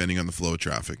 115, depending on the flow of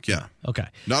traffic. Yeah. Okay.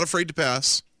 Not afraid to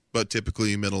pass, but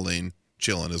typically middle lane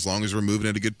chilling. As long as we're moving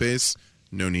at a good pace,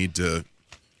 no need to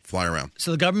fly around.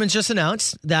 So the government's just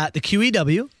announced that the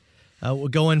QEW, we're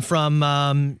going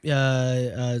from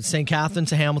St. Catharines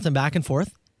to Hamilton back and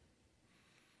forth.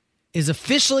 is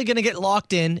officially going to get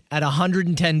locked in at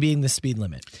 110 being the speed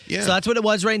limit. Yeah. So that's what it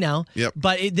was right now. Yep.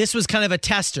 But this was kind of a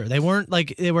tester. They weren't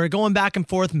like, they were going back and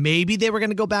forth. Maybe they were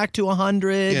going to go back to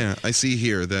 100. Yeah, I see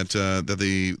here that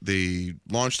they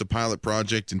launched a pilot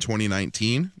project in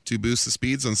 2019 to boost the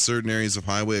speeds on certain areas of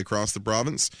highway across the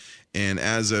province. And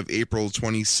as of April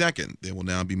 22nd, they will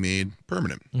now be made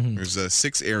permanent. Mhm. There's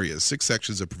 6 areas, 6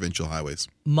 sections of provincial highways.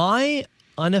 My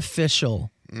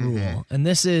unofficial rule, and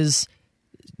this is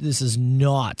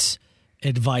not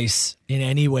advice in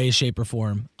any way, shape, or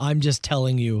form. I'm just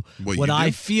telling you what you I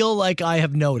do. feel like I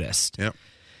have noticed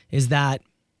is that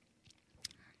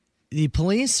the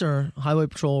police or highway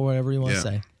patrol, or whatever you want to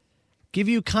say, give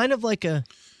you kind of like a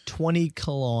 20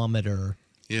 kilometer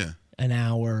an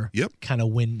hour kind of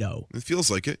window. It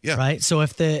feels like it, yeah. Right? So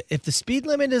if the speed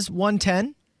limit is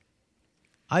 110,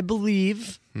 I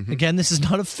believe, again, this is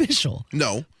not official.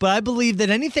 No. But I believe that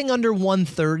anything under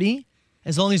 130,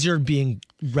 as long as you're being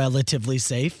relatively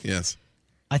safe, Yes.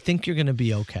 I think you're going to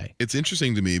be okay. It's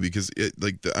interesting to me because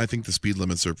I think the speed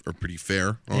limits are pretty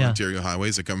fair on Ontario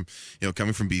highways. I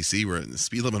coming from BC, where the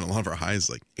speed limit on a lot of our highs is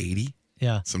like 80.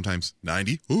 Yeah. Sometimes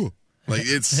 90. Ooh. Like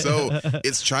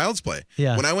it's child's play.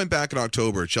 Yeah. When I went back in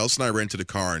October, Chelsea and I rented a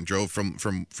car and drove from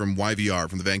YVR,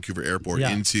 from the Vancouver airport,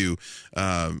 into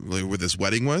where this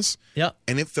wedding was. Yeah.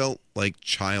 And it felt like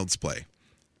child's play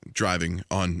driving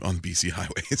on BC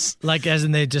highways. Like as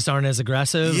in they just aren't as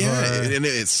aggressive? Yeah, or- and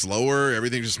it's slower.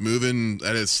 Everything's just moving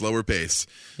at a slower pace.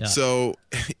 Yeah. So,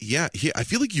 I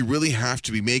feel like you really have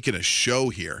to be making a show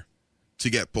here to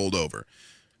get pulled over.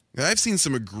 Now, I've seen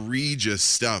some egregious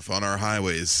stuff on our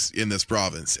highways in this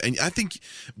province, and I think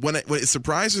when it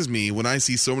surprises me when I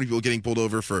see so many people getting pulled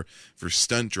over for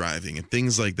stunt driving and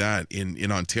things like that in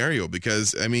Ontario,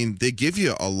 because I mean they give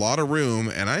you a lot of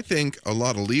room and I think a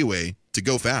lot of leeway to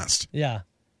go fast. Yeah.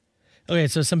 Okay,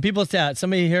 so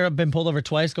somebody here have been pulled over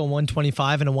twice, going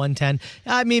 125 and a 110.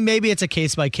 I mean, maybe it's a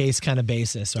case-by-case kind of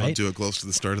basis, right? Don't do it close to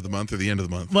the start of the month or the end of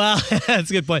the month. Well, that's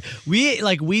a good point.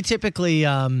 We typically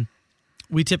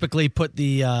put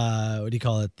the what do you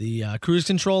call it? The cruise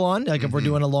control on. Like if we're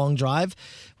doing a long drive,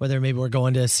 whether maybe we're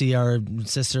going to see our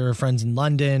sister or friends in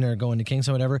London or going to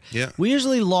Kingston, whatever. Yeah. We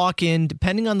usually lock in,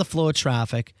 depending on the flow of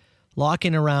traffic, lock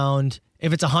in around,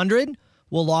 if it's 100,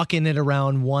 we'll lock in at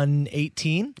around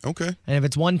 118. Okay. And if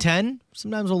it's 110,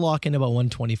 sometimes we'll lock in about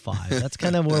 125. That's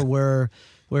kind of where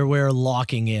we're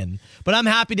locking in. But I'm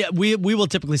happy to, we will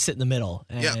typically sit in the middle.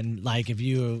 And like if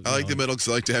you... I like the middle because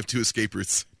I like to have 2 escape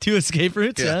routes. 2 escape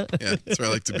routes, yeah. Yeah, that's where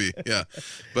I like to be, yeah.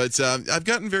 But I've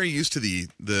gotten very used to the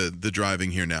driving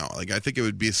here now. Like I think it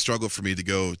would be a struggle for me to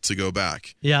go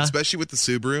back. Yeah. Especially with the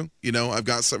Subaru. You know, I've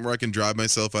got something where I can drive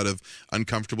myself out of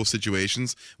uncomfortable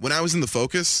situations. When I was in the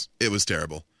Focus, it was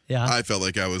terrible. Yeah. I felt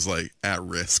like I was like at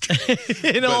risk.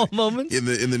 In all moments. In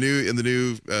the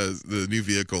new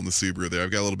vehicle in the Subaru there,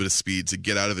 I've got a little bit of speed to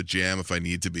get out of a jam if I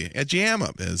need to be. A jam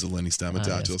up, as Lenny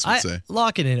Stamatatos would say.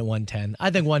 Lock it in at 110.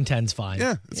 I think 110's fine.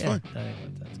 Yeah, it's fine. I think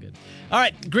 110's good. All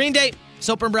right, Green Day,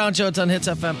 Soper and Brown Show. It's on Hits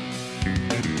FM.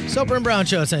 Soper and Brown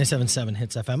Show. It's 97.7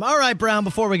 Hits FM. All right, Brown,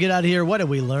 before we get out of here, what did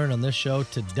we learn on this show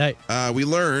today? We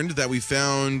learned that we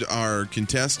found our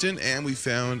contestant and we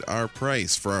found our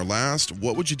price for our last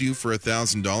What Would You Do for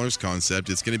 $1,000 concept.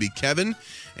 It's going to be Kevin,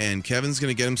 and Kevin's going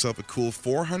to get himself a cool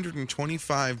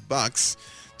 $425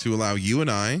 to allow you and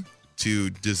I to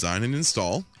design and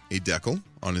install a decal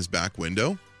on his back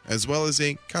window, as well as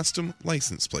a custom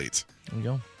license plate. There you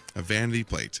go. A vanity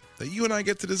plate that you and I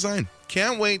get to design.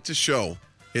 Can't wait to show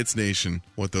Hits Nation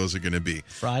what those are going to be.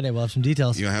 Friday, we'll have some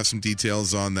details. You'll have some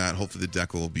details on that. Hopefully the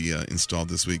decal will be installed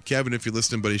this week. Kevin, if you're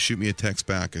listening, buddy, shoot me a text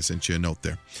back. I sent you a note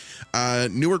there.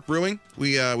 Newark Brewing,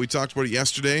 we talked about it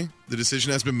yesterday. The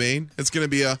decision has been made. It's going to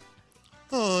be a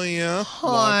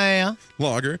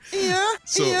lager. Yeah.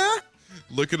 So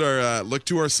look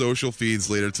to our social feeds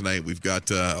later tonight. We've got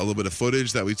a little bit of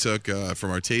footage that we took from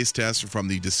our taste test from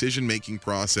the decision-making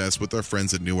process with our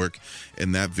friends at Newark,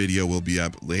 and that video will be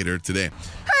up later today.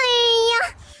 Hi.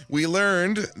 We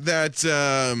learned that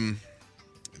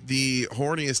the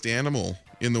horniest animal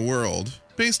in the world,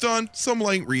 based on some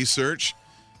light research,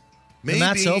 maybe, the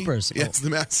Matt Sopers. Yes, the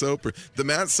Matt Soper. The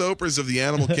Matt Sopers of the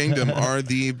animal kingdom are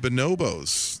the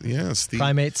bonobos. Yes, the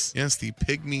primates. Yes, the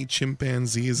pygmy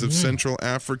chimpanzees of Central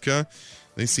Africa.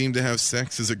 They seem to have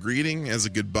sex as a greeting, as a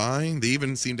goodbye. They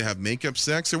even seem to have makeup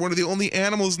sex. They're one of the only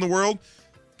animals in the world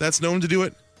that's known to do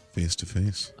it face to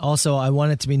face. Also, I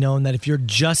want it to be known that if you're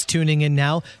just tuning in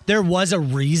now, there was a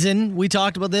reason we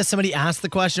talked about this. Somebody asked the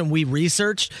question, we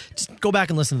researched. Just go back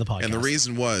and listen to the podcast. And the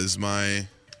reason was my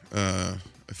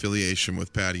affiliation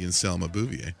with Patty and Selma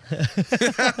Bouvier.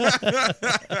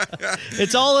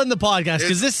 It's all in the podcast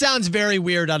because this sounds very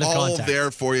weird out of all context. There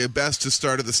for you. Best to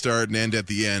start at the start and end at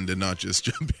the end and not just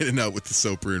jump in and out with the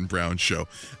Soper and Brown show.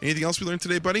 Anything else we learned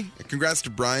today, buddy? Congrats to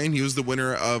Brian. He was the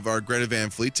winner of our Greta Van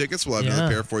Fleet tickets. We'll have another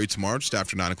pair for you tomorrow just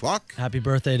after 9 o'clock. Happy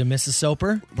birthday to Mrs.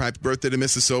 Soper. Happy birthday to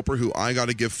Mrs. Soper, who I got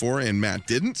a gift for and Matt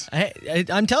didn't.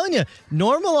 I'm telling you,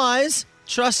 normalize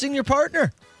trusting your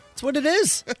partner. That's what it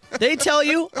is. They tell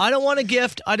you, I don't want a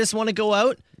gift. I just want to go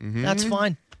out. That's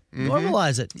fine.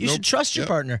 Normalize it. You should trust your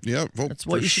partner. Yeah, well, that's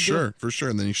what you should do. For sure.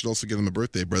 And then you should also give them a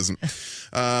birthday present.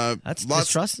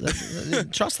 Trust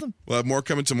them. We'll have more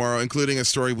coming tomorrow, including a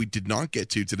story we did not get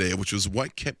to today, which was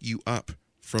what kept you up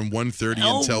from 1:30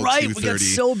 until 2:30. We got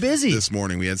so busy this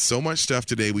morning. We had so much stuff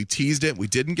today. We teased it. We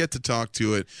didn't get to talk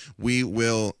to it. We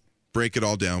will break it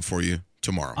all down for you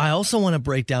tomorrow. I also want to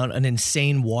break down an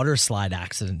insane water slide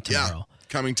accident tomorrow. Yeah,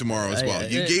 coming tomorrow as well.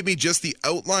 You gave me just the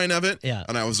outline of it,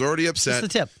 and I was already upset.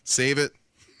 That's the tip. Save it.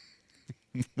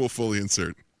 We'll fully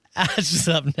insert. That's just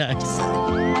up next.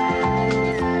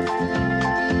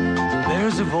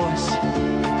 There's a voice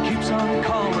keeps on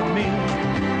calling me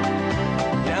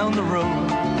down the road.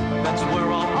 That's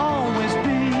where I'll always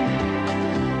be.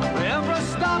 Every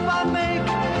stop I make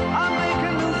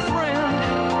a new friend.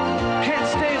 Can't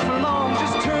stay for long,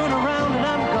 just turn around and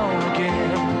I'm gone again.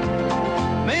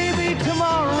 Maybe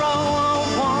tomorrow I'll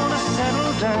wanna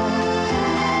settle down.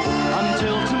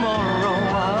 Until tomorrow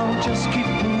I'll just keep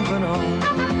moving on.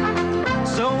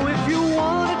 So if you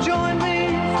wanna join me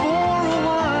for a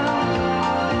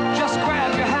while, just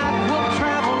grab your hat, we'll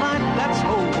travel like that's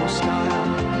old style.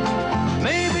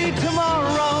 Maybe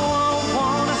tomorrow I'll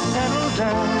wanna settle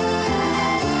down.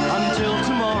 Until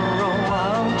tomorrow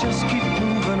I'll just keep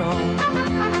moving on.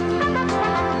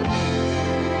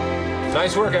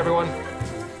 Nice work, everyone.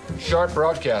 Sharp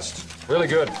broadcast. Really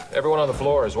good. Everyone on the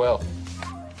floor as well.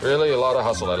 Really a lot of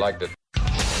hustle. I liked it.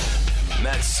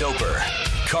 Matt Soper,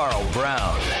 Carl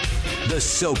Brown. The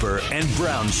Soper and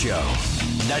Brown Show.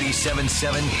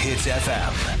 97.7 Hits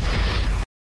FM.